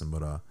to Austin,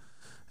 but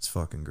it's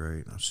fucking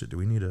great. Oh, shit, do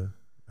we need a...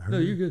 No,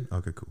 you're good.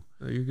 Okay, cool.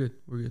 No, you're good.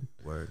 We're good.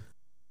 Word.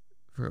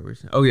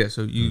 Oh, yeah,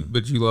 so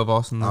but you love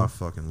Austin, though? I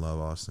fucking love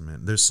Austin,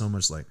 man. There's so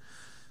much,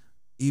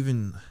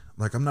 even,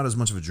 I'm not as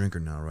much of a drinker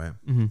now, right?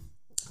 Mm-hmm.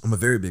 I'm a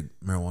very big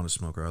marijuana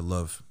smoker. I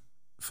love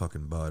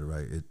fucking bud,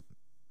 right?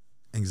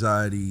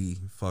 Anxiety,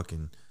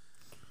 fucking...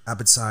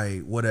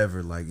 appetite, whatever,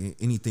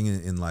 anything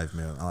in life,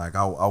 man.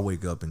 I'll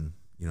wake up and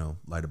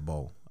light a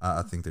bowl.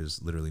 I think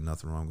there's literally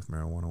nothing wrong with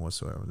marijuana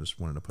whatsoever. I just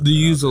wanted to put. Do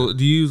you use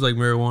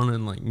marijuana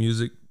and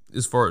music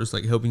as far as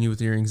helping you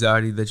with your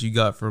anxiety that you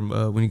got from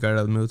when you got out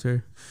of the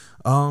military?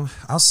 I'll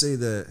say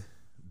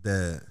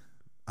that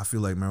I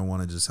feel like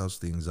marijuana just helps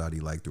the anxiety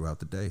throughout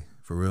the day,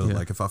 for real.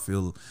 Yeah. If I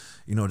feel,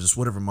 just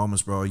whatever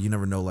moments, bro, you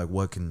never know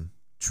what can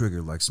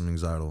trigger some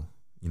anxiety,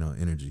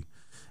 energy,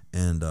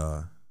 and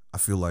I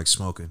feel like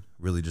smoking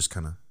really just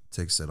kind of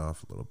takes that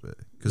off a little bit,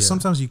 because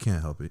sometimes you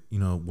can't help it.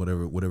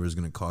 Whatever is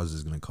going to cause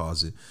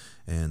it,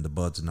 and the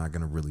buds are not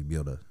going to really be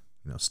able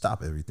to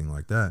stop everything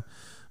like that.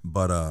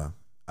 But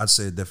I'd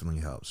say it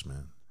definitely helps,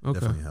 man. Okay.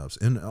 Definitely helps,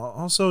 and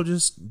also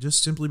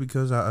just simply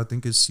because I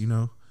think it's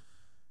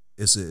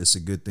it's a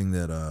good thing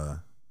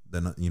that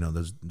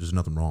there's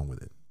nothing wrong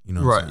with it.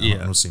 Right? Yeah.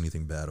 I don't see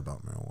anything bad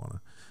about marijuana,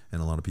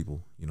 and a lot of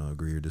people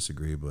agree or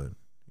disagree, but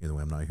either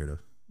way, I'm not here to.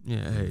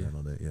 Yeah, hey,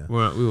 yeah.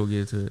 We will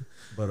get to it.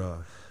 But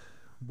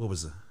what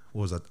was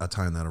I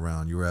tying that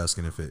around? You were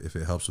asking if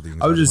it helps with the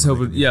anxiety. I was just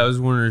hoping. Yeah, I was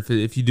wondering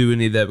if you do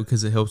any of that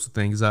because it helps with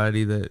the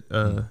anxiety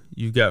that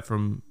you got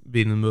from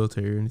being in the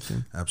military or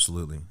anything.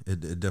 Absolutely,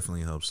 it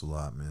definitely helps a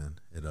lot, man.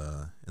 It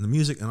and the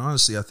music, and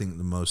honestly, I think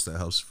the most that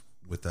helps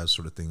with that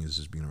sort of thing is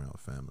just being around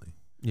family.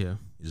 Yeah,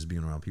 just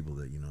being around people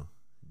that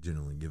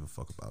genuinely give a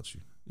fuck about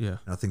you. Yeah,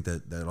 and I think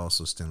that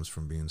also stems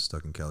from being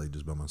stuck in Cali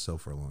just by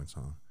myself for a long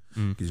time.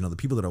 Because the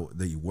people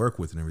that you work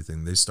with and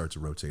everything, they start to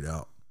rotate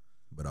out,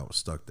 but I was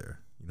stuck there.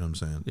 You know what I'm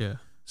saying? Yeah.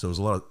 So it was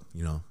a lot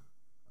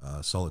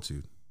of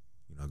solitude,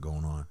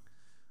 going on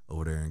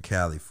over there in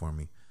Cali for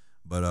me.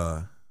 But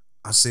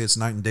I say it's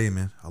night and day,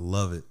 man. I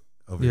love it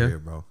over here,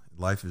 bro.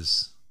 Life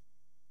is,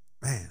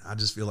 man. I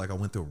just feel like I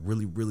went through a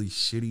really, really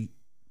shitty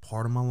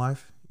part of my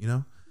life.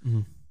 Mm-hmm.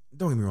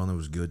 Don't get me wrong, that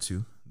was good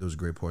too. There was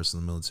great parts in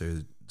the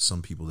military.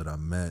 Some people that I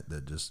met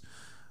that just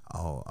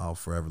I'll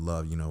forever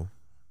love.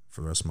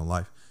 For the rest of my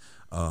life.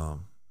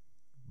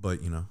 But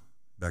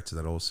back to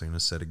that old saying I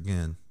said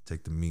again,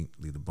 take the meat,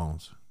 leave the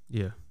bones.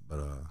 Yeah. But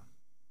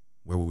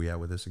where were we at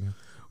with this again?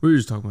 We were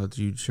just talking about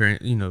you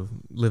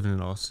living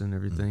in Austin and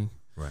everything.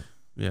 Right.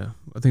 Yeah.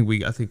 I think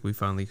we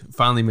finally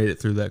made it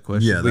through that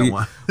question. Yeah, that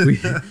one.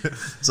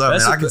 Sorry,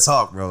 man, I can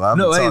talk, bro.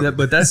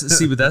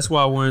 That's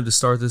why I wanted to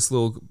start this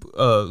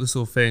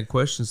little fan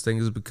questions thing,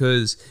 is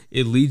because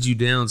it leads you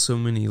down so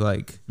many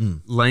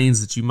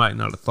lanes that you might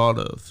not have thought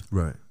of.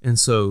 Right. And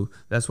so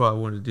that's why I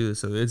wanted to do this.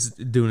 So it's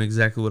doing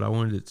exactly what I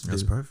wanted it to do.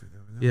 That's perfect.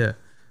 Yeah.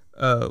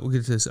 We'll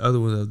get to this other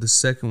one though. The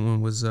second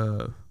one was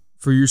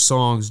for your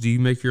songs, do you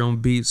make your own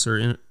beats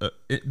or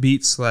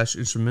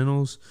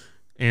beats/instrumentals?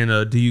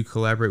 And do you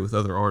collaborate with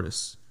other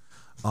artists?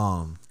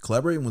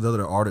 Collaborating with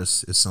other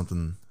artists is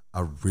something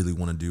I really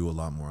want to do a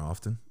lot more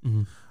often.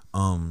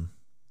 Mm-hmm.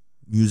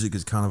 Music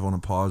is kind of on a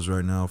pause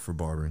right now for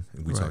barbering.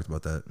 And we talked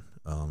about that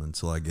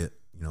until I get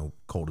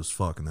cold as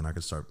fuck, and then I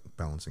can start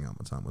balancing out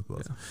my time with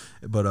both. Yeah.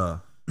 But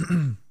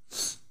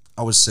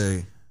I would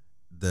say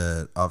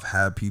that I've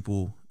had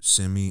people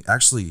send me.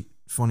 Actually,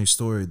 funny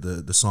story.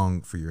 The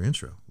song for your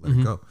intro, Let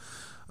It Go.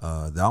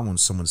 That one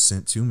someone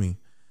sent to me.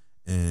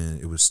 And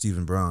it was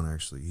Stephen Brown,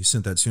 actually. He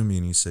sent that to me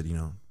and he said,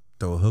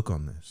 throw a hook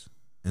on this.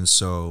 And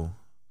so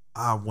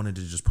I wanted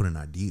to just put an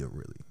idea,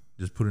 really.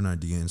 Just put an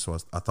idea in. So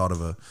I thought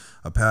of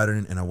a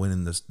pattern, and I went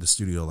in the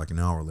studio an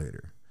hour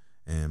later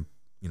and,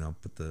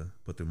 put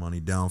the money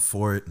down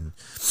for it and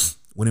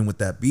went in with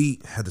that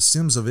beat, had the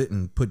stems of it,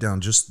 and put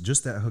down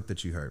just that hook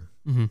that you heard.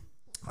 Mm-hmm.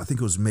 I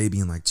think it was maybe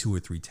in 2 or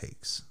 3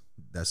 takes.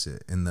 That's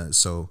it. And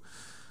so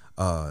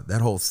that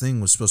whole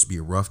thing was supposed to be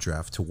a rough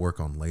draft to work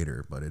on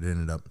later, but it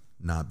ended up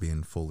not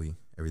being fully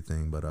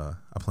everything. But I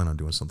plan on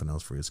doing something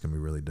else for you. It's gonna be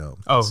really dope.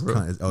 Oh,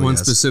 really? One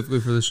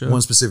specifically for the show.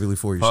 One specifically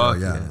for your show.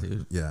 Yeah, Yeah,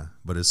 dude. yeah.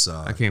 But it's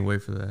I can't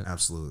wait for that.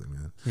 absolutely,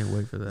 man. Can't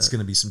wait for that. It's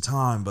gonna be some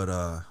time, but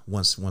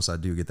once I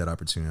do get that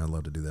opportunity, I'd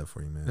love to do that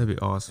for you, man. That'd be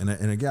awesome.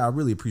 And again, I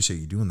really appreciate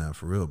you doing that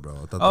for real, bro. I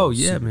thought that Oh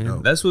was yeah, super man.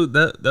 dope. That's what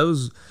that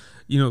was.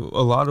 You know,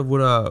 a lot of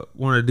what I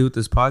want to do with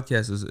this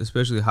podcast is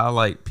especially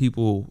highlight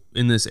people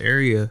in this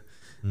area.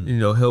 You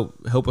know,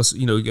 help us.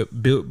 You know,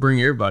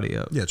 bring everybody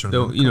up. Yeah, trying to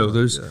Don't, you know, come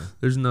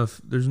up,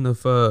 there's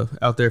enough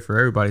out there for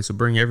everybody. So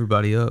bring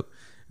everybody up,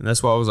 and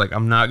that's why I was like,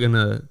 I'm not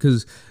gonna,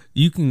 because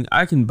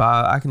I can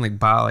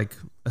buy like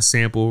a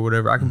sample or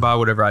whatever. I can buy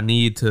whatever I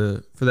need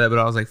for that. But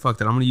I was like, fuck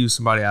that. I'm gonna use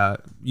somebody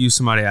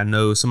I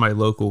know, somebody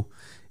local.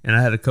 And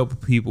I had a couple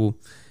people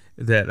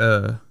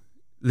that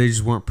they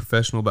just weren't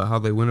professional about how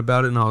they went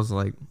about it, and I was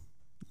like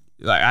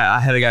I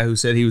had a guy who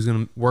said he was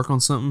gonna work on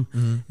something,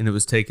 and it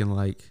was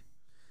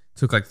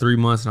took like 3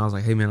 months, and I was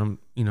like, hey man,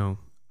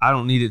 I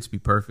don't need it to be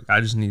perfect.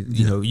 I just need,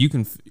 you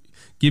can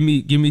give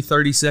me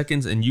 30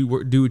 seconds and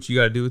you do what you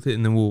got to do with it,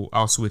 and then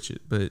I'll switch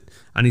it. But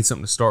I need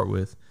something to start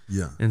with.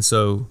 Yeah. And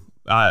so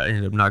I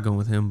ended up not going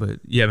with him. But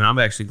yeah, man, I'm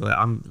actually glad.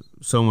 I'm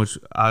so much.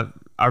 I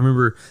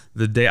remember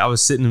the day I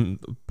was sitting in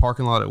the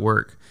parking lot at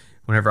work.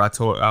 Whenever I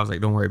was like,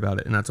 don't worry about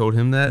it, and I told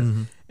him that.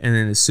 And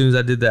then as soon as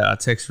I did that, I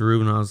texted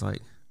Ruben. I was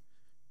like,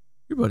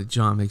 your buddy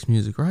John makes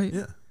music, right?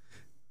 Yeah.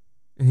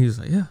 And he was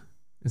like, yeah.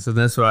 And so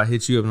that's why I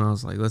hit you up, and I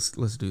was like, let's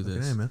do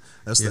this. Okay, man.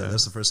 That's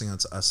the first thing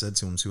I said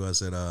to him too. I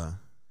said,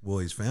 well,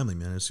 he's family,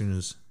 man. As soon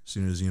as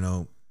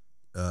Ruben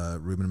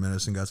and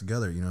Medicine got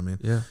together, you know what I mean?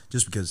 Yeah.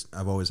 Just because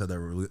I've always had that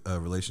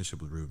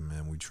relationship with Ruben,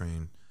 man. We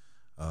trained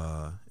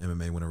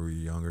MMA whenever we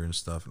were younger and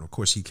stuff, and of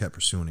course he kept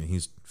pursuing it.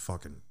 He's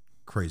fucking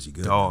crazy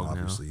good. Dog, man.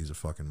 Obviously, he's a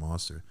fucking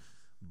monster.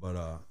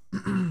 But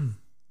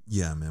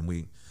yeah, man.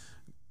 We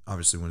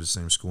obviously went to the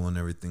same school and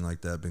everything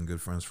like that. Been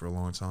good friends for a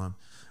long time.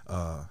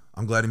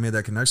 I'm glad he made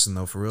that connection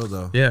though, for real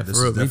though. Yeah, this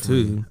for real. is Me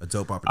definitely too. a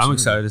dope opportunity. I'm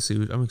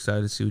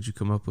excited to see what you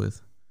come up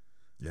with.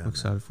 Yeah, I'm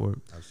excited for it.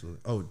 Absolutely.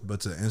 Oh,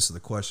 but to answer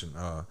the question,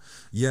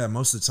 yeah,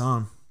 most of the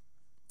time,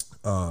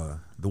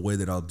 the way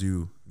that I'll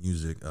do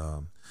music,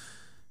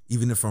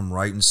 even if I'm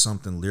writing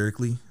something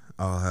lyrically,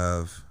 I'll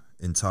have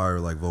entire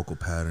like vocal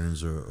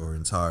patterns or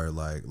entire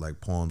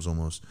like poems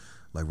almost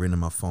like written in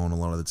my phone a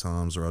lot of the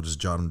times, or I'll just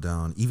jot them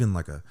down, even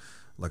like a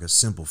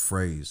simple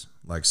phrase,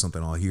 like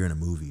something I'll hear in a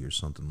movie or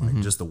something,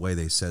 like just the way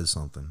they said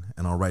something,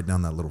 and I'll write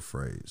down that little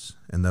phrase,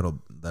 and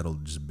that'll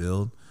just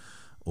build,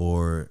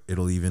 or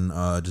it'll even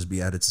just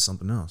be added to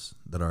something else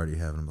that I already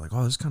have, and I'm like,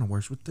 oh, this kind of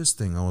works with this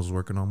thing I was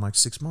working on like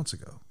 6 months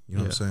ago. You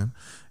know what I'm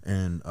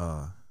saying?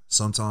 And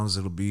sometimes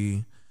it'll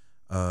be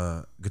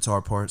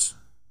guitar parts,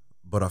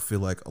 but I feel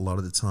like a lot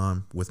of the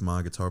time with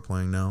my guitar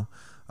playing now,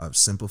 I've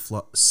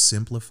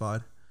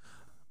simplified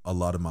a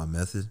lot of my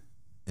method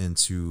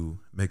into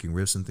making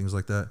riffs and things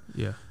like that.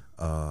 Yeah.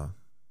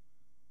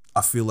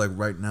 I feel like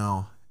right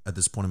now at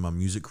this point in my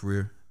music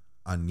career,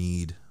 I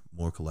need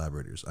more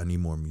collaborators. I need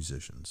more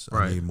musicians.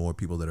 Right. I need more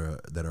people that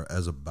are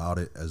as about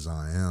it as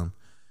I am.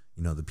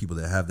 You know, the people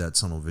that have that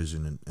tunnel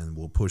vision and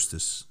will push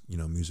this,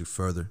 music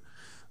further.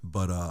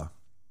 But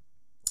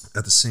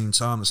at the same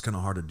time, it's kind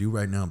of hard to do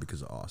right now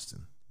because of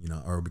Austin,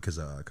 or because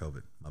of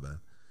COVID. My bad.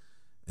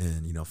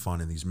 And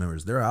finding these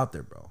members, they're out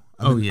there, bro.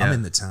 I'm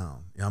in the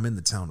town. I'm in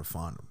the town to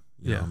find them.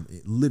 I'm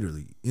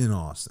literally in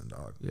Austin,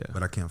 dog. Yeah.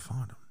 But I can't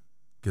find them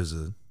because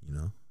of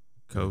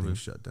COVID everything's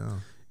shut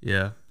down.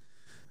 Yeah.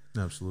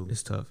 Absolutely,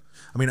 It's tough.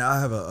 I mean, I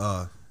have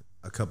a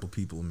couple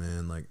people,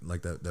 man,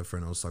 like that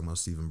friend I was talking about,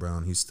 Stephen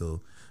Brown. He's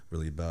still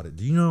really about it.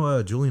 Do you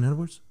know Julian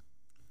Edwards?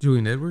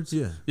 Julian Edwards?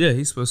 Yeah. Yeah,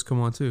 he's supposed to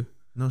come on too.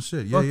 No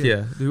shit. Yeah, Fuck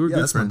yeah. Dude, we're good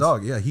that's friends. my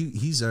dog. Yeah,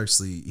 he's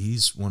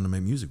wanting to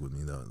make music with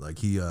me though. Like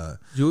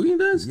Julian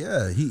does?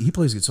 yeah, he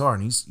plays guitar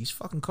and he's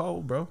fucking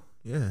cold, bro.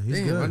 Yeah, he's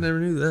Damn, good. I never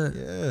knew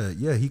that.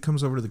 Yeah, he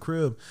comes over to the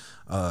crib.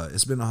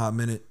 It's been a hot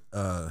minute.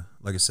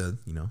 Like I said,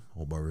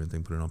 whole barbarian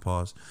thing, put it on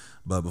pause.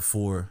 But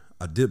before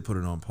I did put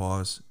it on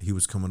pause, he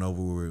was coming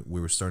over.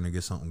 We were starting to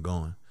get something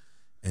going,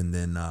 and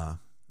then I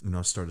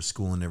started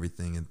school and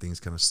everything, and things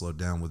kind of slowed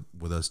down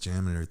with us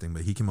jamming and everything.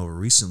 But he came over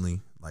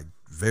recently, like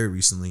very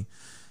recently,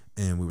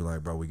 and we were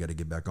like, bro, we got to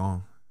get back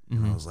on.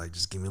 And I was like,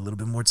 just give me a little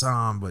bit more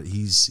time. But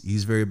he's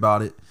very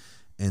about it.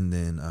 And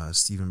then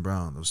Stephen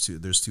Brown,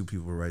 there's two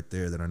people right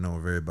there that I know are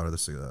very about it.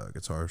 This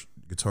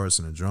guitarist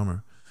and a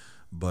drummer.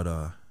 But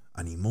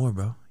I need more,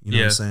 bro. You know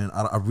what I'm saying?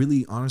 I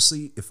really,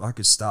 honestly, if I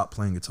could stop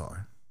playing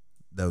guitar,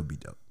 that would be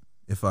dope.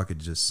 If I could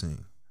just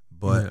sing.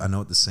 But I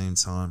know at the same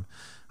time,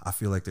 I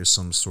feel like there's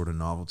some sort of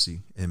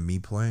novelty in me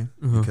playing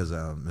because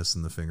I'm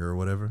missing the finger or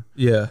whatever.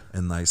 Yeah.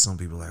 And like some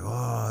people are like,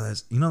 oh,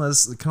 that's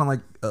kind of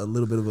like a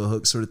little bit of a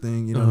hook sort of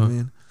thing. You know what I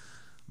mean?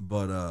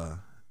 But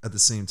at the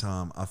same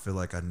time, I feel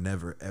like I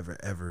never, ever,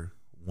 ever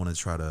want to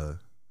try to,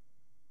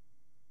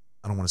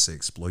 I don't want to say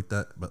exploit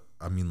that, but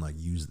I mean like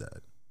use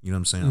that. You know what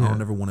I'm saying? I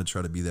don't ever want to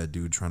try to be that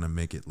dude trying to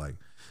make it like,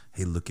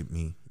 hey, look at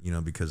me, you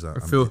know, because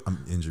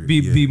I'm injured.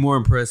 Be more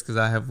impressed because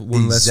I have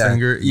one less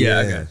finger. Yeah,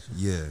 I got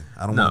you. Yeah.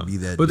 I don't want to be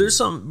that. But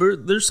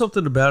dude. there's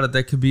something about it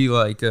that could be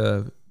like,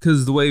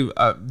 because the way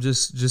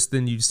just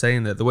then you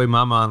saying that, the way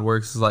my mind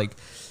works is like,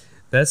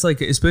 that's like,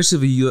 especially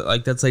if you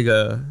like, that's like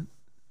a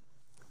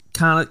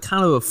kind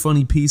of a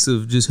funny piece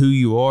of just who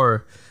you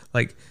are.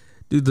 Like,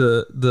 dude,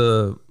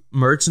 the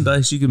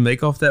merchandise you can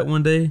make off that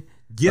one day.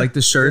 Yeah, like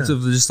the shirts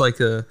of just like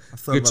a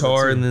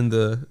guitar and then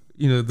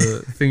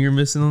the finger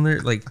missing on there,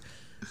 like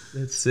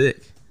that's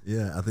sick.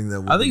 Yeah, I think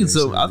that. I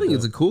think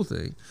it's a cool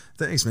thing.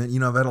 Thanks, man.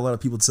 You know, I've had a lot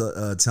of people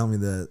tell me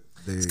that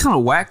it's kind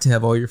of whack to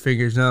have all your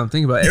fingers. Now I'm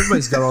thinking about it.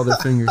 Everybody's got all their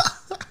fingers.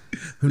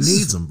 Who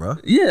needs them, bro?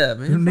 Yeah,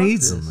 man. Who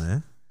needs them,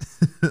 man?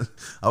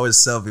 I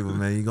always tell people,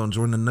 man, you're gonna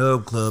join the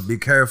Nub Club. Be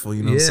careful,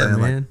 you know what I'm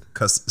saying? Man.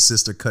 Like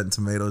sister cutting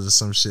tomatoes or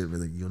some shit.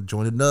 But like, you're gonna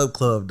join the Nub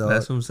Club, dog.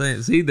 That's what I'm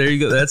saying. See, there you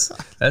go.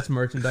 That's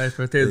merchandise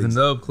right there. The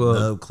Nub Club.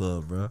 Nub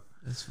Club, bro.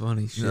 That's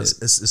funny shit. You know,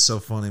 it's so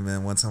funny,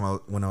 man. One time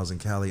when I was in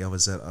Cali, I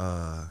was at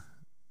I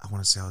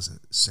want to say I was in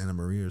Santa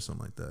Maria or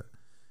something like that,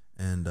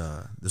 and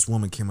this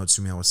woman came up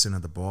to me. I was sitting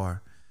at the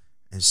bar,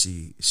 and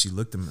she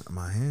looked at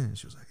my hand.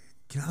 She was like,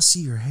 "Can I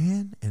see your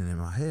hand?" And in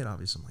my head,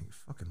 obviously, I'm like, "You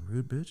fucking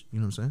rude bitch," you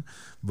know what I'm saying?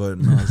 But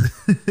no,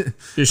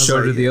 just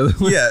showed her the other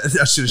one. Yeah,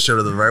 I should have showed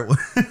her the right one.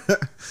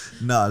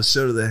 No, I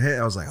showed her the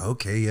hand. I was like,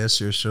 "Okay, yeah,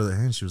 sure, show the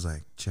hand." She was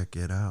like, "Check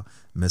it out,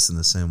 missing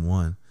the same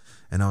one."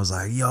 And I was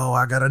like, "Yo,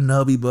 I got a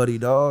nubby buddy,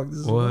 dog."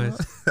 What?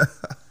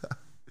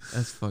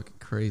 That's fucking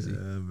crazy. Yeah,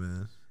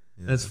 man.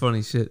 Yeah. That's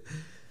funny shit.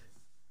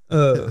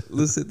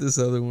 Let's hit this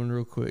other one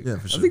real quick. Yeah,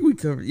 for sure. I think we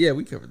covered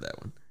that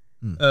one.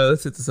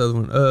 Let's hit this other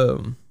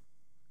one.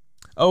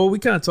 We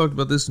kind of talked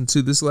about this one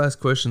too. This last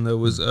question though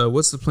was,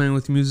 what's the plan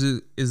with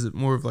music? Is it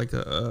more of like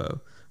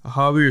a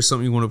hobby or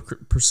something you want to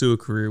pursue a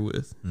career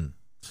with?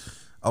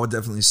 I would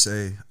definitely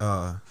say,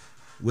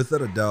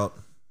 without a doubt,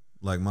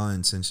 like my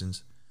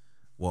intentions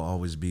will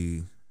always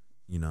be,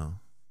 you know,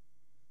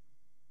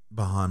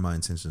 behind my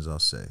intentions. I'll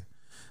say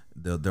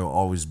there'll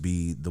always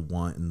be the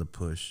want and the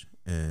push,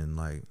 and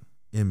like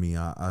in me,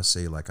 I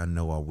say like I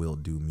know I will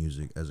do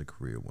music as a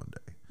career one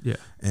day. Yeah.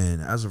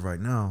 And as of right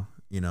now,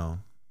 you know,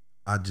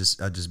 I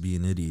just be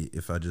an idiot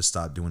if I just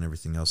stop doing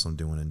everything else I'm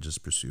doing and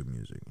just pursue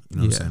music. You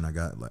know what I'm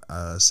saying?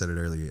 I said it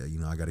earlier. You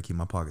know, I got to keep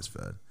my pockets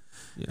fed.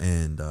 Yeah.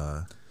 And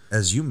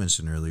as you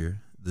mentioned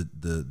earlier,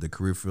 the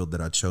career field that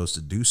I chose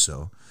to do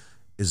so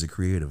is a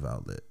creative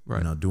outlet. Right.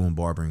 You know, doing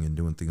barbering and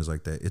doing things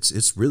like that.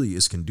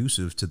 It's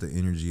conducive to the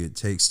energy it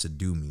takes to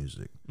do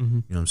music. Mm-hmm.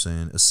 You know what I'm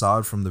saying?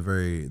 Aside from the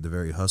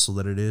very hustle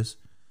that it is,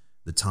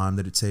 the time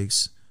that it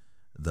takes,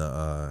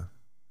 the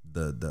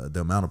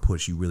amount of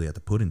push you really have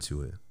to put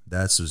into it.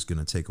 That's just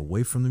gonna take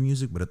away from the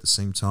music, but at the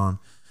same time,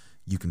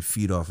 you can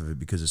feed off of it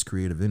because it's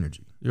creative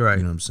energy. You're right.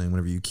 You know what I'm saying?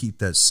 Whenever you keep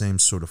that same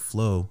sort of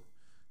flow,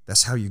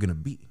 that's how you're gonna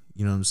be.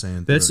 You know what I'm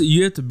saying?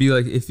 You have to be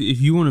like if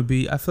you want to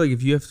be. I feel like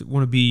if you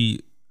want to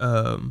be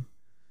in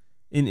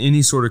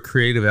any sort of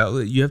creative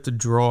outlet, you have to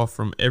draw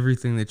from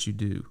everything that you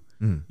do.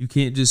 You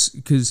can't just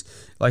because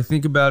like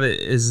think about it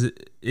as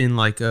in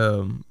like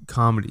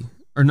comedy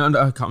or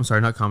not. I'm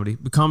sorry, not comedy,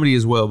 but comedy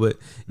as well. But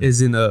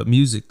as in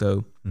music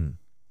though.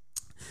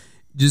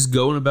 Just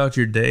going about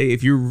your day,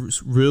 if you're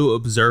real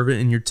observant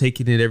and you're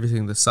taking in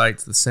everything, the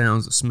sights, the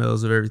sounds, the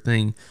smells of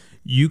everything,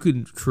 you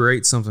can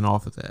create something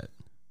off of that.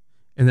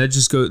 And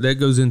that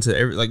goes into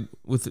every, like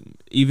with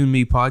even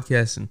me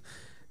podcasting,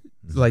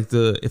 like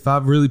if I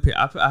really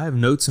I have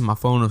notes in my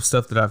phone of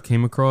stuff that I've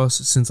came across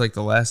since like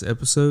the last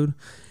episode,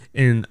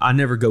 and I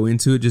never go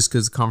into it just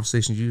because the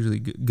conversation is usually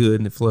good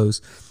and it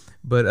flows.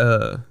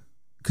 But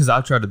because I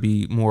try to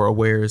be more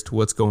aware as to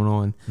what's going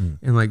on,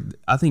 and like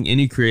I think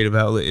any creative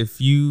outlet, if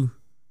you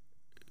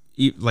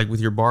like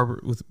with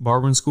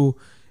barbering school,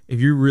 if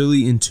you're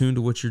really in tune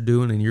to what you're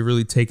doing and you're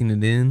really taking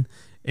it in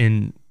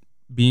and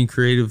being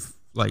creative,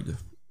 like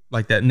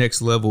that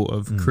next level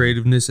of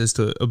creativeness as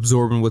to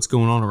absorbing what's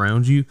going on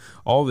around you,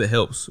 all of it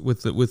helps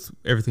with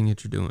everything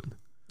that you're doing.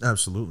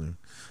 Absolutely.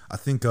 I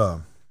think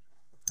a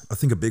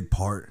big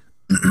part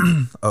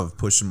of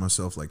pushing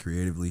myself like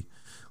creatively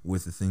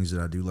with the things that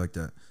I do like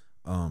that,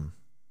 I'm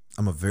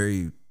a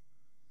very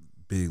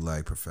big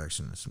like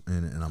perfectionist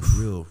and I'm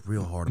real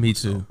hard on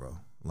myself, too. Bro.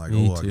 Like,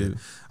 too.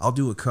 I'll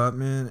do a cut,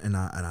 man, and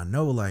I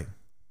know like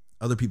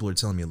other people are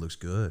telling me it looks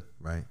good,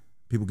 right?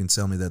 People can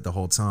tell me that the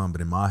whole time, but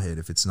in my head,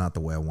 if it's not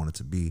the way I want it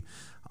to be,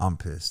 I'm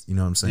pissed. You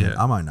know what I'm saying?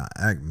 Yeah. I might not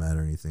act mad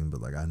or anything,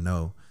 but like I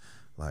know,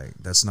 like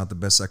that's not the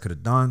best I could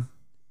have done,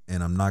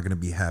 and I'm not gonna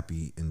be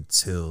happy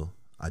until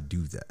I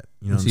do that.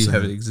 You know what I'm saying? You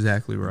have it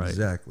exactly right.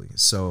 Exactly.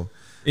 So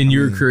in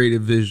your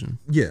creative vision.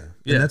 Yeah.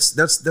 And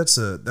that's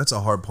a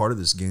hard part of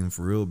this game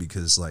for real,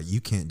 because like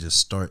you can't just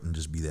start and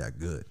just be that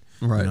good.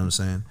 Right. You know what I'm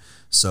saying?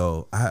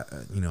 So I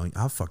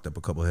fucked up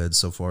a couple heads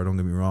so far. Don't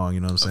get me wrong. You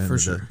know what I'm saying? For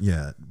sure.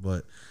 Yeah.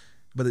 But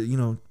you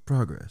know,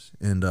 progress.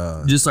 And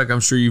just like I'm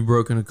sure you've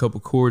broken a couple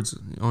chords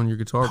on your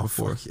guitar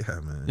before. Yeah,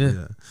 man.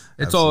 Yeah.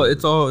 It's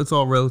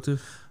all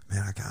relative.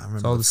 Man, I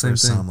remember the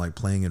first time like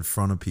playing in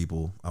front of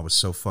people. I was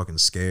so fucking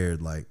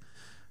scared. Like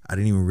I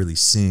didn't even really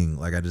sing.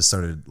 Like I just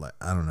started like,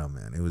 I don't know,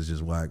 man. It was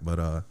just whack. But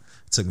it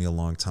took me a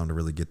long time to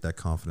really get that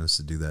confidence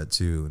to do that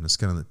too. And it's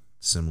kind of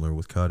similar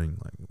with cutting.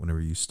 Like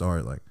whenever you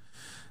start, like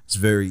it's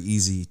very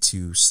easy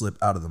to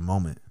slip out of the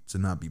moment, to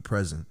not be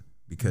present,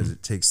 because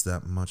it takes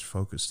that much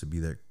focus to be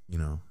there, you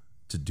know,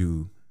 to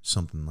do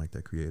something like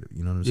that creative.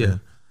 You know what I'm saying?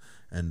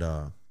 And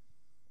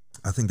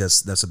I think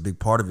that's a big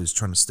part of it, is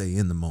trying to stay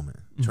in the moment,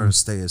 trying to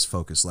stay as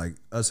focused. Like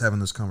us having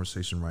this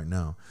conversation right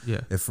now.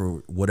 Yeah. If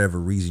for whatever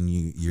reason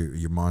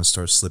your mind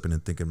starts slipping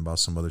and thinking about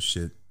some other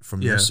shit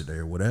from yesterday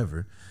or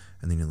whatever,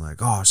 and then you're like,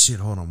 oh shit,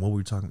 hold on, what were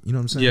we talking? You know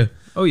what I'm saying? Yeah.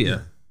 Oh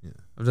yeah. Yeah.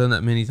 I've done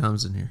that many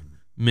times in here,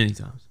 many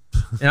times,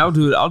 and I'll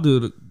do it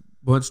a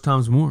bunch of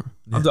times more.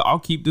 Yeah. I'll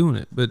keep doing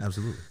it, but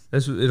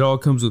absolutely, it all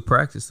comes with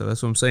practice, though.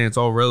 That's what I'm saying. It's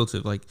all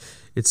relative. Like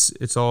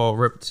it's all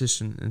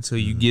repetition until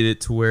you get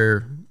it to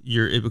where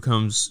it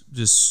becomes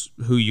just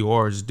who you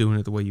are, just doing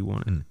it the way you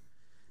want it.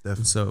 Definitely.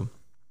 And so,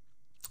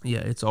 yeah,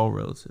 it's all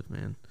relative,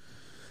 man.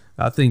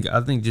 I think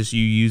just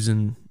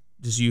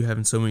you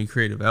having so many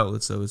creative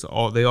outlets, though,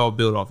 they all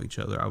build off each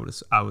other.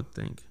 I would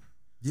think.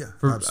 Yeah.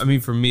 I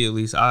mean, for me at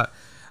least,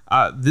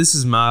 this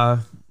is my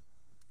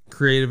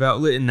creative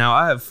outlet, and now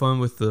I have fun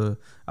with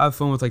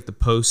like the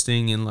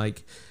posting and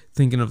like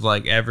thinking of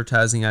like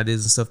advertising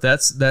ideas and stuff.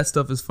 That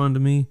stuff is fun to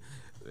me,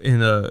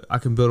 and I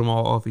can build them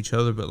all off each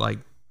other. But like,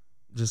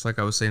 just like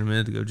I was saying a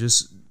minute ago,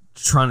 just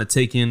trying to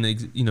take in,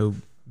 you know,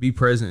 be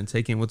present and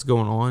take in what's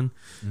going on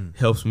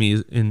helps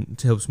me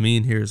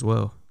in here as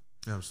well.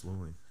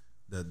 Absolutely,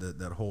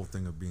 that whole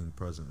thing of being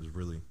present is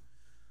really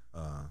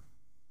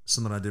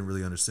something I didn't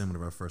really understand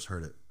whenever I first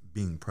heard it.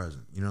 Being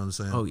present, you know what I'm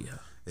saying? Oh yeah.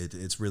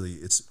 It's really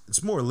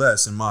it's more or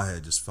less in my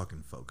head just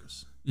fucking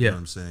focus. Yeah, you know what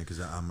I'm saying? Because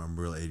I'm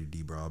real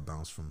ADD, bro. I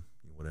bounce from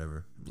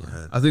whatever.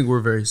 Yeah. I think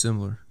we're very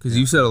similar, because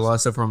you said a lot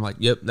of stuff where I'm like,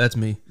 yep, that's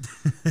me.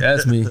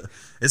 That's me.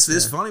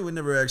 It's funny we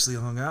never actually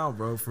hung out,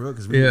 bro, for real,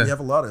 because we have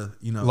a lot of,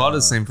 you know, a lot of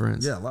the same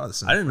friends. Yeah, a lot of the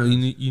same. I didn't know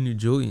you knew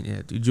Julian.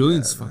 Yeah, dude,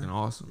 Julian's fucking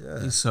awesome.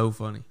 Yeah, he's so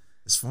funny.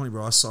 It's funny,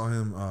 bro. I saw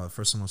him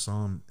first time I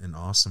saw him in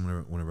Austin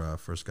whenever I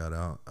first got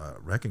out. I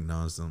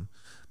recognized him.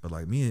 But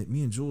like me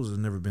and Jules have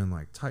never been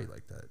like tight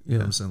like that. You know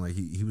what I'm saying? Like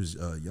he was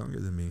younger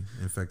than me.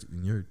 In fact,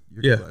 in your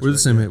class, we're the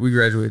same age. We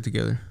graduated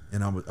together.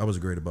 And I was a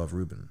grade above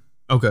Ruben.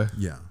 Okay.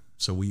 Yeah.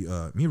 So me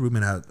and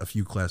Ruben had a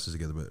few classes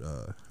together,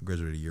 but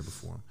graduated a year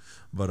before him.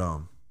 But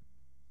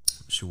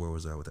shoot, where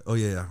was I with that? Oh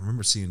yeah, I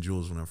remember seeing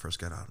Jules when I first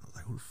got out. I was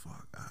like, who the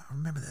fuck? I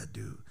remember that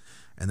dude.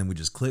 And then we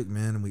just clicked,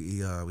 man. And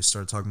we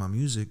started talking about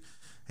music.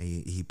 And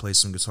he played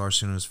some guitar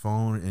shit on his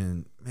phone.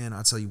 And man,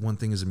 I tell you one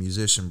thing as a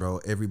musician, bro.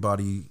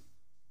 Everybody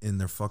in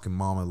their fucking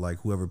mama, like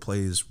whoever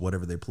plays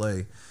whatever they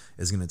play,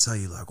 is gonna tell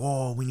you like,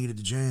 oh, we needed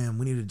to jam.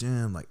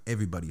 Like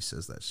everybody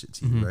says that shit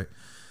to you, right?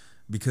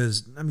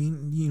 Because I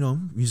mean, you know,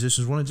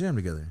 musicians want to jam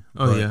together.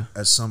 Oh yeah.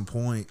 At some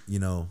point, you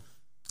know,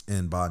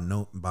 and by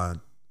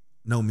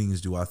no means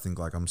do I think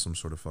like I'm some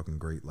sort of fucking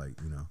great, like,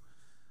 you know,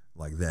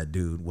 like that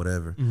dude,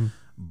 whatever.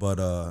 But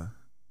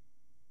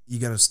you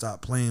gotta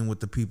stop playing with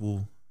the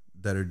people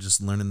that are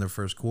just learning their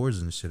first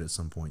chords and shit at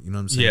some point. You know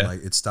what I'm saying? Yeah.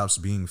 Like it stops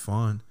being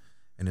fun.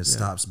 And it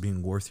stops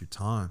being worth your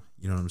time.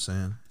 You know what I'm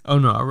saying? Oh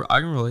no, I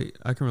can relate.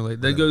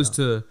 That goes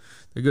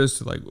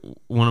to like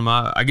one of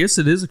my. I guess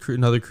it is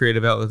another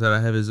creative outlet that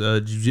I have is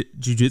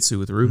jiu-jitsu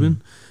with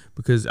Ruben,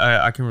 because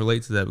I can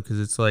relate to that, because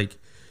it's like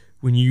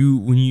when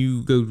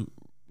you go,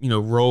 you know,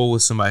 roll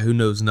with somebody who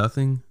knows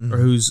nothing or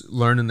who's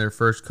learning their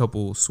first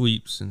couple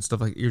sweeps and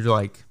stuff, like you're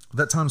like,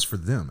 that time's for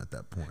them at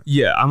that point.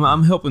 Yeah,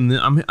 I'm helping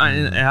them. I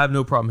have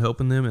no problem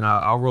helping them, and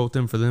I'll roll with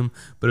them for them.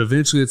 But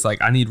eventually, it's like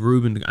I need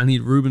Ruben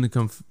to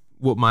come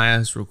whoop my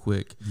ass real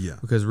quick. Yeah.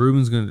 Because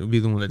Ruben's going to be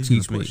the one that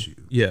teach me.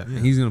 Yeah.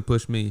 And he's going to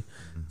push me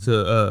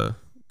to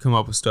come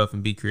up with stuff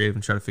and be creative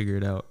and try to figure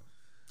it out.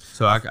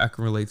 So I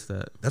can relate to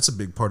that. That's a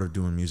big part of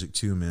doing music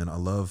too, man. I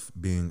love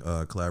being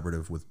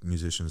collaborative with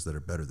musicians that are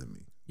better than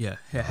me. Yeah.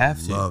 I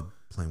love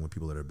playing with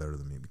people that are better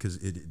than me, because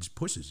it just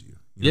pushes you.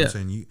 You know what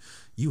I'm saying?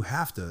 You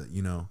have to,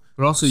 you know.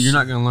 But also you're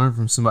not going to learn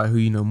from somebody who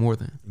you know more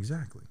than.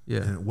 Exactly.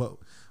 Yeah. And what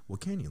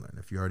can you learn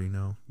if you already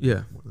know?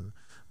 Yeah.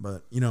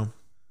 But, you know,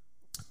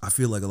 I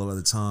feel like a lot of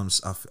the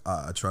times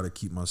I try to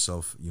keep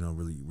myself, you know,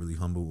 really, really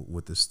humble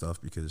with this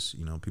stuff, because,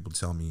 you know, people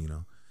tell me, you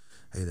know,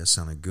 hey, that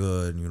sounded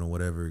good, and, you know,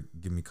 whatever,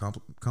 give me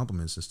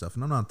compliments and stuff.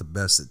 And I'm not the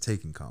best at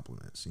taking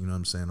compliments. You know what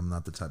I'm saying? I'm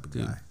not the type of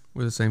guy.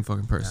 We're the same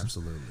fucking person.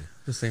 Absolutely.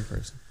 The same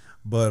person.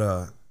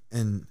 But,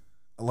 and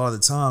a lot of the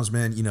times,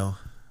 man, you know,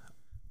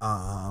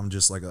 I'm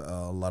just like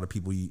a lot of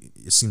people,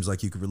 it seems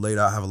like you could relate.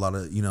 I have a lot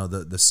of, you know,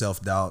 the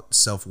self-doubt,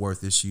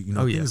 self-worth issue, you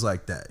know, things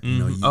like that. You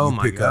know, you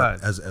pick up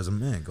as a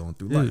man going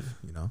through life,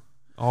 you know.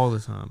 All the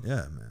time.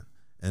 Yeah, man.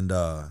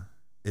 And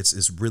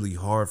it's really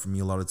hard for me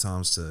a lot of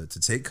times to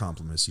take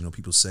compliments. You know,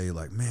 people say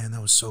like, man,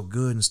 that was so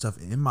good and stuff.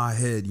 In my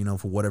head, you know,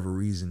 for whatever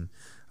reason,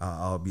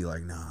 I'll be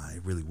like, nah,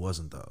 it really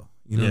wasn't though.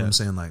 You know what I'm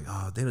saying? Like,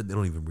 oh, they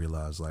don't even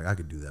realize like I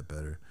could do that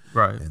better.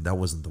 Right. And that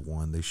wasn't the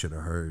one they should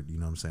have heard. You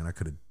know what I'm saying? I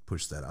could have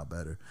pushed that out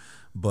better.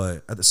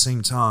 But at the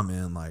same time,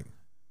 man, like,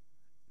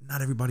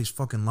 not everybody's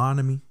fucking lying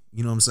to me.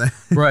 You know what I'm saying?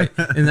 Right.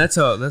 And that's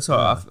how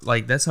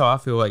I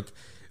feel like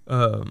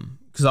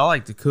because I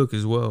like to cook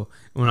as well.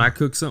 When I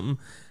cook something,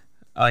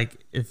 like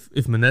if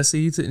Manessa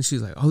eats it and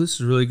she's like, "Oh, this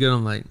is really good,"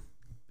 I'm like,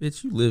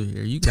 "Bitch, you live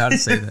here. You gotta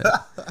say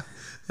that."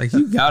 Like,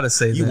 you gotta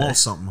say that. You want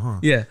something, huh?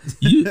 Yeah.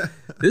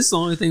 This is the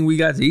only thing we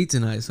got to eat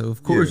tonight, so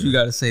of course you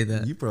gotta say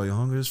that. You probably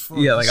hungry as fuck.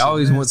 Yeah, like I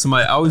always want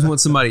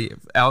somebody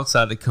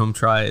outside to come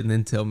try it and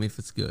then tell me if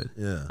it's good.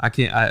 Yeah.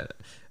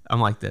 I'm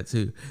like that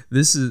too.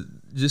 This is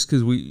just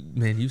because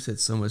you said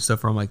so much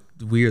stuff where I'm like,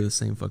 we are the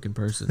same fucking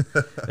person.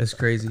 That's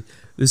crazy.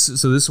 This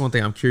is one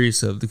thing I'm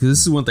curious of, because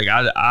this is one thing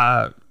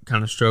I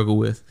kind of struggle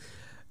with.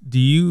 Do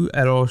you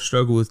at all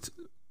struggle with,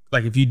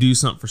 like, if you do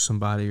something for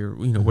somebody or,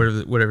 you know,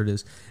 whatever it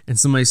is, and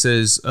somebody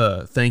says,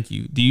 thank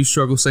you, do you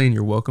struggle saying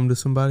you're welcome to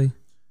somebody?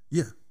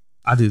 Yeah.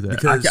 I do that.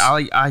 Because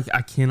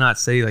I cannot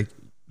say, like,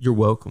 you're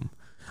welcome.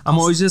 I'm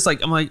always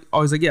like,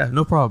 yeah,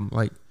 no problem.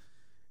 Like,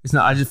 it's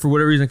not, I just, for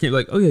whatever reason, I can't be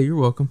like, oh yeah, you're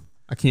welcome.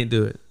 I can't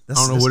do it. I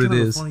don't know what it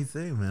is. That's a funny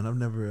thing, man. I've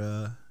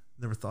never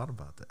thought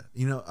about that.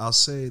 You know, I'll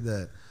say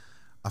that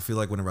I feel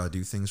like whenever I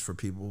do things for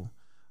people,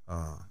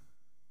 I'm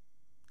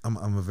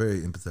a very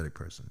empathetic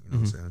person. You know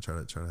what I'm saying? I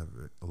try to have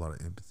a lot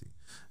of empathy.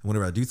 And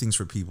whenever I do things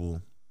for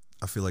people,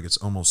 I feel like it's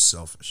almost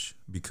selfish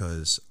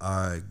because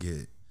I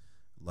get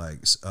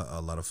like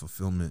a lot of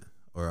fulfillment,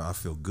 or I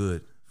feel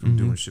good from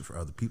doing shit for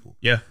other people.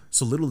 Yeah.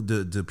 So little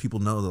do people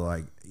know that,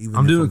 like, even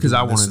I'm doing it because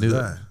I want to do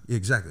it. Yeah,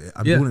 exactly.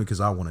 I'm doing it because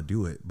I want to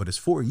do it, but it's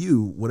for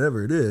you,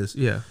 whatever it is.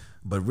 Yeah.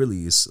 But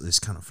really, it's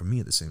kind of for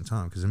me at the same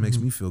time, because it makes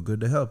me feel good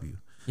to help you.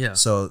 Yeah.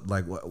 So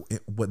like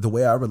what the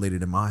way I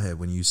related in my head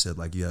when you said,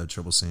 like, you have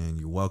trouble saying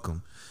you're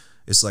welcome,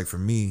 it's like, for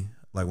me,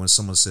 like, when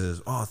someone says,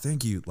 "Oh,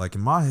 thank you," like,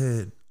 in my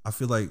head, I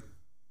feel like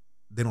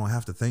they don't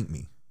have to thank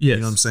me. Yes,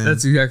 you know what I'm saying?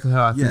 That's exactly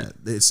how I think.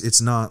 Yeah,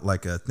 it's not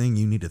like a thing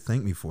you need to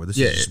thank me for. This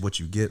is just what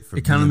you get for.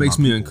 It kind of makes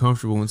me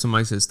uncomfortable when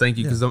somebody says thank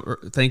you, because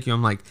thank you.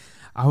 I'm like,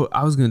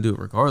 I was gonna do it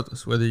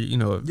regardless, whether, you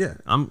know. Yeah.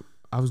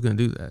 I was gonna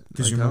do that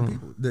because, like, you're my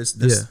people.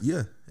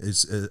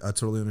 I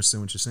totally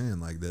understand what you're saying.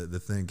 Like,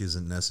 the thank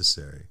isn't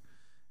necessary,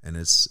 and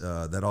it's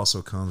that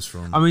also comes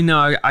from. I mean,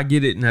 no, I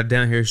get it. Now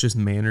down here, it's just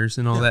manners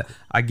and all that.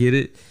 I get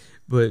it.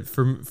 But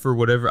for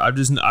whatever, I've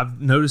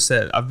noticed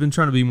that I've been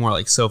trying to be more,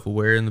 like,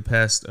 self-aware in the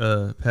past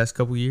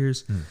couple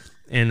years,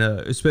 and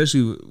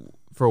especially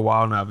for a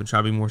while now, I've been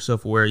trying to be more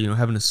self-aware. You know,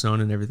 having a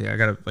son and everything, I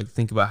gotta, like,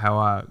 think about how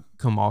I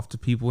come off to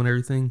people and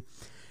everything,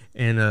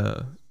 and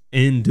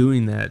in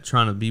doing that,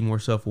 trying to be more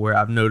self-aware,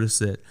 I've noticed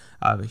that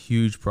I have a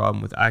huge problem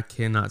with, I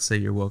cannot say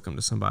you're welcome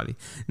to somebody.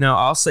 Now,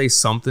 I'll say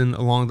something,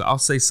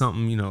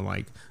 you know,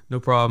 like, no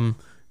problem,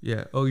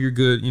 yeah, oh, you're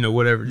good, you know,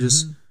 whatever,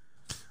 just.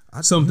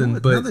 Something,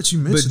 but now that you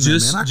mentioned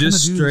that, man,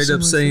 just straight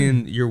up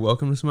saying you're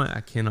welcome to somebody, I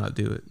cannot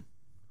do it.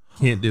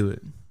 Can't do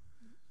it.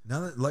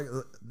 Now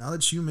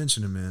that you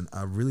mention it, man,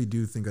 I really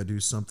do think I do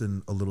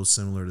something a little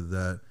similar to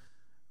that.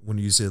 When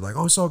you say, like,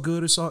 "Oh, it's all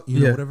good," it's all, you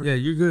know, whatever. Yeah,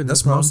 you're good.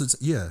 That's most of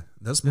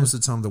the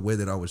time the way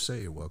that I would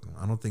say you're welcome.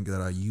 I don't think that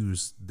I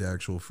use the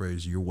actual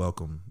phrase "you're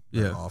welcome"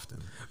 that often.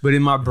 But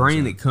in my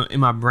brain,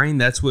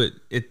 that's what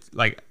it,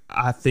 like,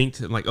 I think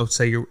to, like, oh,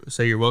 say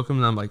you're welcome,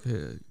 and I'm like,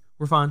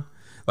 we're fine.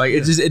 Like,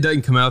 it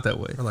doesn't come out that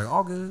way. We're like,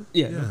 all good.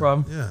 Yeah, no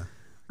problem. Yeah.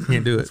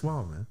 Can't do it. It's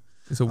wild, man.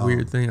 It's a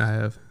weird thing I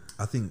have.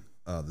 I think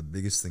the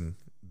biggest thing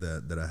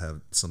that I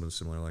have something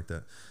similar like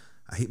that,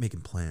 I hate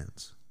making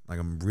plans. Like,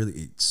 I'm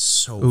really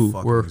fucking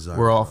anxiety.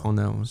 We're off on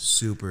that one.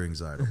 Super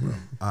anxiety,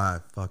 bro.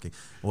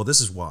 Well, this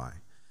is why.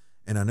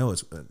 And I know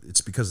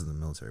it's because of the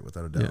military,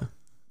 without a doubt.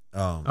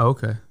 Yeah.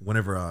 Okay.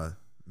 Whenever I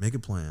make a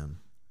plan,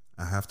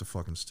 I have to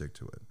fucking stick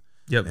to it.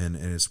 Yep. And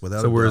it's without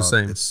a doubt. So we're the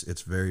same.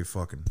 It's very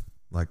fucking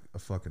like a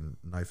fucking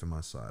knife in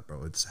my side,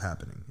 bro. It's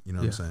happening. You know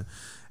what I'm saying?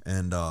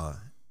 And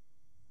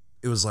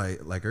it was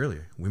like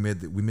earlier, we made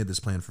this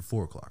plan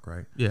for 4:00,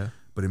 right? Yeah.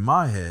 But in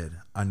my head,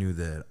 I knew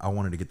that I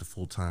wanted to get the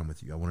full time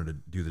with you. I wanted to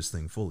do this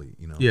thing fully,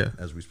 you know. Yeah.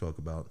 As we spoke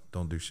about,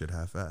 don't do shit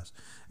half-assed.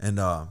 And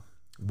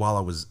while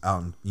I was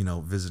out, you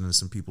know, visiting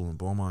some people in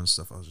Beaumont and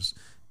stuff, I was just,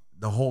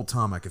 the whole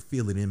time I could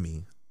feel it in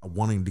me,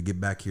 wanting to get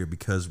back here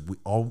because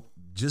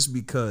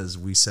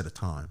we set a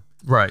time.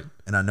 Right.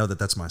 And I know that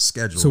that's my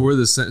schedule. So we're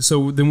the same.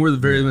 So then we're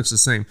very much the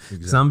same.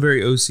 Because I'm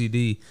very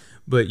OCD.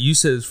 But you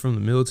said it's from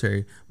the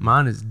military.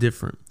 Mine is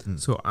different.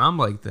 So I'm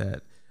like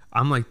that.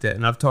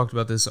 And I've talked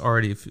about this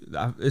already.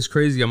 It's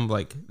crazy. I'm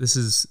like, this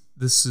is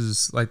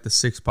like the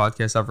 6th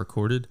podcast I've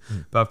recorded.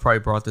 But I've probably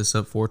brought this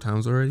up 4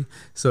 times already.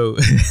 So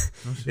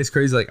it's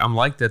crazy. Like, I'm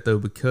like that, though,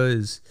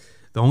 because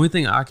the only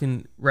thing I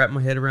can wrap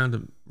my head around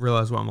to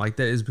realize why I'm like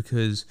that is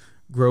because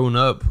growing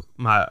up,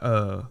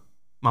 my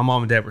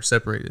mom and dad were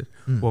separated.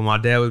 Well, my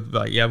dad would be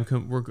like, "Yeah, I'm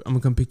gonna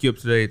come pick you up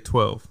today at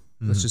 12.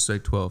 Let's just say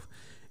 12,"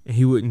 and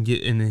he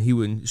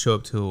wouldn't show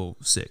up till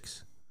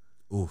 6.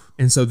 Oof.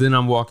 And so then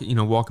I'm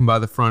walking by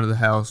the front of the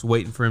house,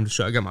 waiting for him to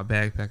show. I got my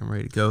backpack, I'm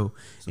ready to go,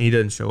 and he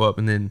doesn't show up.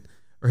 And then,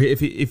 or if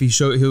he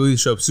he'll either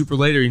show up super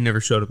late or he never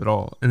showed up at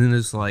all. And then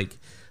it's like,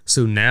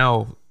 so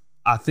now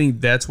I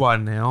think that's why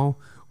now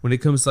when it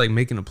comes to, like,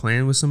 making a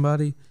plan with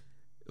somebody,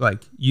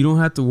 like, you don't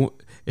have to.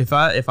 If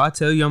I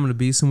tell you I'm gonna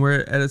be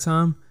somewhere at a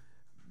time,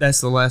 That's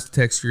the last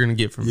text you're gonna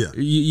get from me.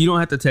 You don't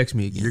have to text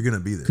me again. You're gonna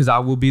be there because I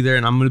will be there,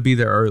 and I'm gonna be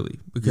there early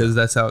because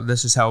that's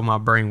just how my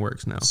brain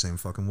works now. Same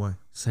fucking way.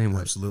 Same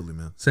way. Absolutely,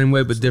 man. Same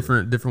way, but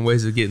different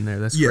ways of getting there.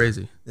 That's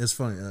crazy. It's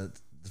funny.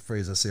 The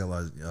phrase I see a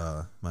lot.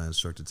 My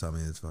instructor tell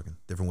me it's fucking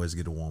different ways to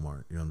get to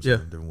Walmart. You know what I'm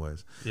saying? Different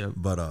ways. Yeah.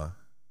 But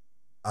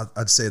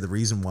I'd say the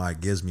reason why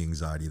it gives me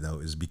anxiety though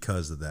is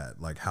because of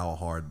that, like how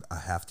hard I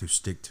have to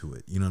stick to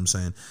it. You know what I'm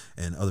saying?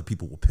 And other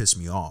people will piss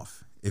me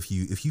off if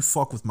you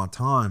fuck with my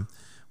time.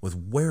 With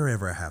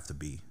wherever I have to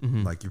be,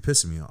 like you're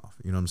pissing me off.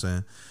 You know what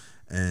I'm saying?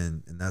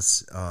 And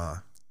that's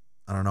I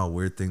don't know, a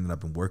weird thing that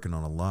I've been working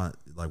on a lot.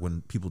 Like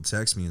when people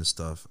text me and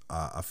stuff,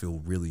 I feel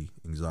really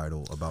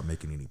anxiety about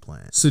making any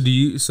plans. So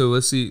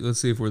let's see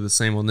if we're the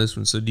same on this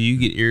one. So do you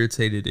get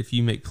irritated if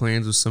you make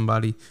plans with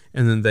somebody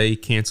and then they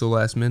cancel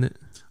last minute?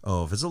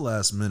 Oh, if it's a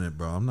last minute,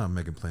 bro, I'm not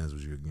making plans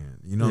with you again.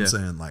 You know what I'm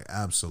saying? Like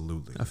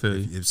absolutely. I feel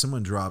you. If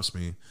someone drops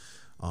me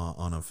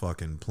on a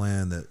fucking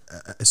plan that,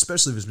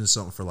 especially if it's been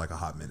something for like a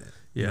hot minute.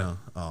 Yeah. You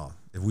know?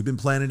 If we've been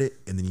planning it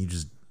and then you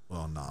just,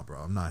 well, nah, bro,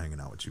 I'm not hanging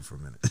out with you for a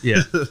minute.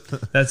 Yeah,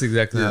 that's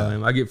exactly how I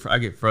am. I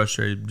get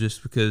frustrated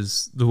just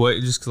because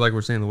like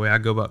we're saying, the way I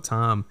go about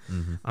time,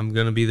 I'm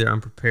gonna be there.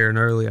 I'm preparing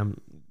early.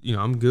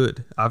 I'm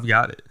good. I've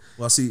got it.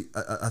 Well, see,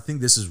 I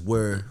think this is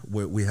where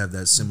we have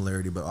that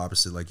similarity, but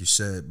opposite, like you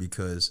said,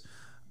 because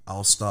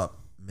I'll stop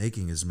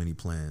making as many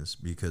plans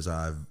because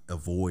I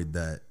avoid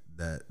that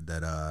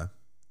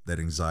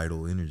anxiety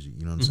energy.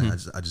 You know what I'm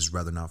saying? I just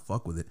rather not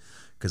fuck with it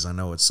because I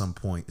know at some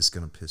point it's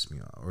gonna piss me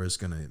off or it's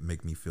gonna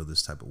make me feel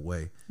this type of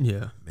way.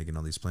 Yeah, making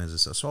all these plans and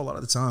stuff. So a lot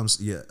of the times,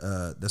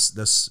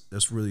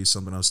 that's really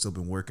something I've still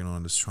been working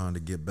on, is trying to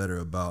get better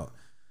about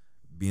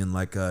being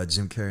like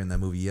Jim Carrey in that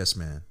movie Yes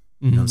Man.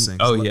 You know what I'm saying?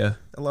 Oh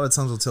a lot of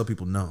times I'll tell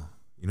people no.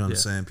 You know what I'm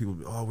saying? People,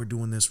 we're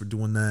doing this, we're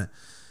doing that.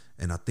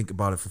 And I think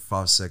about it for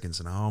 5 seconds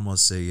and I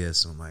almost say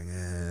yes. And I'm like,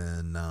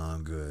 no,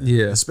 I'm good.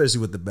 Yeah. Especially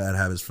with the bad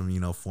habits from,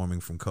 forming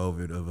from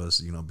COVID of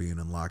us, being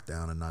in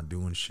lockdown and not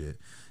doing shit.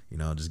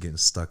 Just getting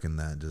stuck in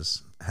that,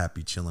 just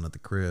happy chilling at the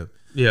crib.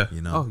 Yeah.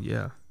 Oh,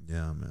 yeah.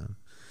 Yeah, man.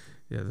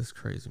 Yeah, that's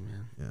crazy,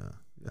 man.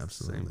 Yeah,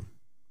 absolutely.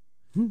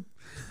 Dude,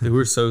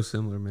 we're so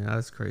similar, man.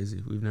 That's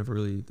crazy. We've never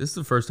really, this is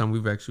the first time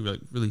we've actually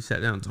really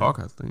sat down and talk,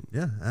 I think.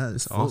 Yeah.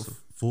 It's awesome.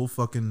 Full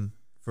fucking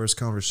first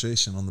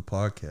conversation on the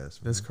podcast.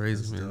 Man. That's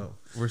crazy, man. Dope.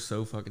 We're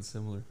so fucking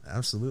similar.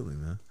 Absolutely,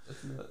 man.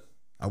 That's nuts.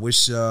 I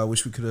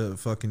wish we could have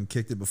fucking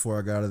kicked it before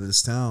I got out of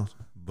this town.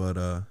 But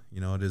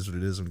it is what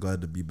it is. I'm glad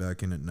to be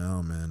back in it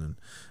now, man. And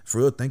for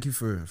real, thank you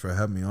for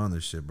having me on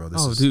this shit, bro.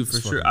 Dude, for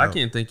sure. I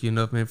can't thank you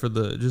enough, man, for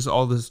just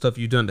all the stuff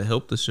you've done to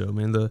help the show,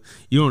 man.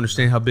 You don't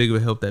understand how big of a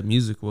help that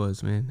music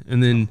was, man.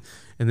 And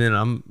then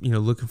I'm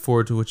looking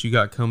forward to what you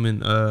got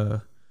coming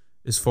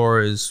as far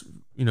as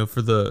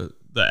for the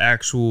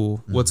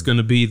actual what's going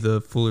to be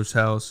the Fuller's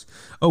House.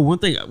 Oh, one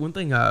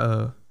thing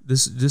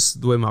this is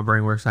the way my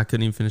brain works. I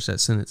couldn't even finish that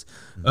sentence.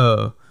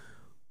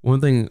 One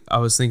thing I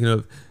was thinking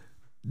of.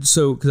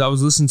 So, because I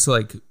was listening to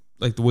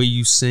like the way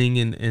you sing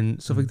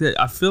and stuff like that,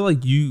 I feel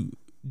like do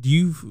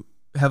you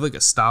have like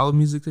a style of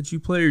music that you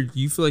play, or do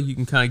you feel like you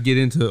can kind of get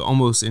into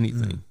almost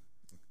anything?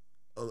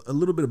 A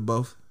little bit of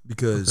both,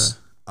 because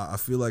I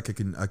feel like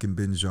I can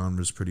bend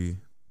genres pretty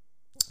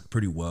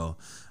well.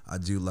 I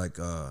do like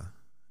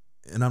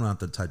and I'm not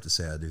the type to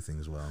say I do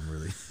things well. I'm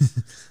really,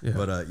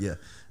 but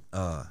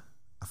I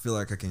feel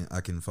like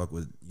I can fuck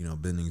with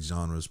bending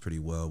genres pretty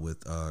well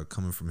with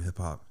coming from hip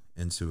hop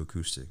into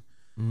acoustic.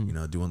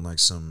 Doing like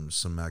some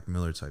Mac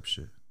Miller type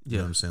shit. You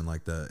know what I'm saying?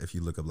 Like that, if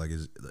you look up like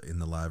in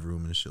the live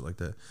room and shit like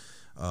that.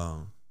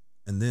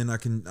 And then I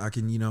can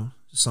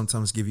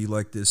sometimes give you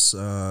like this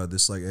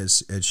like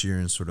Ed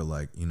Sheeran sort of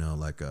like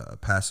like a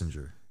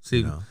passenger.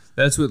 See,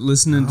 that's what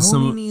listening to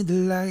some. You need the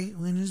light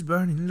when it's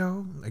burning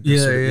low. Like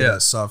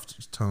that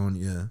soft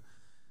tone,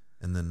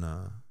 and then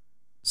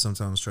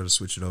sometimes try to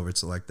switch it over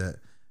to like that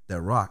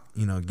rock,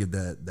 give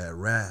that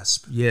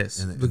rasp.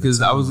 Yes,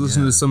 because I was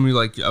listening to some of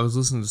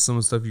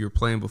the stuff you were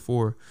playing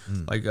before,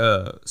 like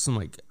I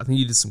think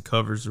you did some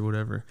covers or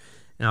whatever,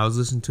 and I was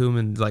listening to him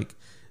and like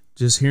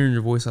just hearing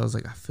your voice, I was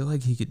like, I feel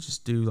like he could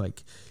just do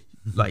like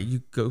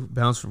you go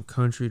bounce from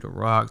country to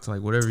rock to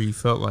like whatever you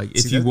felt like.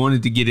 If you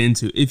wanted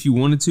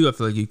to, I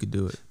feel like you could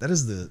do it. That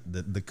is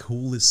the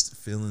coolest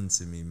feeling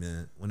to me,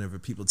 man. Whenever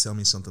people tell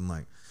me something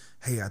like,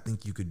 "Hey, I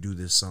think you could do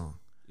this song,"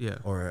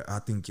 or I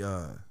think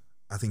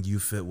you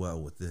fit well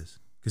with this,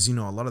 because a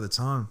lot of the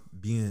time,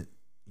 being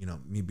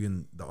me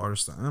being the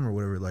artist I am or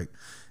whatever, like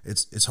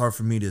it's hard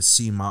for me to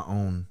see my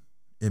own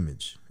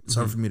image. It's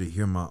hard for me to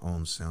hear my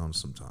own sound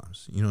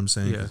sometimes. You know what I'm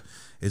saying? Yeah.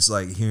 It's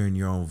like hearing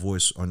your own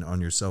voice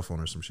on your cell phone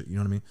or some shit. You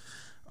know what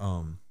I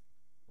mean?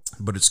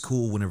 But it's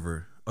cool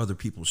whenever other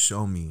people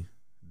show me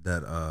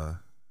that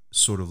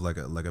sort of like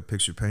a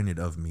picture painted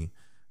of me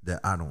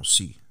that I don't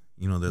see.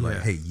 They're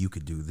like, hey, you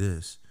could do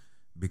this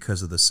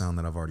because of the sound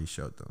that I've already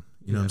showed them.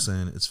 You know what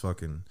I'm saying?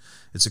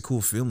 It's a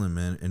cool feeling,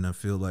 man. And I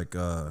feel like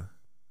I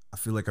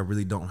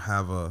really don't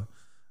have a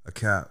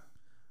cap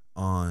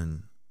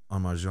on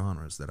on my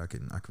genres that I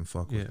can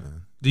fuck with,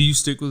 man. Do you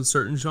stick with a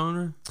certain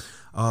genre?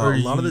 A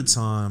lot of the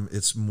time,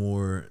 it's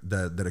more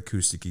that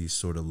acoustic-y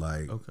sort of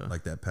like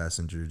that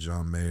Passenger,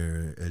 John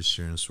Mayer, Ed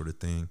Sheeran sort of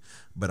thing.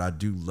 But I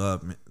do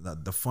love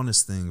the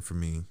funnest thing for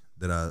me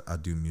that I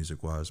do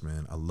music-wise,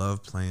 man. I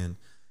love playing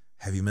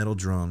heavy metal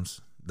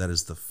drums. That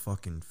is the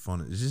fucking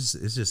fun. It's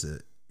just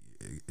a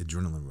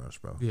adrenaline rush,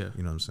 bro. Yeah,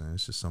 you know what I'm saying.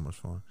 It's just so much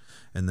fun.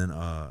 And then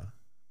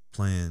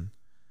playing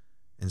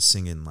and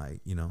singing like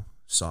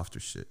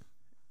softer shit.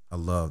 I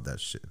love that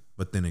shit.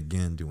 But then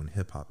again, doing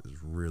hip hop is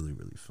really,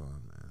 really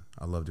fun, man.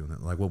 I love doing it.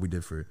 Like what we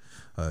did for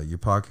your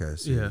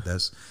podcast. Yeah.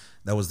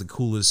 That was the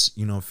coolest,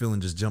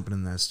 feeling, just jumping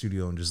in that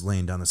studio and just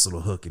laying down this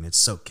little hook, and it's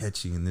so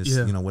catchy and this,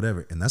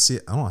 whatever. And that's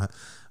it.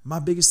 My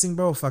biggest thing,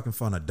 bro, if I can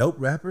find a dope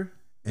rapper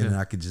and then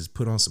I could just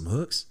put on some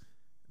hooks,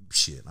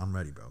 shit, I'm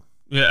ready, bro.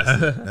 Yeah.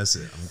 That's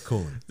it. I'm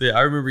cooling. Yeah,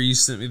 I remember you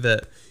sent me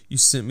that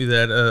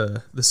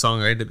the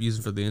song I ended up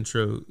using for the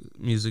intro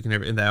music and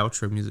the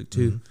outro music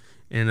too.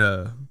 Mm-hmm.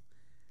 And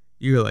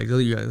you're like, let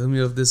me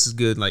know if this is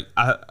good. Like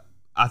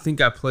I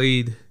think I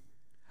played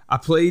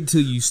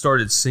till you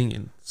started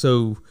singing.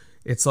 So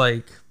it's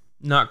like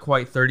not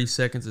quite 30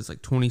 seconds. It's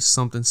like 20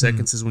 something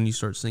seconds is when you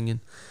start singing.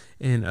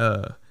 And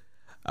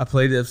I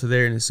played it up to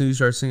there, and as soon as you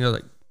started singing, I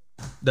was like,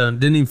 done.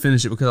 Didn't even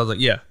finish it because I was like,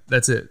 yeah,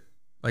 that's it.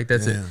 Like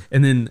that's it.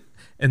 And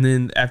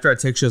then after I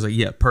texted you, I was like,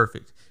 yeah,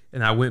 perfect.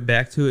 And I went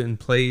back to it and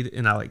played,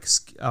 and I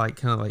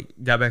kind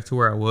of got back to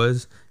where I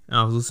was. And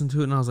I was listening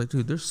to it, and I was like,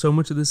 dude, there's so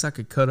much of this I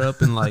could cut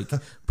up and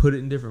put it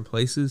in different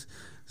places.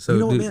 So,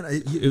 dude, man,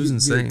 it was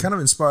insane. Kind of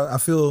inspired. I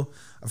feel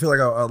like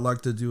I'd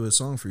like to do a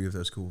song for you if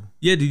that's cool.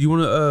 Yeah, did you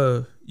want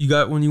to? You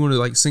got one you want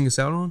to sing us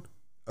out on?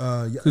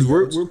 Yeah, because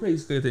we're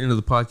basically at the end of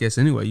the podcast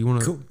anyway. You want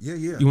to? Cool. Yeah.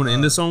 You want to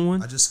end us on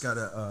one? I just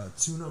gotta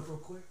tune up real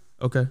quick.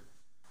 Okay.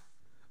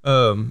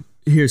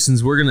 Here,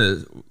 since we're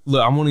gonna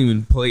look, I won't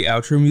even play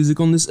outro music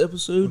on this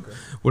episode. Okay.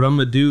 What I'm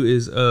gonna do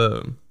is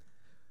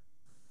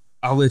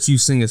I'll let you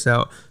sing us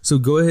out. So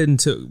go ahead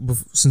and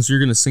since you're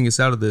gonna sing us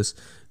out of this,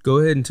 go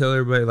ahead and tell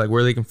everybody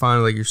where they can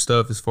find your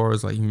stuff as far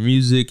as your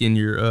music and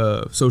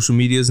your social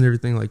medias and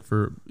everything,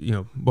 for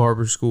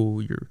barber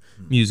school, your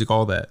music,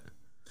 all that.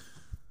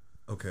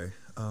 Okay.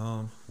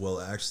 Well,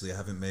 actually, I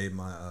haven't made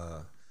my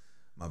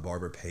my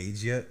barber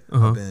page yet.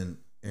 I've been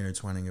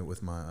intertwining it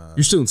with my.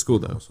 You're still in school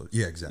though.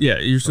 Yeah, exactly. Yeah,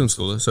 you're still in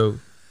school though. So,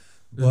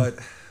 but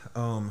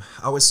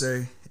I would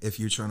say if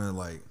you're trying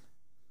to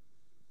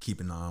keep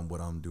an eye on what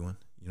I'm doing,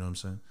 you know what I'm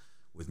saying,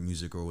 with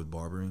music or with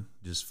barbering,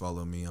 just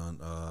follow me on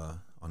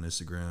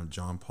Instagram,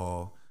 John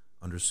Paul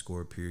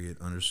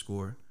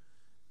 __,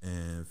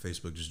 and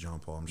Facebook just John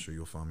Paul. I'm sure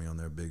you'll find me on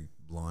there. Big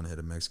blonde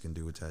headed Mexican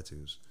dude with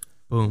tattoos.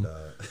 Boom.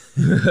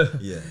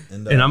 And, yeah,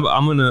 and I'm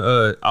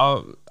gonna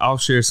I'll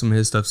share some of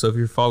his stuff. So if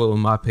you're following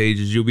my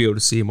pages, you'll be able to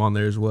see him on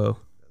there as well.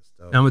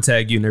 And I'm gonna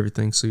tag you and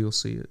everything, so you'll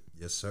see it.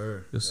 Yes,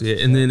 sir. You'll see it.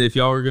 And then if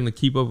y'all are gonna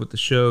keep up with the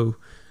show,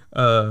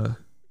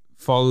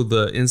 follow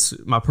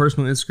my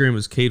personal Instagram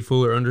is Cade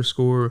Fuller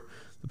 _.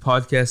 The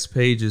podcast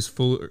page is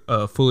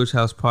Fuller's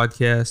House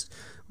Podcast.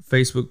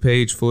 Facebook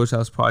page Fuller's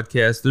House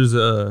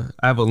Podcast.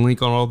 I have a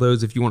link on all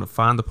those if you want to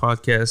find the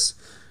podcast.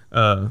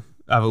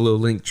 I have a little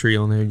link tree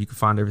on there, and you can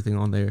find everything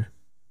on there.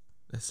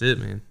 That's it,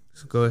 man.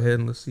 So go ahead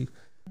and let's see.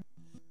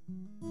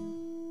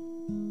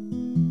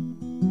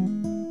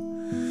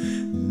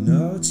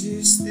 Not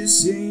just the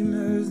same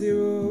as they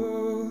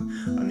were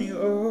on the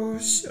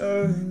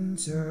ocean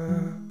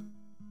top,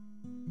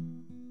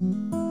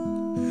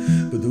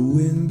 but the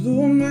wind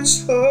blew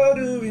much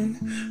harder and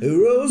it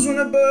rose one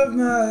above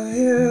my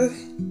head.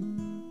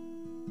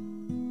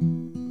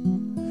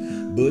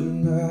 But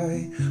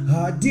my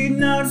heart did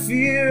not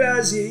fear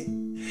as it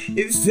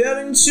fell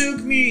and took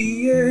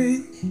me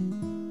in.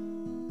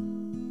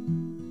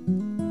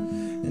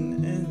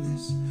 And in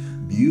this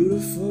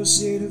beautiful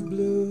shade of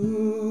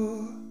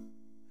blue,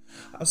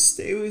 I'll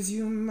stay with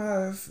you,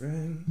 my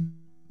friend.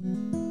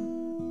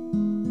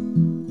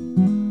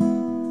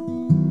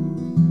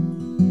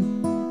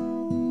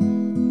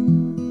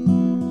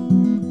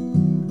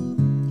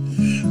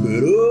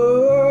 But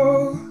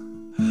oh,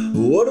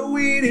 what are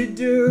we to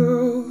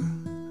do?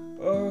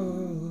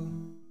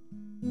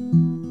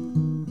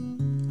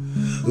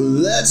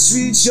 Let's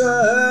reach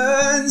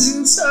our hands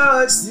and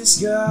touch the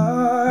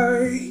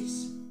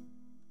skies.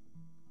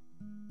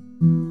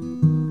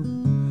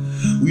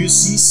 You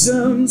see,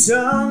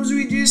 sometimes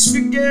we just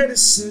forget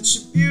it's such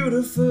a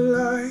beautiful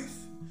life.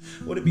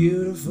 What a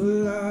beautiful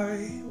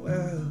life.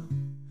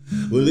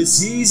 Well,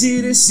 it's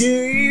easy to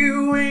say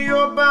when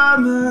you're by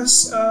my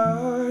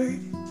side,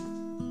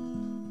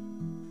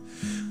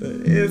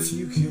 but if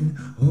you can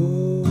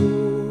hold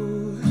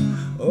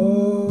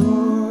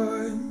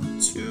on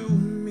to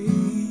me,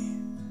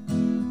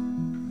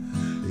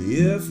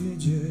 if you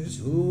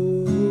just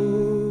hold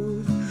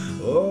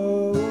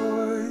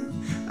on,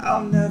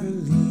 I'll never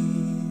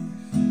leave.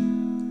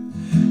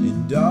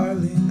 And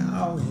darling,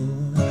 I'll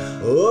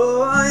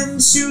hold on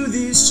to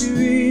this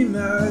dream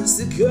as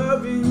the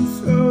current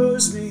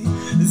throws me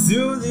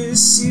through the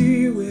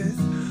sea, with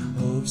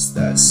hopes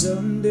that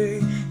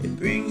someday it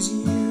brings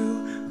you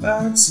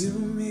back to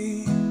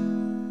me.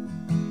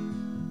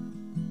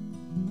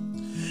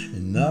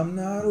 And I'm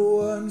not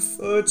one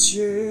for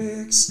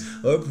tricks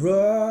or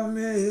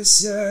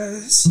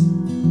promises.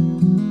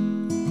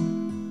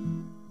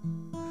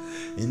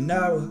 And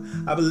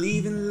I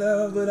believe in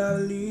love, but I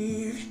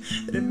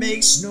believe that it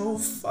makes no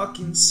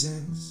fucking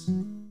sense.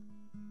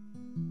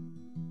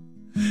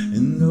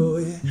 And though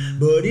it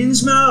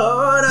burdens my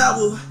heart, I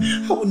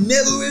will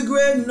never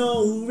regret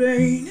no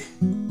rain.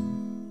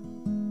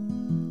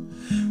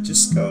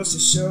 Just goes to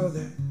show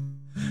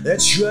that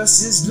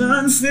trust is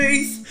blind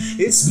faith.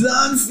 It's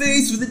blind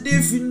faith with a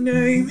different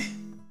name.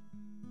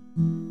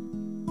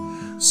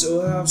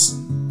 So have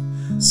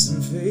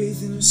some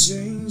faith in a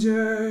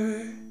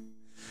stranger,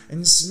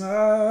 and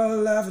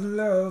smile, laugh, and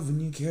love when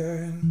you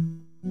can.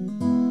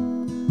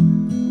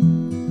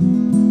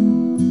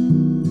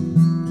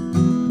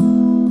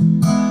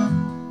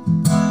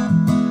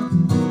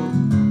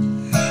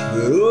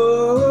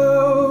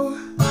 Oh,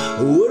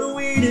 what are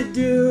we to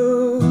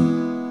do?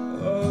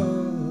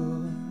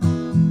 Oh,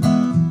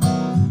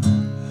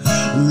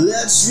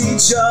 let's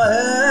reach our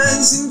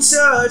hands and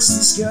touch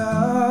the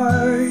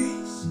skies.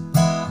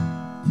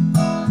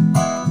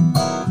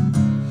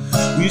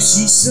 You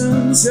see,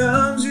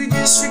 sometimes we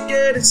just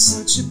forget it's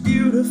such a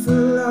beautiful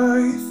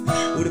life.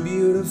 What a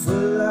beautiful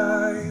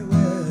life.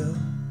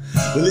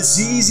 Well, it's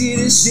easy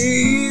to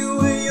see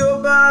when you're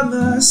by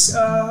my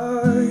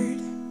side.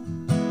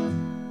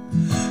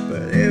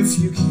 But if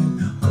you can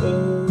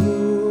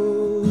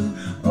hold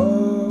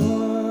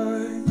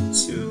on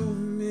to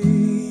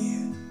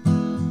me,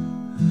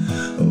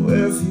 or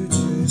if you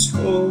just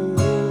hold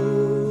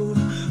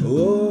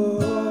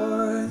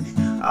on,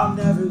 I'll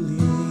never leave.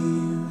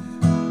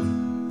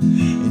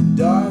 And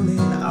darling,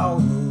 I'll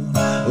hold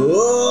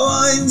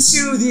on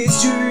to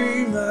this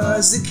dream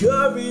as the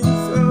current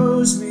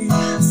throws me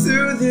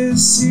through the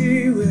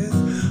sea, with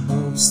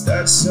hopes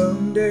that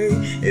someday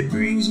it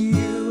brings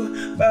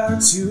you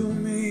back to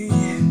me.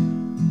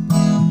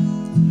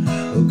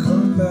 Oh,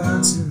 come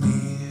back to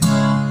me.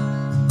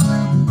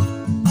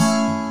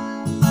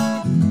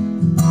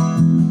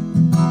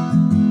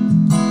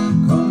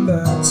 Come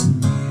back to me.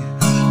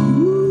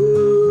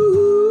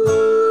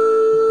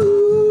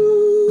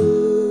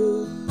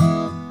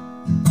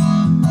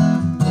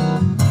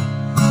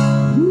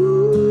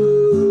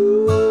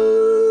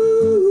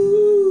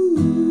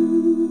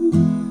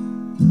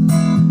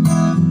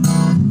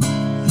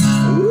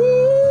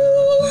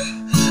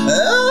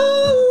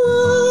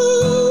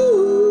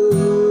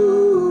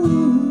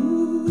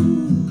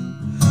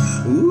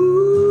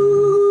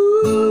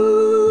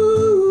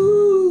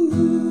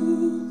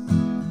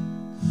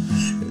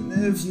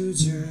 If you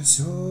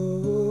just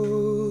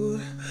hold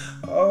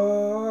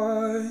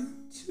on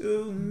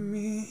to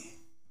me,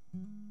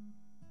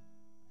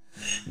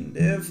 and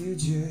if you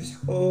just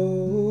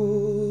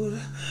hold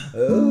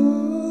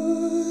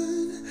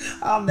on,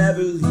 I'll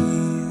never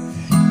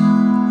leave.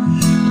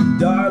 And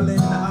darling,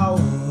 I'll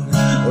hold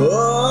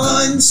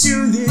on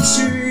to this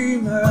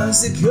dream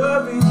as the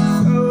current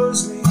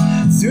throws me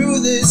through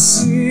the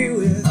sea,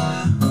 with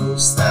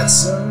hopes that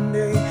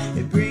someday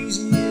it brings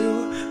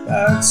you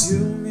back to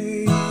me.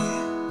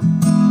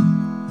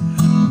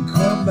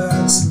 Come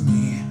back to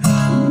me.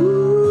 Ooh,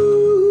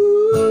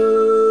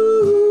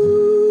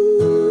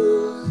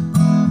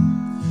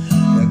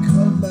 yeah,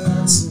 come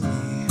back to me.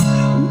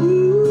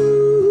 Ooh,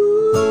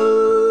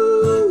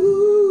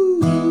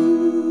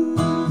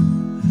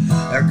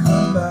 yeah,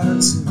 come back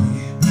to me.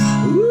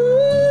 Ooh,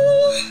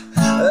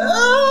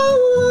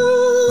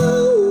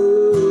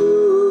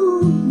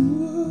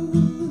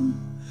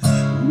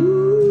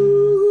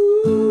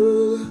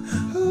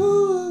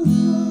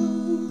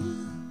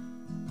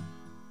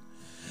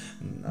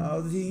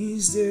 all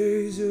these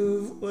days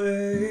of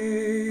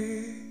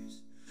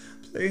waves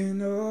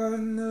playing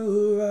on the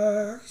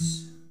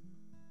rocks,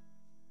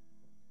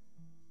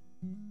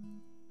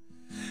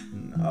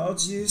 and all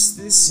just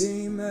the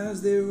same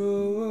as they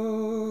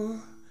roll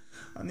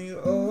on the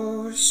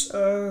ocean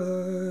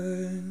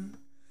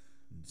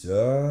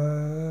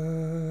dark.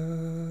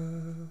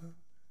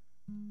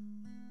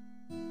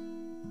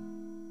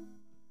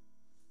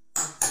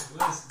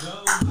 Let's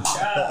go, my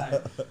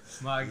God.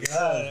 My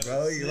God,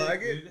 bro, you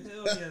like it? Dude.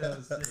 Hell yeah, that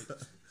was sick.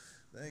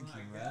 Thank My you,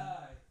 man.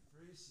 God.